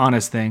has to be an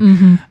honest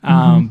thing.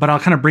 But I'll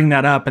kind of bring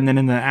that up. And then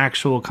in the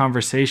actual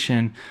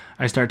conversation,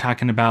 I start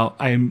talking about,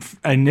 I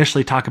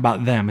initially talk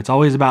about them. It's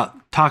always about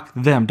talk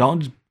them.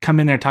 Don't come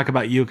in there and talk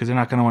about you because they're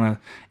not going to want to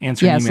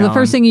answer email. So the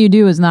first thing you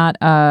do is not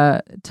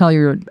tell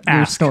your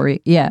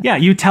story. Yeah,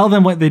 you tell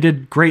them what they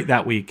did great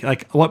that week.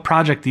 Like what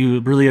project you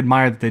really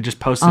admired that they just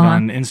posted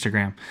on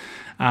Instagram.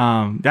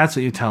 That's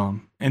what you tell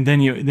them. And then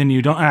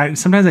you don't.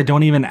 Sometimes I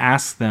don't even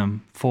ask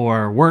them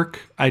for work.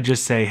 I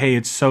just say, "Hey,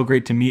 it's so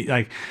great to meet.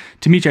 Like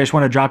to meet you. I just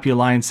want to drop you a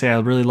line. Say I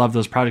really love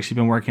those projects you've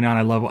been working on.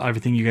 I love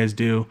everything you guys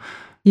do.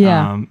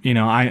 Yeah.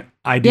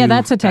 I do. Yeah,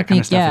 that's a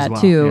technique. Kind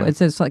of too. Yeah. It's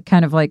just like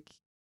kind of like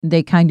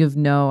they kind of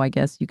know. I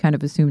guess you kind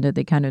of assume that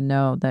they kind of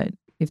know that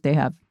if they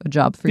have a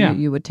job for you,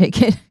 you would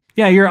take it.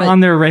 Yeah, you're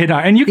on their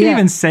radar, and you can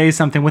even say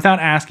something without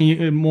asking. You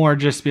could more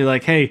just be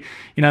like, "Hey,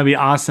 it'd be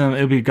awesome.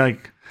 It'd be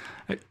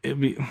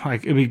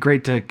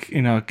great to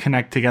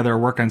connect together or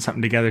work on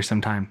something together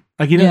sometime."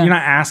 Like you're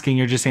not asking,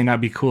 you're just saying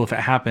that'd be cool if it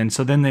happened.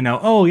 So then they know,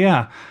 oh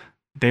yeah,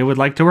 they would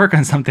like to work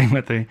on something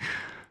with me.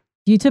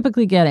 Do you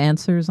typically get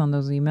answers on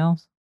those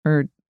emails,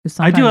 or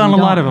I do on a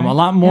lot of them, a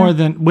lot more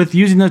than with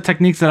using the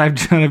techniques that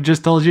I've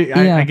just told you.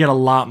 I get a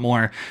lot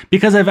more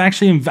because I've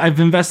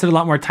invested a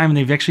lot more time and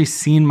they've actually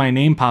seen my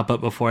name pop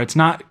up before. It's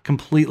not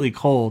completely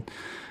cold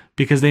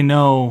because they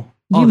know.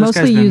 Do you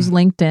mostly use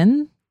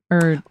LinkedIn?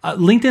 Or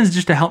LinkedIn is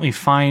just to help me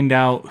find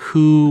out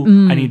who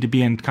I need to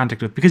be in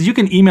contact with, because you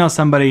can email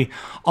somebody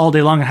all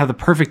day long and have the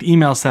perfect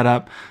email set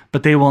up,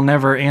 but they will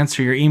never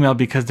answer your email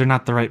because they're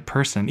not the right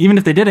person. Even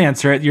if they did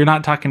answer it, you're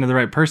not talking to the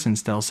right person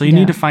still. So you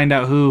need to find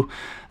out who,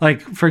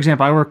 like, for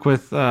example, I work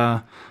with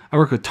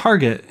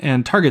Target,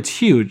 and Target's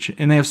huge,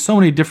 and they have so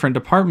many different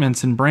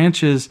departments and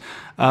branches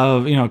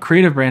of,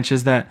 creative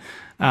branches that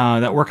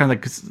work on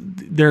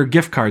their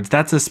gift cards.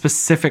 That's a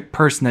specific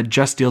person that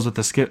just deals with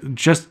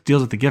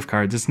the gift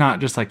cards. It's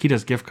not just like he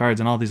does gift cards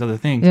and all these other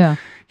things. Yeah,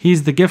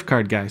 he's the gift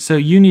card guy. So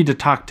you need to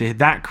talk to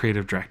that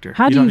creative director.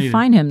 How do you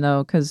find him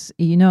though? Because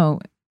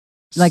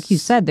like you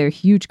said, they're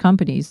huge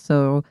companies.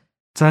 So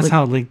that's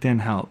how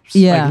LinkedIn helps.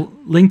 Yeah, like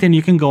LinkedIn,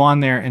 you can go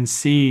on there and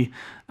see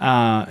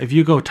if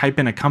you go type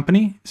in a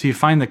company. So you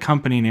find the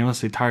company name, let's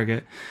say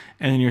Target,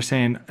 and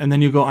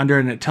then you go under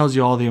and it tells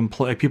you all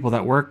the people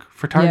that work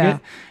for Target,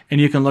 and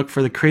you can look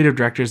for the creative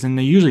directors, and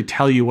they usually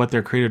tell you what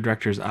they're creative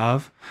directors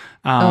of.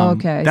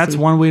 That's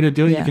one way to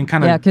do it. Yeah. You can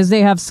kind of because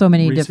they have so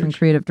many different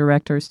creative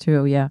directors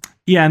too. Yeah,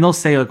 and they'll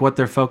say like what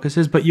their focus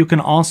is, but you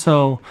can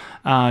also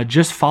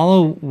just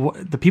follow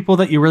the people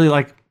that you really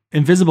like.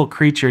 Invisible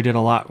Creature did a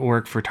lot of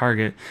work for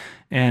Target.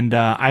 And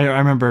I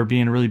remember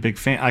being a really big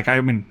fan. Like,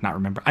 I mean, not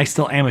remember. I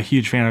still am a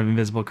huge fan of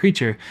Invisible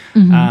Creature.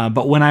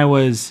 But when I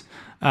was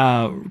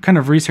kind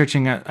of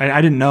researching,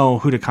 I didn't know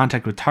who to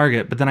contact with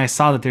Target. But then I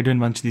saw that they're doing a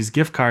bunch of these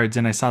gift cards,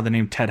 and I saw the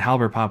name Ted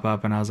Halber pop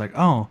up, and I was like,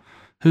 oh,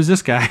 who's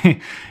this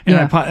guy?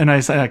 And I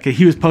said, like,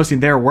 he was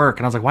posting their work,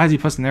 and I was like, why is he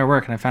posting their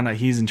work? And I found out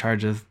he's in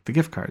charge of the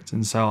gift cards,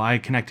 and so I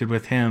connected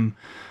with him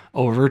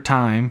over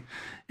time.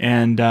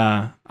 And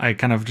I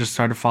kind of just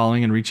started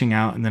following and reaching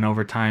out, and then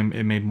over time,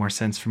 it made more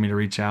sense for me to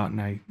reach out,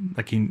 and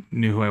he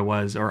knew who I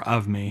was or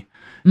of me,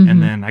 and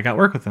then I got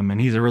work with him,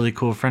 and he's a really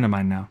cool friend of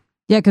mine now.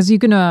 Yeah, because you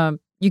can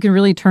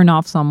really turn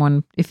off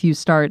someone if you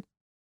start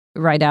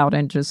right out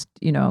and just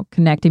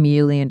connect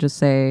immediately and just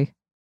say,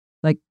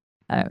 like,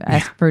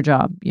 ask for a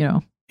job.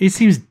 It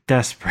seems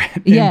desperate.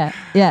 Yeah,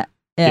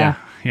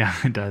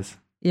 it does.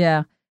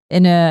 Yeah.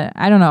 And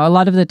I don't know, a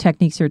lot of the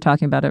techniques you're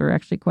talking about are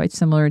actually quite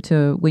similar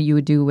to what you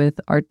would do with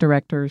art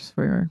directors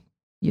for,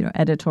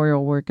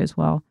 editorial work as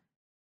well.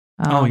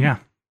 I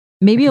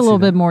Maybe a can little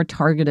see that. bit more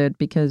targeted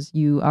because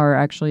you are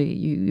actually,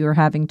 you're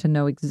having to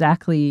know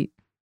exactly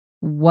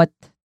what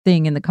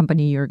thing in the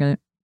company you're going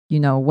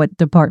to, what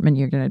department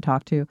you're going to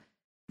talk to.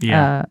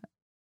 Yeah.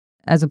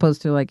 As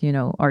opposed to like,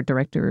 art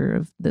director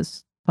of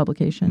this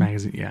publication.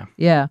 Magazine, yeah.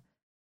 Yeah.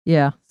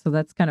 Yeah. So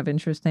that's kind of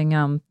interesting.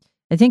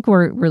 I think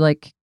we're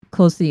like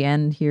close to the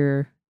end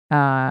here.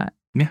 I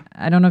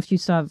don't know if you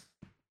still have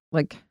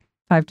like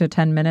 5 to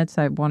 10 minutes.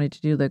 I wanted to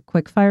do the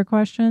quick fire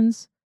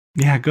questions.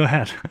 Yeah, go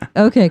ahead.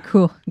 Okay,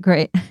 cool.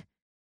 Great.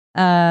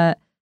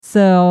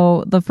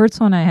 So the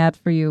first one I had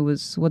for you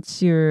was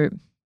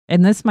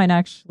and this might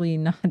actually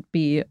not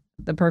be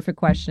the perfect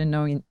question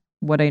knowing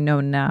what I know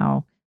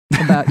now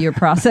about your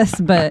process,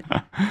 but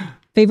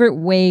favorite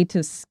way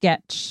to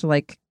sketch,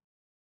 like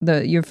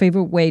your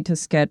favorite way to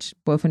sketch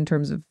both in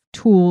terms of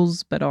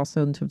tools, but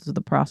also in terms of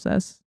the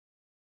process.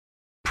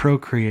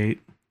 Procreate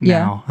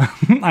now.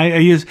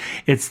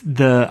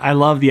 I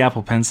love the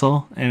Apple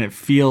Pencil, and it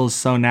feels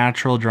so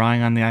natural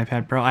drawing on the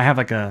iPad Pro. I have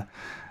like a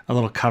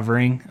little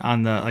covering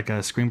on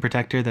a screen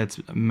protector that's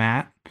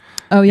matte.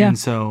 Oh yeah. And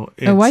so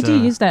why do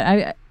you use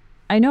that?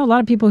 I know a lot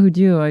of people who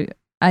do.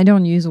 I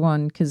don't use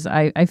one because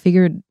I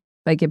figured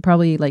like it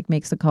probably like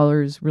makes the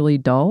colors really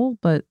dull,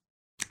 but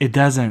it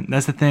doesn't.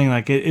 That's the thing.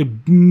 Like it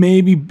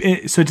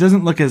maybe so it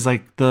doesn't look as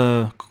like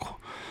the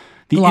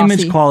glossy.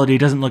 Image quality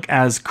doesn't look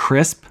as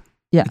crisp.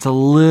 Yeah. It's a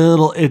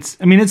little. It's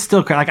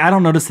still like I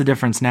don't notice the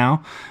difference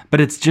now,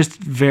 but it's just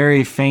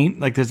very faint.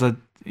 Like there's a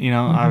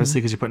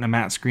obviously because you're putting a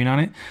matte screen on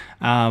it,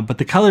 but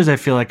the colors I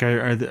feel like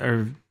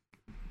are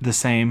the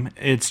same.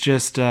 It's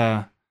just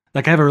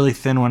like I have a really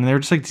thin one, and they're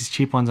just like these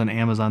cheap ones on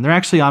Amazon. They're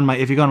actually on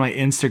if you go on my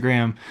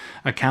Instagram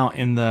account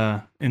in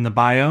the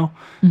bio,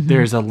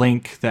 there's a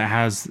link that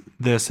has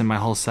this and my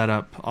whole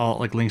setup, all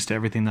like links to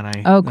everything that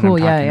I. Oh, cool!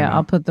 That I'm talking Yeah. about.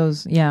 I'll put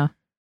those. Yeah.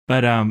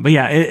 But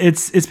yeah,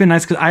 it's been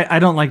nice because I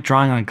don't like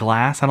drawing on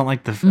glass. I don't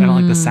like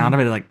the sound of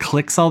it. It like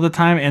clicks all the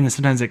time, and then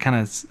sometimes I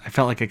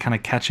felt like it kind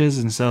of catches,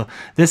 and so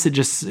this it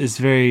just is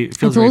feels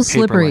it's a little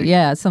slippery.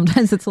 Yeah,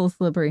 sometimes it's a little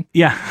slippery.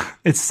 Yeah,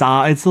 it's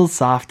soft. It's a little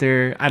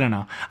softer. I don't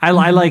know. I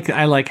like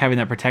having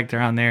that protector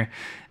on there.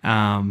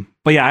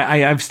 But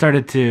yeah, I've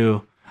started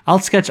to. I'll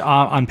sketch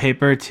on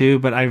paper too,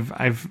 but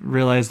I've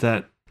realized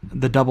that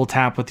the double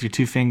tap with your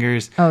two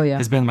fingers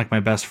has been like my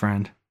best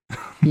friend.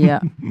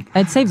 Yeah,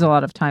 it saves a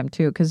lot of time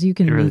too because you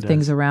can It really move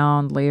things does.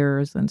 around,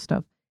 layers and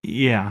stuff.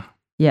 Yeah.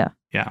 Yeah.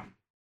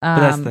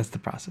 But that's the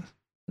process.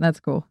 That's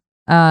cool.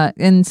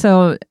 And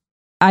so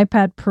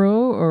iPad Pro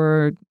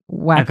or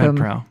Wacom? iPad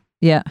Pro.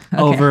 Yeah.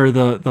 Okay. Over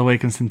the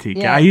Wacom Cintiq.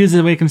 Yeah. I use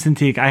the Wacom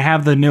Cintiq. I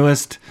have the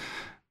newest,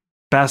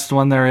 best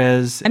one there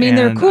is. I mean,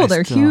 they're and cool. I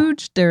They're still-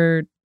 huge.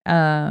 They're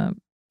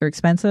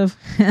expensive.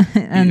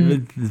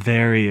 And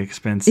very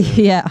expensive.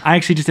 yeah, I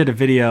actually just did a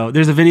video.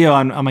 There's a video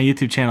on my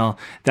YouTube channel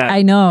that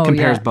I know.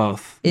 compares Yeah.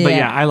 both. Yeah. But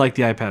yeah, I like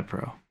the iPad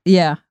Pro.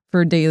 Yeah,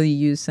 for daily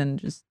use and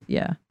just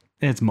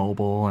It's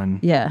mobile and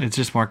Yeah. it's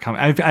just more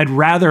I'd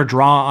rather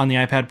draw on the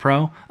iPad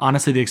Pro.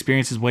 Honestly, the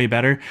experience is way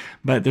better,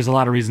 but there's a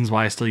lot of reasons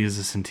why I still use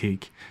the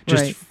Cintiq.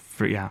 Just Right.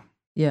 for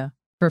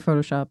for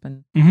Photoshop.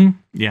 And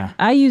Yeah.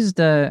 I used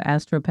the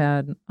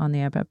AstroPad on the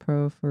iPad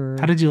Pro for.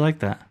 How did you like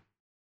that?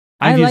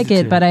 I I've used like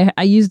it, too. but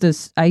I use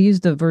this. I use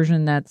the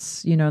version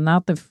that's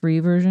not the free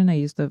version. I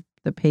use the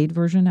paid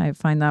version. I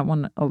find that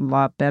one a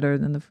lot better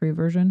than the free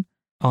version.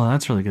 Oh,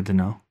 that's really good to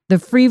know. The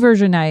free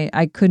version,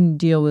 I couldn't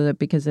deal with it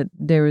because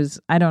there's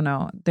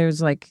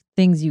like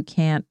things you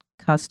can't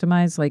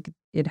customize. Like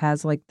it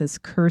has like this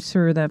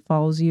cursor that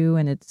follows you,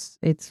 and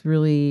it's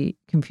really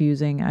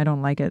confusing. I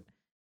don't like it.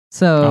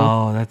 So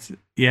Oh, that's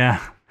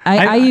yeah.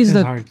 I use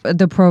it's hard.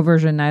 the pro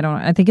version.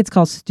 I think it's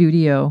called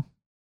Studio.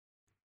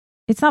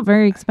 It's not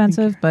very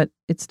expensive, but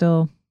it's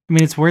still I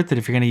mean, it's worth it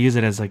if you're going to use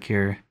it as like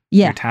your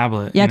yeah.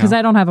 tablet. Yeah, you because know?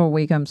 I don't have a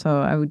Wacom,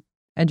 so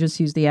I just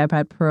use the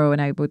iPad Pro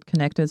and I would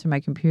connect it to my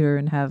computer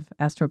and have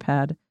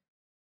AstroPad,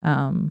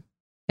 and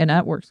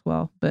that works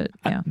well. But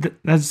yeah,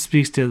 That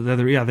speaks to the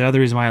other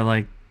reason why I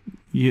like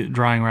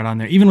drawing right on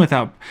there. Even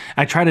without,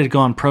 I try to go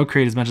on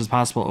Procreate as much as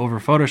possible over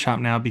Photoshop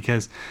now,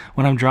 because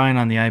when I'm drawing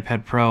on the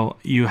iPad Pro,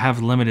 you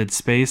have limited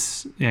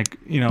space, like,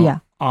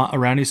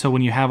 around you. So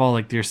when you have all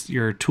like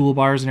your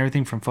toolbars and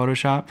everything from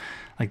Photoshop,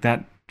 like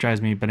that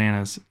drives me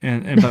bananas.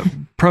 And but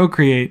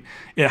Procreate,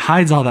 it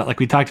hides all that, like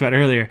we talked about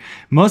earlier.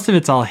 Most of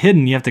it's all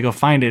hidden. You have to go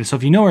find it. So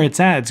if you know where it's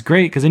at, it's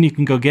great, because then you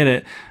can go get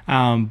it.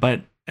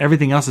 But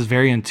everything else is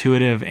very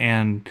intuitive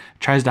and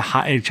tries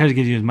to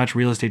give you as much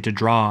real estate to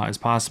draw as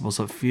possible.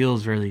 So it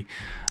feels really,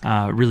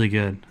 really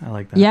good. I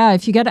like that. Yeah,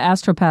 if you get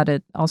Astropad,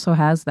 it also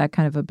has that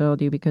kind of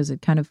ability, because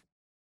it kind of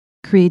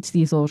creates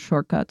these little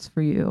shortcuts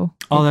for you.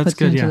 Oh, that's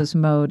good. Into this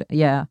mode.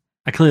 Yeah.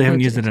 I clearly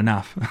haven't used it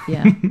enough.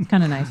 Yeah, it's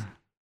kind of nice.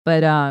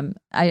 But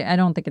I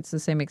don't think it's the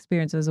same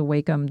experience as a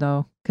Wacom,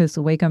 though, because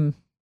the Wacom,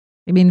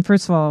 I mean,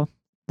 first of all,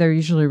 they're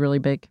usually really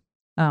big.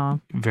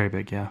 Very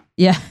big, yeah.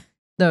 Yeah.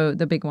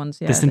 The big ones,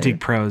 yeah. The Cintiq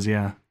Pros,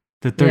 yeah.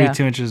 The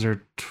 32 inches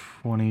are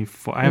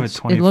 24. I have a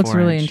 24 It looks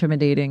really inch.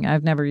 intimidating.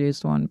 I've never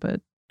used one, but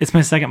it's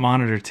my second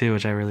monitor too,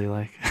 which I really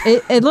like.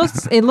 it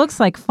looks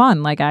like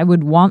fun. Like I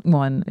would want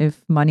one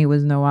if money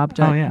was no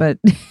object. Oh, yeah. But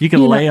you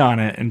can lay on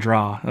it and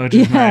draw, which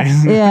is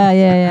nice.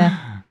 yeah.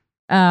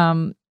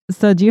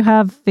 So do you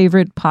have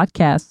favorite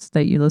podcasts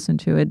that you listen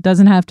to? It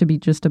doesn't have to be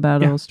just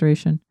about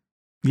illustration.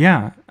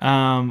 Yeah.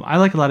 I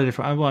like a lot of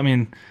different. Well, I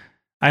mean,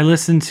 I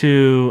listen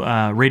to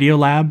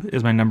Radiolab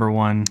is my number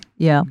one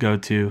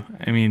go-to.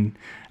 I mean,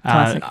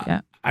 classic.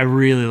 I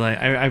really like.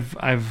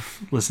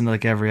 I've listened to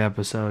like every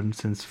episode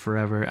since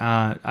forever.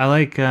 I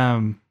like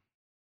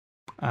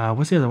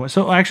what's the other one?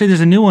 So actually, there's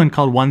a new one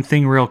called One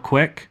Thing Real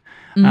Quick.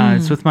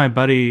 It's with my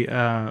buddy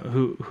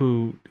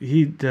who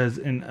he does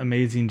an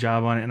amazing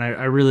job on it, and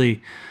I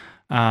really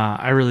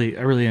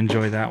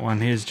enjoy that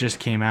one. His just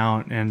came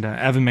out, and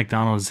Evan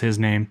McDonald is his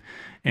name.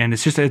 And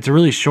it's a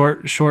really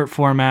short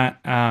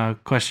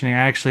format questioning. I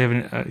actually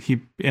haven't. He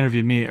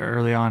interviewed me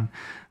early on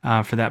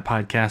for that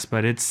podcast,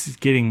 but it's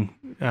getting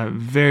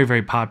very,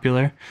 very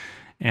popular.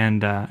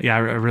 And I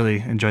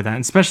really enjoy that,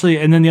 and especially.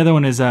 And then the other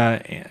one is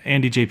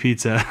Andy J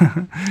Pizza.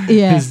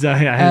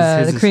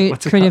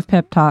 Creative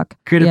Pep Talk.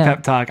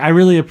 Pep Talk. I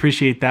really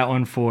appreciate that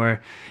one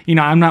for.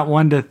 I'm not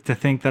one to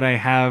think that I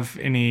have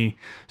any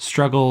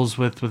struggles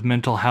with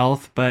mental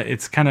health, but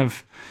it's kind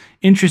of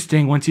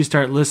interesting once you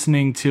start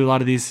listening to a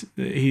lot of these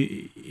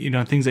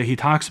things that he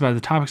talks about, the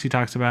topics he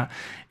talks about,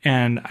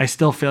 and I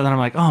still feel that I'm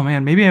like, oh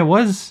man, maybe I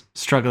was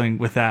struggling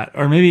with that,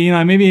 or maybe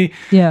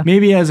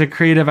maybe as a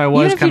creative I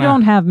was. Even if you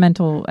don't have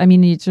mental, I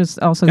mean, he just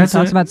also he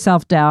talks about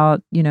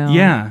self-doubt,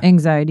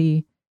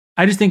 anxiety.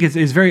 I just think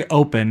it's very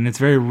open and it's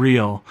very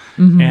real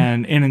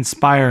and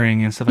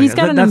inspiring and stuff like that. He's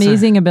got an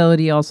amazing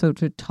ability also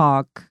to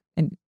talk.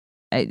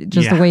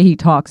 The way he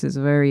talks is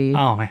very...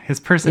 Oh, man, his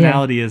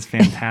personality is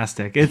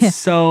fantastic. It's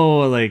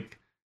so,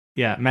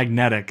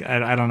 magnetic.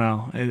 I don't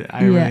know.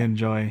 I really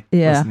enjoy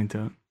listening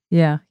to it.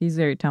 Yeah, he's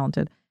very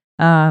talented.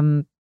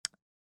 Do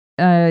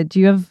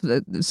you have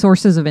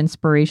sources of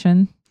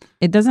inspiration?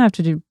 It doesn't have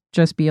to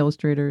just be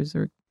illustrators,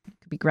 or it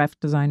could be graphic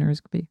designers.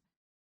 It could be...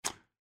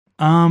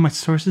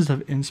 sources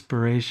of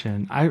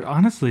inspiration. I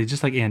honestly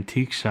just like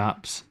antique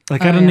shops.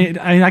 Like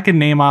I could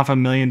name off a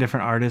million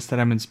different artists that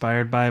I'm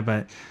inspired by,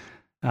 but...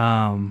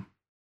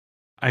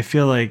 I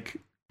feel like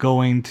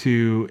going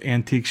to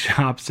antique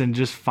shops and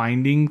just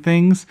finding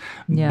things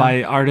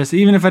by artists,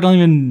 even if I don't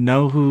even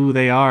know who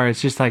they are,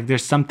 it's just like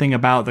there's something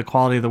about the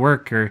quality of the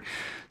work or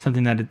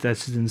something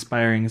that's just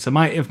inspiring. So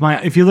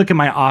if you look at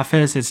my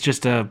office, it's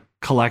just a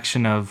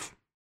collection of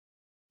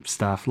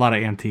stuff, a lot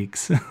of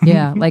antiques.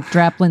 Yeah, like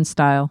Draplin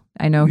style.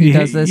 I know he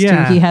does this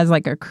too. He has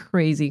like a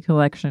crazy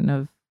collection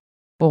of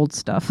old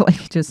stuff,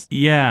 like just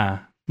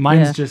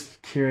mine's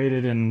just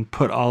curated and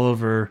put all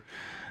over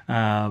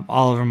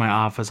my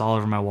office, all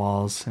over my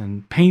walls,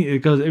 and paint. It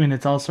goes. I mean,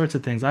 it's all sorts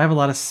of things. I have a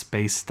lot of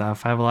space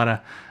stuff. I have a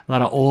lot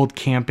of old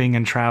camping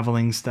and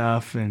traveling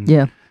stuff, and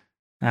I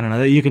don't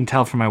know. You can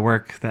tell from my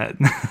work that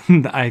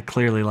I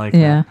clearly like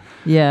that.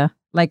 Yeah,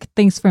 like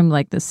things from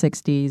like the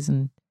 '60s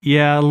and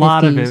a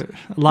lot 50s. Of it.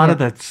 A lot of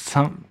that.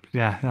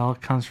 It all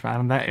comes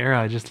from that era.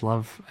 I just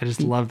love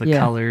the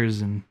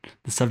colors and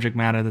the subject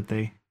matter that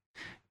they,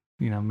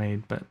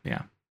 made. But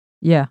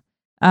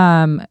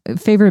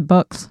favorite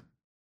books.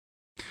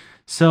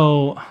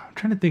 So I'm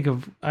trying to think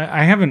of.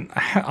 I haven't.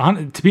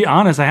 To be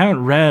honest, I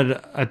haven't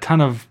read a ton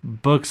of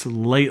books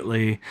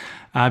lately.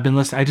 I've been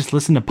listening. I just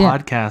listen to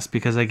podcasts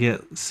because I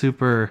get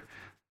super.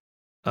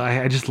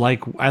 I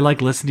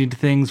like listening to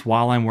things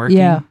while I'm working.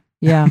 Yeah.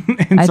 I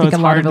think a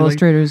lot of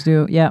illustrators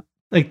do. Yeah.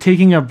 Like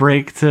taking a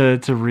break to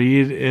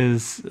read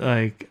is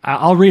like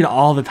I'll read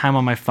all the time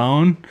on my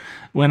phone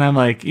when I'm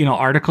like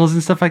articles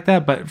and stuff like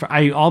that. But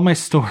all my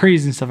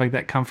stories and stuff like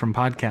that come from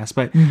podcasts.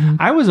 But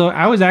I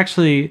was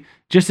actually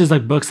just as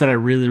like books that I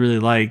really really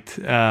liked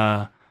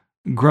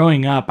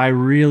growing up. I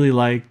really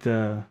liked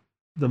the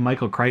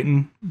Michael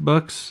Crichton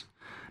books.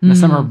 Now,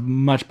 some are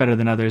much better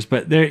than others,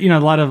 but there a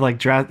lot of like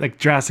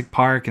Jurassic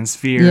Park and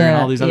Sphere and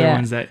all these other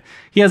ones that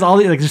he has all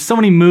these there's so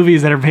many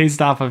movies that are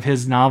based off of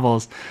his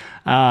novels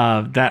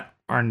that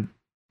are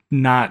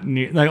not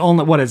near, like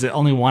only what is it?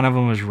 Only one of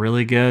them was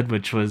really good,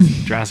 which was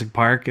Jurassic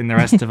Park, and the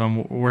rest of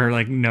them were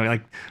like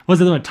like what was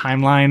the other one?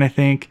 Timeline, I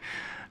think.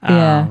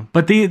 Yeah.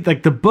 But the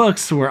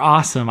books were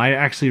awesome. I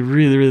actually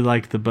really really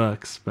liked the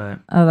books, but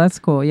Oh, that's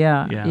cool.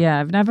 Yeah. Yeah. Yeah.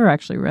 I've never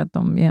actually read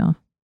them. Yeah.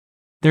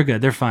 they're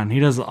good. They're fun. He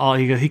does all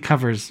he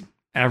covers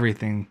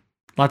everything.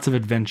 Lots of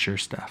adventure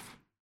stuff.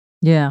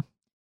 Yeah.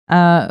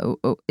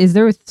 Is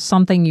there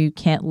something you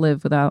can't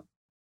live without?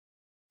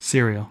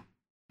 Cereal,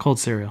 cold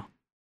cereal.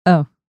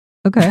 Oh,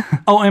 okay.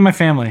 Oh, and my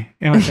family.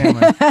 And my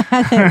family.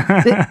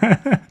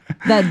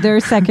 That their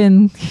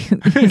second.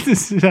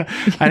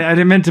 I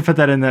didn't mean to put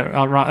that in there.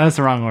 That's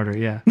the wrong order.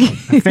 Yeah.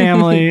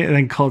 Family and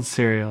then cold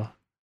cereal.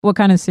 What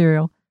kind of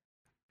cereal?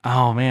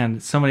 Oh man,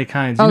 so many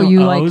kinds. Oh, know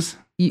you like- O's?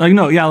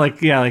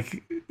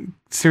 Like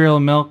cereal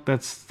and milk.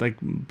 That's like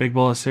big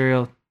bowl of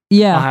cereal. I'll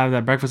Yeah, have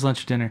that breakfast,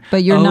 lunch, or dinner.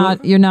 but you're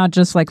not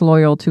just like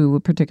loyal to a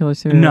particular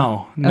cereal.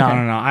 No.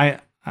 Okay.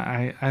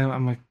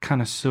 I'm a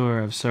connoisseur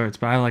of sorts,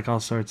 but I like all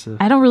sorts of.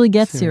 I don't really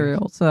get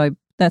Cereal. cereal, so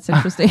that's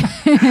interesting.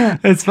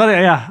 It's funny,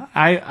 yeah.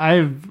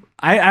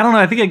 I don't know.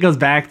 I think it goes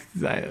back.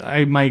 I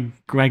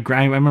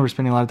remember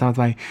spending a lot of time with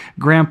my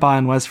grandpa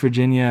in West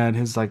Virginia at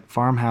his like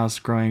farmhouse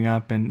growing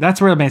up, and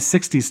that's where my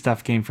 '60s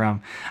stuff came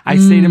from. I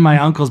stayed in my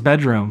uncle's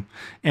bedroom,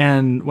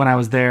 and when I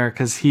was there,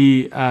 because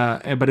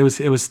but it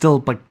was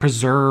still like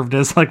preserved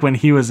as like when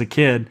he was a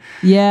kid,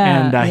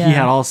 Yeah, and yeah. he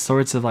had all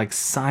sorts of like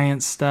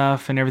science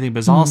stuff and everything, but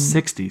it was all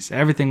 '60s.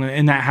 Everything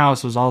in that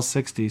house was all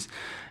 '60s,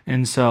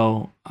 and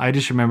so I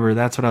just remember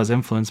that's what I was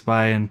influenced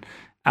by, and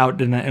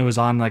out in it was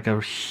on like a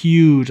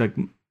huge like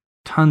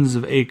tons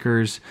of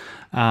acres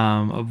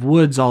of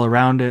woods all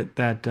around it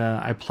that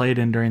I played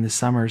in during the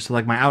summer. So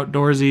like my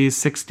outdoorsy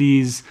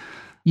 '60s,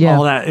 Yeah.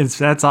 all that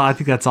that's all. I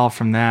think that's all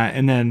from that.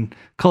 And then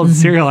cold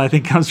cereal I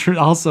think comes from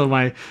also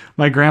my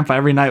grandpa.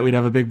 Every night we'd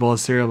have a big bowl of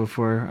cereal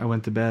before I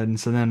went to bed, and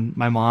so then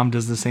my mom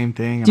does the same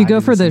thing. and Do you I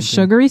go for the same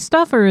thing. sugary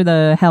stuff or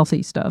the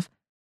healthy stuff?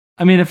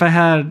 I mean, if I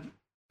had,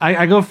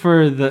 I go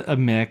for a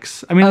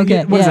mix. I mean,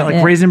 Okay, what is yeah, it like?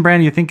 yeah. Raisin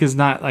Bran, you think is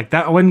not like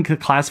that? I wouldn't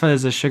classify it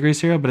as a sugary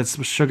cereal, but it's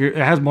sugar. It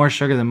has more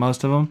sugar than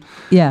most of them,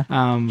 Yeah.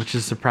 which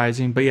is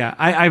surprising. But yeah,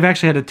 I've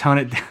actually had to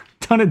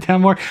tone it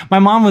down more. My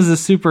mom was a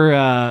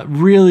super,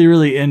 really,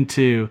 really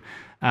into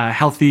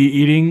healthy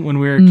eating when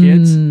we were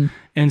kids,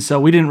 and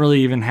so we didn't really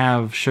even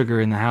have sugar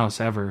in the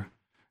house ever.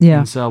 Yeah.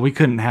 And so we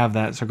couldn't have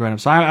that. So growing up,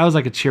 so I was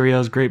like a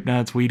Cheerios, grape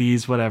nuts,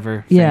 Wheaties,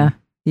 whatever. Yeah.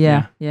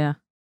 fan. Yeah.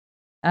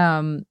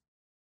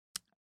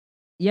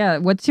 Yeah.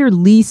 What's your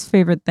least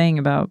favorite thing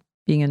about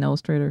being an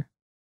illustrator?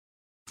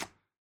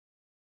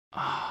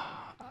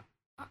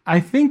 I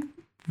think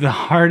the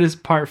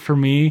hardest part for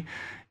me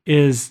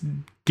is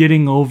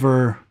getting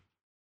over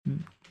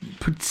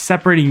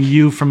separating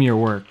you from your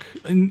work,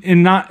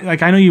 and not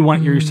like, I know you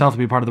want yourself to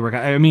be part of the work.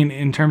 I mean,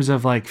 in terms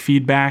of like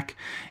feedback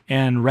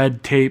and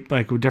red tape,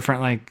 like with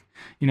different, like,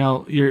 you know,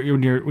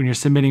 when you're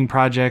submitting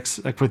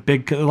projects, like with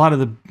a lot of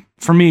the,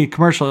 for me,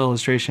 commercial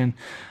illustration,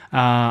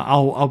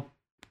 I'll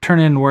turn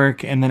in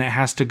work, and then it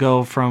has to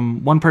go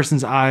from one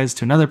person's eyes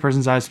to another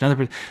person's eyes to another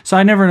person. So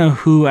I never know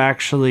who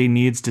actually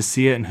needs to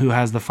see it and who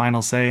has the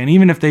final say. And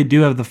even if they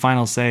do have the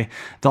final say,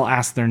 they'll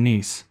ask their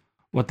niece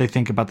what they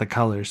think about the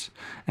colors.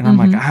 And I'm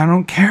like, I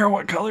don't care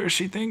what colors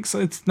she thinks.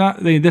 It's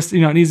not this, it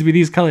needs to be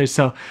these colors.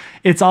 So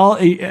it's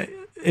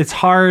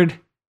hard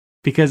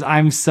because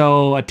I'm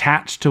so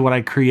attached to what I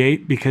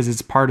create because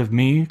it's part of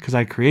me, because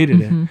I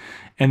created it.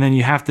 And then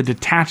you have to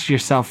detach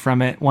yourself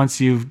from it once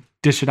you've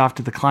dish it off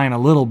to the client a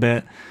little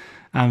bit,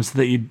 so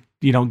that you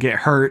don't get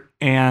hurt,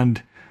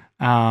 and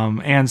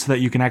so that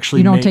you can actually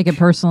You don't take it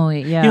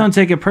personally. Yeah. You don't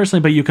take it personally,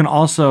 but you can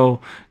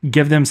also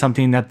give them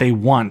something that they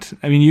want.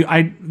 I mean,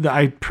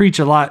 I preach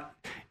a lot.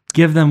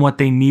 Give them what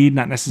they need,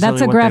 not necessarily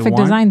That's a what they graphic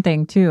want. design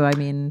thing too. I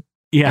mean,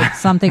 Yeah, it's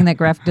something that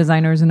graphic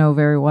designers know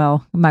very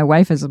well. My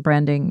wife is does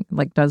branding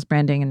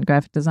and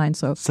graphic design.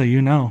 So so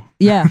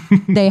yeah,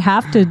 they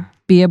have to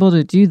be able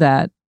to do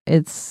that.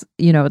 It's,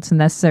 it's a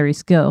necessary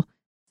skill.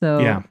 So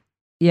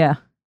yeah.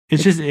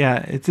 It's just,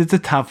 it's a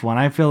tough one.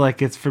 I feel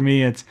like for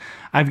me,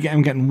 I'm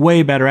getting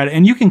way better at it.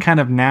 And you can kind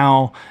of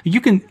now,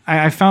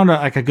 I found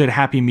a good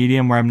happy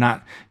medium where I'm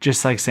not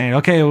just like saying,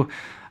 okay,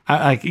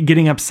 like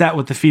getting upset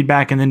with the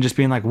feedback and then just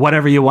being like,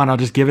 whatever you want, I'll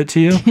just give it to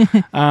you.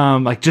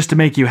 Like just to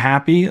make you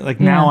happy. Like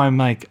now I'm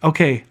like,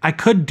 okay, I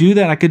could do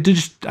that. I could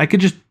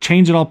just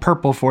change it all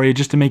purple for you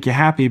just to make you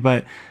happy.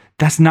 But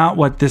that's not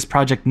what this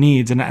project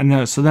needs.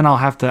 And so then I'll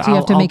have to, So you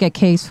have to make a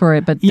case for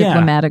it, but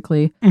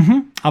diplomatically.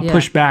 I'll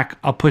push back.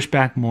 I'll push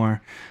back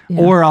more,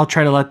 or I'll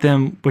try to let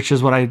them, which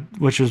is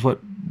what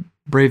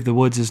Brave the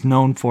Woods is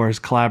known for, is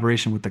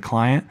collaboration with the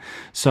client.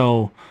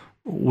 So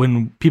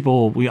when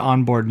we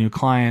onboard new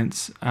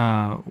clients,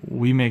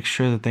 we make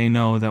sure that they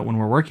know that when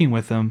we're working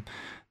with them,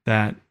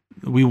 that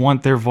we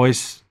want their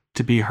voice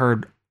to be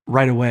heard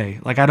right away.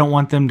 Like I don't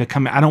want them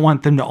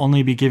to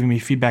only be giving me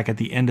feedback at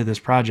the end of this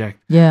project.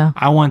 Yeah.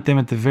 I want them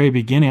at the very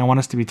beginning. I want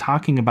us to be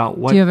talking about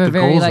what Do you have a the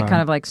very goals like are.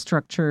 kind of like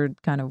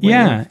structured kind of way?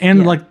 Yeah,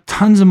 and like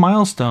tons of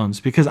milestones,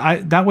 because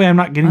that way I'm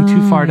not getting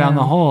too far down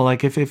the hole.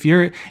 Like if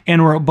you're,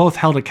 and we're both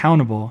held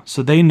accountable,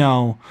 so they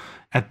know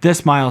at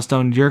this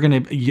milestone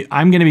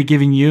I'm gonna be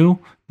giving you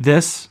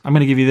this. I'm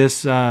gonna give you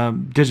this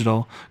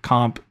digital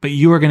comp, but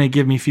you are gonna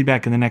give me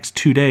feedback in the next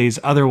 2 days.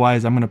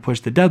 Otherwise, I'm gonna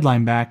push the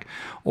deadline back,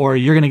 or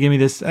you're gonna give me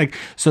this, like,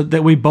 so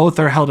that we both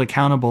are held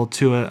accountable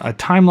to a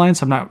timeline.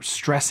 So I'm not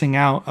stressing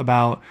out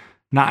about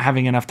not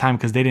having enough time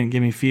because they didn't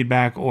give me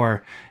feedback,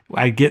 or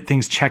I get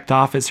things checked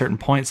off at certain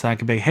points so I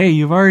could be, hey,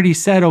 you've already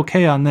said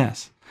okay on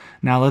this.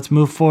 Now let's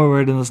move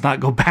forward and let's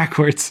not go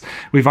backwards.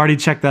 We've already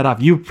checked that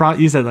off. You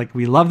said like,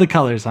 we love the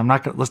colors.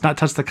 Let's not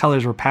touch the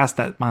colors. We're past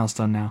that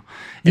milestone now.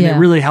 And it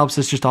really helps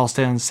us just all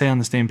stay on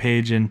the same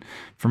page. And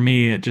for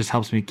me, it just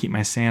helps me keep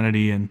my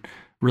sanity and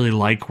really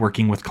like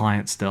working with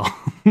clients still.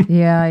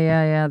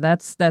 Yeah.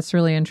 That's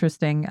really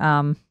interesting.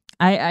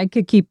 I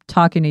could keep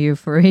talking to you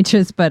for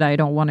ages, but I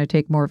don't want to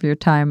take more of your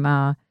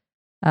time.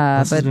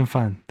 This has been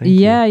fun. Thank you.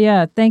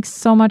 Yeah. Thanks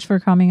so much for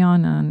coming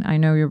on. And I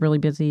know you're really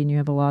busy and you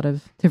have a lot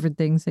of different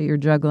things that you're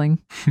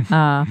juggling.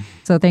 So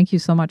thank you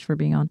so much for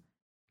being on.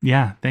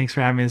 Yeah, thanks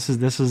for having me.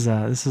 This is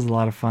a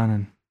lot of fun,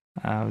 and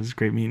it was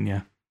great meeting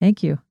you.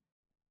 Thank you.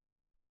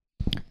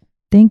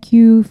 Thank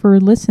you for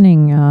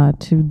listening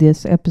to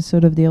this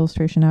episode of the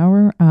Illustration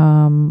Hour.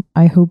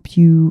 I hope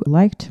you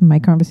liked my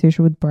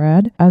conversation with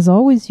Brad. As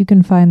always, you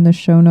can find the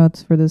show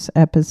notes for this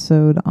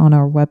episode on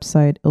our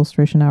website,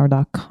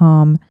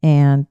 illustrationhour.com.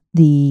 And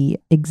the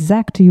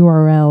exact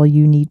URL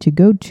you need to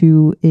go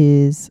to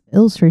is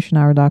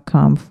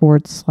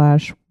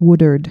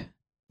illustrationhour.com/Woodard.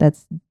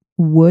 That's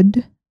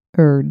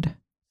Woodard.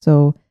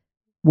 So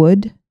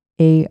Wood,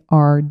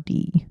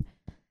 ARD.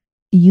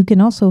 You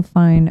can also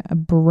find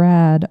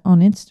Brad on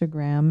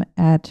Instagram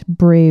at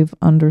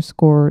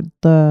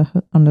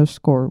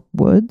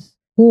brave_the_woods,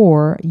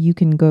 or you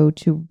can go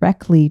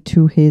directly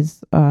to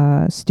his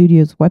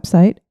studio's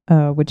website,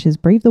 which is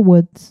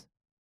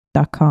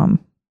bravethewoods.com.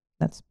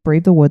 That's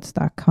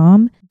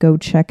bravethewoods.com. Go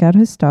check out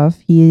his stuff.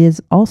 He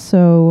is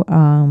also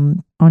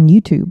on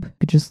YouTube. You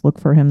could just look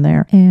for him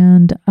there.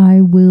 And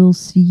I will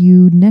see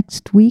you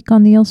next week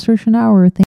on the Illustration Hour.